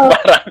So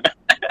parang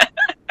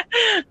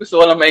gusto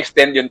ko lang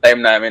ma-extend yung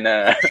time namin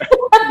na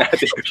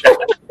natin ko siya.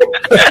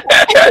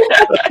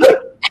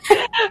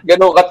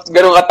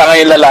 ganun katanga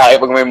yung lalaki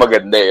pag may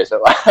maganda eh.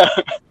 So,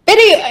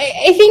 Pero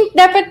I think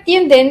dapat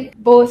yun din,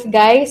 both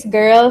guys,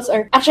 girls,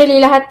 or actually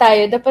lahat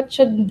tayo, dapat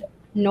should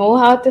know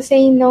how to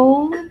say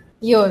no.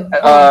 Yun.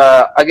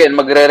 Again,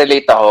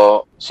 magre-relate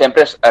ako.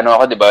 Siyempre,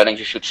 ako, di ba,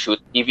 nag-shoot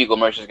TV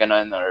commercials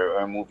ganun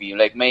or movie.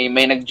 Like, may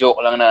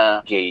nag-joke lang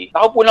na gay.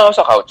 Nakaupo lang ako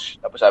sa couch.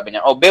 Tapos sabi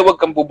niya, be, wag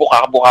kang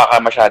bubuka ka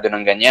masyado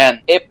ng ganyan.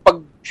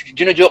 Pag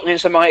gino-joke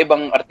niya sa mga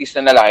ibang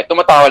artista na lalaki,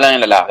 tumatawa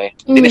lang yung lalaki.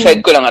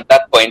 Dinecide ko lang at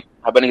that point,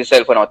 habang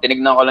nag-cellphone ako,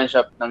 tinignan ko lang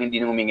siya nang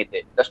hindi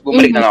humingiti. Tapos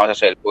bumalik na ako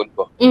sa cellphone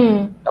ko.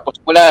 Tapos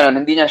mula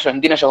nun, hindi na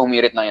siya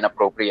humirit ng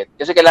inappropriate.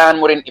 Kasi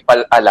kailangan mo rin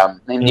ipaalam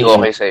na hindi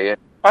okay sa'yo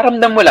yun.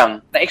 Paramdam mo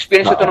lang,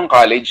 na-experience ito ng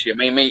college.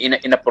 May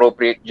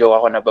inappropriate joke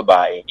ako na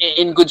babae.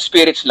 In good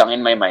spirits lang,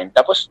 in my mind.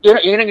 Tapos,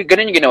 ganun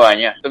yung ginawa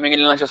niya.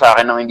 Tumingin lang siya sa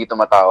akin nang hindi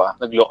tumatawa.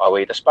 Nag-look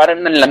away. Tapos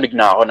parang nanlamig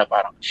na ako na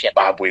parang, shit,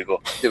 baboy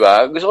ko.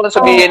 Diba? Gusto ko lang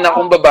sabihin na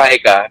kung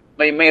babae ka,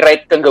 may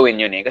right kang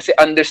gawin yun eh. Kasi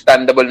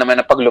understandable naman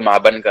na pag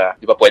lumaban ka,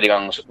 di ba pwede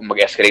kang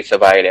mag-escalate sa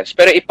violence.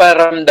 Pero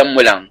iparamdam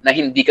mo lang na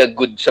hindi ka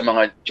good sa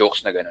mga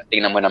jokes na gano'n.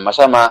 Tingnan mo na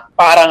masama.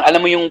 Parang, alam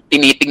mo yung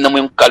tinitignan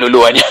mo yung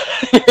kaluluwa niya.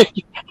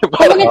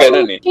 Parang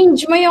gano'n eh.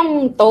 Change mo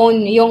yung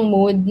tone, yung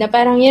mood, na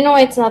parang,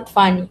 it's not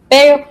funny.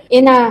 Pero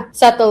in a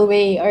subtle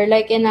way or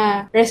like in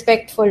a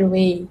respectful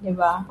way, di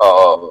ba?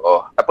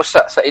 Oo. Tapos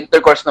sa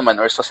intercourse naman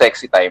or sa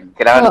sexy time,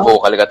 kailangan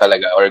vocal ka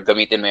talaga or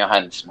gamitin mo yung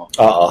hands mo.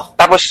 Oo.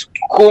 Tapos,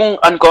 kung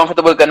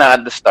uncomfortable ka na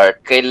at the start,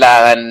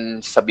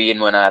 kailangan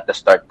sabihin mo na at the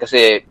start.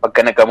 Kasi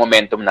pagka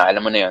nagka-momentum na,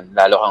 alam mo na yun,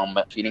 lalo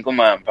kang feeling ko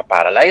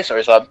mapaparalyze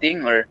or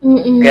something. Or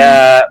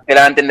kaya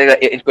kailangan talaga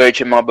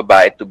i-encourage yung mga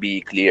babae to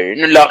be clear.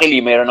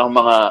 Luckily, mayroon akong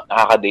mga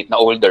nakaka-date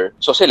na older.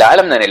 So sila,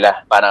 alam na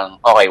nila.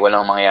 Parang, okay,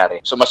 walang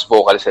mangyayari. So mas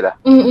vocal sila.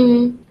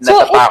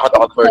 Natatakot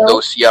ako for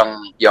those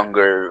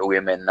younger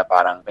women na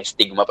parang may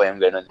stigma pa yung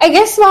ganun. I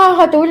guess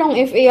makakatulong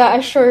if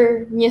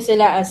i-assure niyo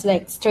sila as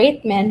like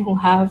straight men who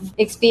have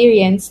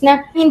experience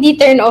na hindi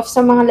turn off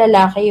sa mga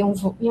lalaki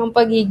yung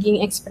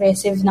pagiging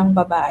expressive ng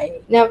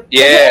babae. Na,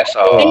 yes.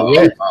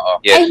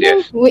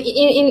 Yes.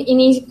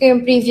 Iniisip ko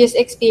yung previous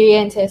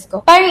experiences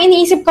ko. Parang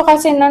iniisip ko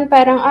kasi nun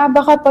parang,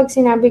 baka pag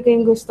sinabi ko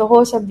yung gusto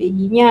ko,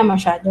 sabihin niya,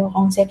 masyado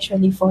akong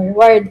sexually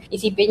forward.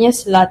 Isipin niya,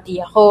 slutty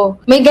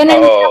ako. May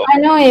ganun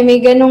may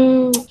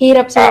ganung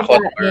hirap sa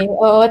babae.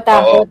 Oo,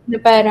 takot.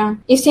 Na parang,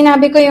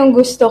 sinabi ko yung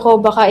gusto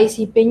ko, baka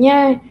isipin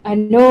niya,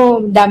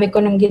 dami ko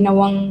nang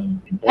ginawang,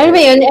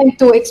 I'm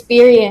too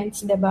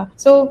experienced, diba?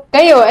 So,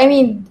 kayo,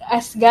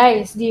 as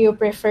guys, do you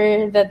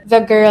prefer that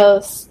the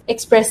girls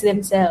express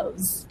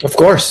themselves? Of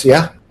course,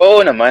 yeah.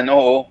 Oo naman,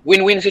 oo.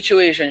 Win-win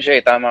situation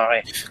siya tama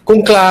ka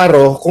Kung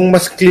klaro, kung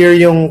mas clear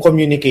yung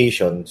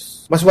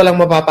communications, mas walang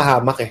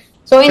mapapahamak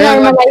So,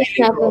 i-normalize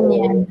natin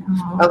yan.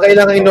 Ang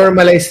kailangan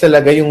i-normalize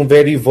talaga yung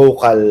very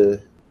vocal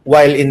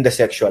while in the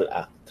sexual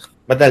act.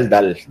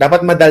 Madaldal.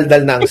 Dapat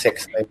madaldal na ang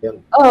sex time yun.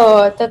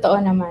 Oo,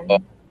 totoo naman.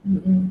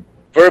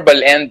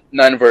 Verbal and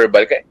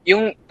non-verbal.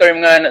 Yung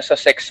term nga sa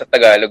sex sa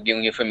Tagalog,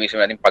 yung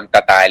euphemism natin,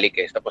 pagtatalik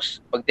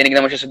Tapos, pag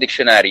tinignan mo siya sa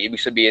dictionary, ibig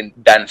sabihin,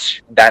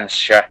 dance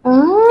siya.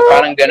 So,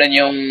 parang ganun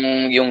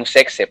yung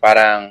sex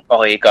Parang,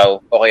 okay ikaw,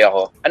 okay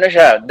ako. Ano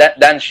siya?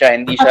 Dance siya,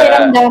 hindi siya...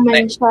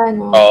 Pakiramdaman siya,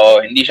 no? Oo,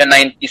 hindi siya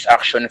 90s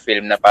action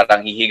film na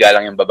parang hihiga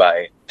lang yung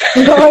babae.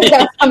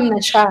 Choreograph na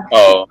siya.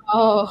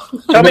 Oo.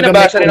 So, may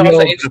nabasa rin ako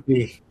sa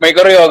may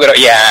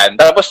choreography. Yan.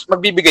 Tapos,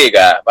 magbibigay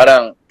ka.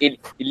 Parang,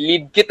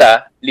 lead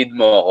kita, lead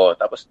mo ako.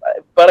 Tapos,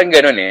 parang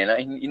ganun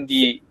na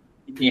hindi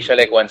siya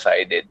like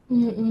one-sided.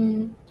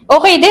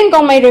 Okay din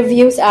kung may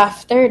reviews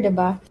after,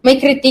 diba?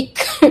 May critique.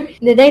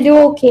 Did I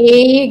do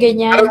okay?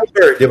 Ganyan. Parang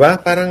sure, diba?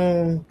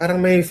 Parang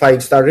may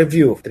 5-star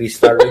review,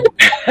 3-star review.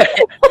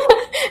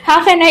 How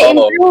can I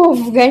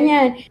improve?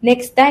 Ganyan.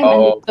 Next time,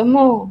 gusto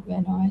mo?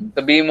 Ganon.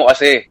 Sabihin mo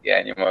kasi,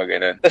 yan, yung mga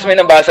ganon. Tapos may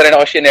nabasa rin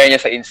ako, shinare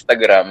niya sa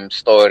Instagram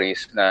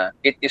stories na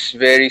it is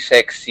very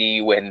sexy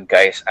when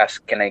guys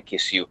ask, can I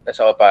kiss you?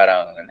 Tapos ako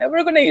parang,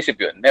 never ko naisip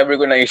yun. Never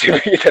ko naisip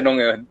yung tanong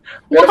yun.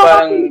 Pero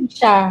parang,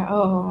 siya,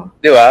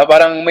 di ba?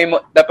 Parang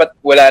dapat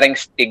wala ring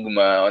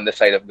stigma on the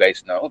side of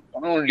guys na,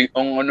 ang nito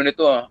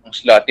ang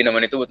slutty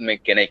naman ito, but may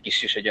can I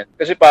kiss you siya dyan?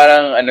 Kasi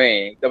parang,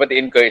 dapat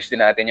i-encourage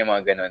din natin yung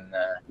mga ganon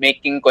na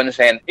making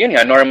consent, yun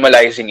nga,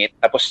 normalizing it.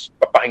 Tapos,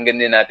 papakinggan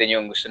din natin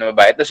yung gusto ng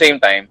babae. At the same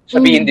time,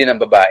 sabihin din ng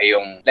babae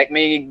yung, like,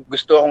 may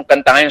gusto akong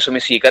kanta ngayon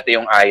sumisikat,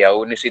 yung Ayaw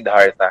ni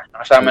Siddhartha.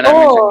 Nakasama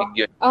namin sa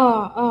gig yun.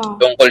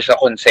 Tungkol sa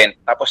consent.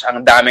 Tapos,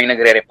 ang daming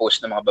nagre-repost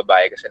ng mga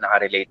babae kasi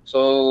nakarelate. So,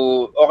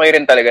 okay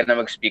rin talaga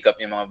na mag-speak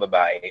up yung mga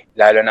babae.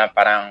 Lalo na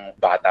parang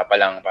bata pa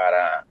lang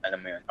para,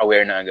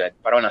 aware na agad.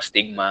 Parang na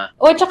stigma.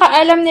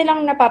 Tsaka alam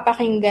nilang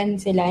napapakinggan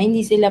sila.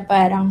 Hindi sila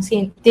parang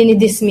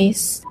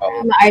dinidismiss.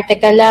 Maarte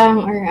ka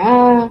lang or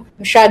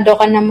masyado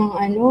ka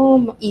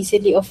namang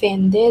easily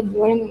offended.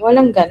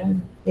 Walang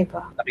ganun, di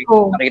ba?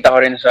 Nakita ko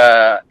rin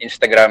sa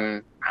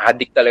Instagram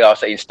addict talaga ako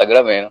sa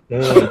Instagram eh.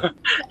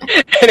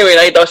 Anyway,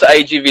 nakita ko sa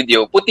IG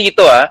video, puti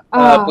ito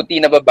puti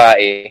na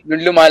babae.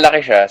 Nung lumalaki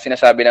siya,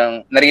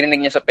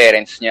 narinig niya sa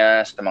parents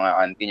niya, sa mga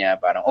auntie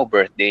niya, parang,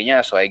 birthday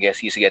niya, so I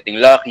guess he's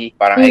getting lucky.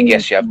 Parang, I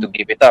guess you have to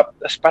give it up.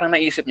 Tapos parang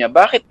naisip niya,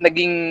 bakit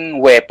naging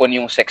weapon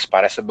yung sex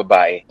para sa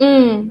babae?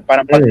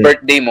 Parang pag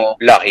birthday mo,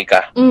 lucky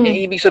ka.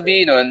 Ibig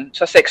sabihin nun,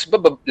 sa sex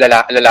ba,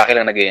 lalaki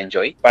lang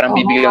nag-enjoy? Parang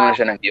bibigyan mo na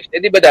siya ng gift.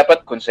 Di ba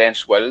dapat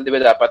consensual? Di ba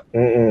dapat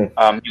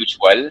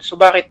mutual? So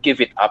bakit give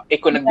it up?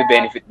 Kung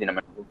nagbe-benefit din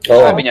naman.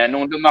 Sabi niya,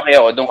 nung lumaki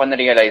ako, doon ko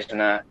na-realize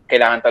na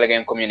kailangan talaga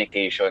yung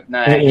communication,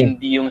 na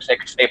hindi yung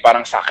sex ay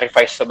parang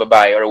sacrifice sa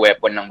babae or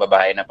weapon ng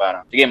babae na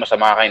parang, sige,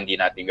 masama ka, hindi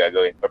natin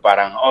gagawin. Or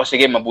parang,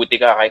 sige,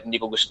 mabuti ka, kahit hindi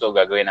ko gusto,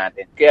 gagawin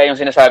natin. Kaya yung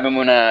sinasabi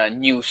mo na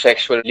new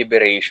sexual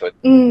liberation,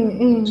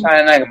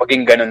 sana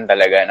maging ganun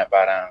talaga na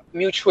parang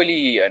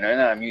mutually,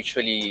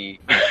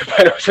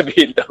 paano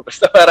sabihin to?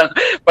 Basta parang,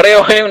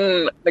 pareho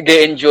kayong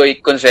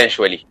nag-enjoy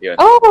consensually. Yun.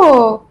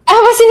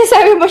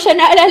 Sinasabi mo siya,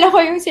 naalala ko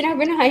yung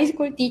sinabi ng high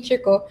school teacher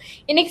ko.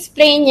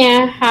 In-explain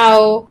niya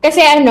how,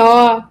 kasi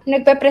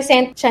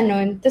nagpe-present siya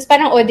nun, tapos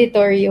parang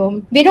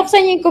auditorium.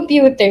 Binuksan niya yung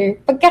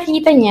computer.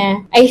 Pagkakita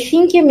niya, I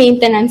think yung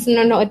maintenance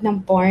nanonood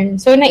ng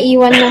porn. So,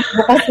 naiwan na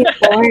bukas yung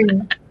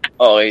porn.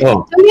 Okay.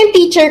 So, yung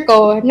teacher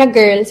ko, na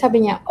girl,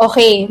 sabi niya,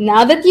 okay,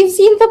 now that you've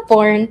seen the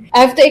porn,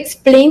 I have to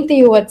explain to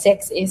you what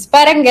sex is.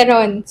 Parang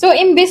ganon. So,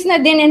 imbis na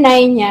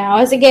dinenay niya,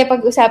 sige,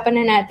 pag-usapan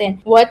na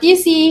natin. What you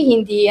see,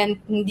 hindi yan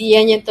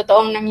yung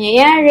totoong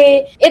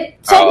nangyayari.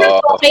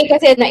 Sobrang okay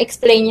kasi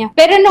na-explain niya.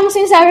 Pero nung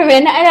sinasabi mo,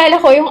 naalala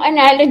ko yung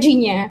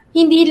analogy niya,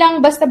 hindi lang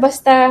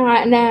basta-basta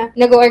nga na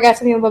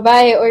nag-orgasm yung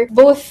babae or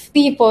both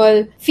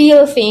people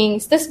feel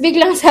things. Tapos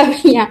biglang sabi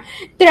niya,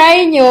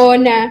 try nyo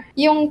na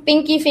yung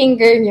pinky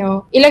finger nyo,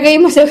 ilagay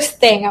mo sa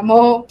tenga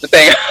mo. Sa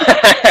tenga?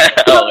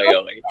 Okay.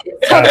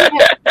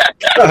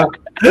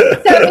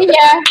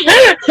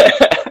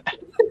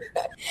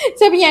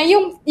 Sabi niya,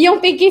 yung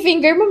pinky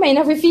finger mo may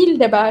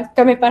nafe-feel, diba?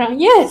 Kami parang,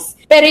 yes.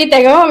 Pero yung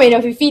tenga mo may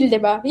nafe-feel,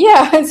 diba?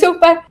 Yeah. So,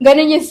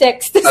 ganun yung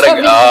sex.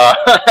 Sabi niya,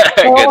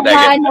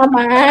 nga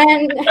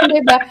naman.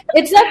 Diba?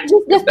 It's not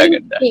just the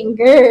pinky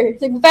finger.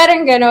 So,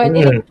 parang ganun.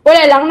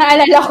 Wala lang,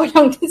 naalala ko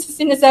lang dun sa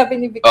sinasabi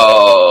ni Victor.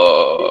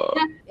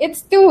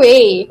 It's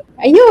two-way.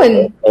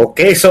 Ayun.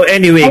 Okay, so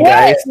anyway,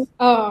 guys,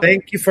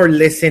 thank you for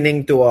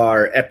listening to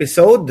our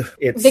episode.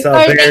 It's Victor,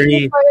 thank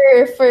you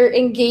for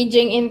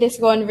engaging in this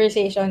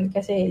conversation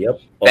kasi.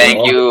 Yep.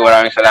 Thank you.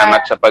 Maraming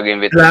salamat sa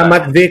pag-invite.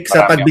 Salamat, Vic,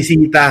 sa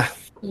pagbisita.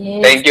 Yes.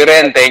 Thank you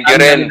rin.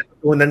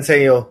 Unan sa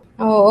iyo.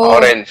 Ako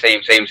rin. Same.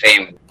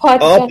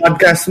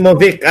 Podcast mo,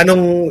 Vic.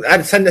 Anong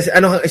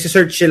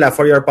isi-search sila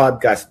for your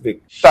podcast, Vic?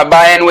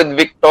 Sabayan with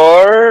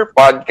Victor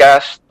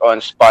podcast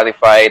on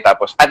Spotify,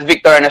 tapos at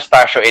Victor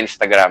Anastasio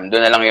Instagram.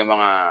 Doon na lang yung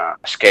mga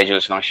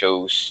schedules ng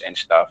shows and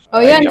stuff.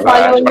 Yan.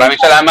 Maraming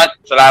salamat.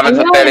 Salamat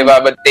sa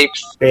Telebabad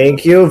Tapes.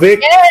 Thank you,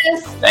 Vic.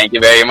 Yes. Thank you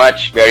very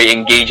much. Very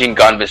engaging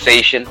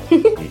conversation.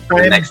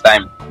 Next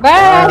time.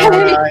 Bye.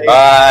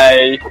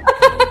 Bye.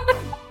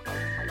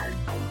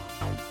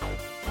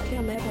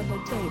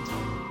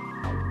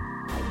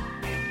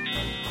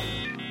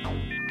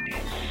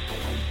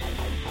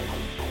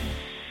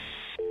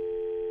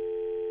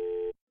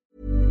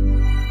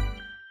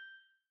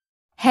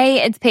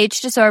 Hey, it's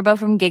Paige DeSorbo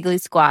from Giggly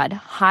Squad.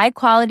 High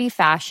quality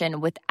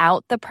fashion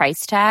without the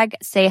price tag.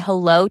 Say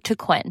hello to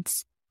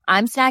Quince.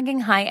 I'm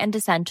snagging high-end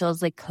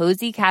essentials like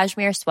cozy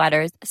cashmere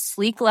sweaters,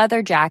 sleek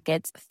leather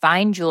jackets,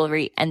 fine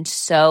jewelry, and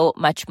so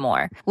much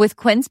more. With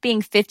Quince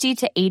being 50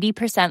 to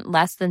 80%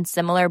 less than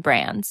similar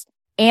brands.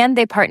 And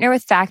they partner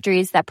with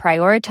factories that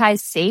prioritize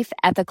safe,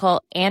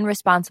 ethical, and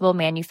responsible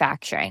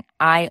manufacturing.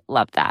 I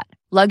love that.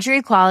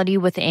 Luxury quality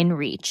within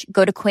reach.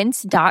 Go to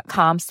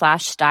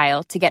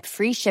quince.com/style to get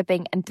free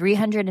shipping and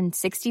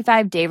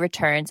 365-day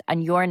returns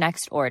on your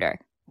next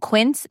order.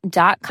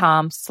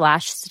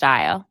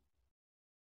 Quince.com/style.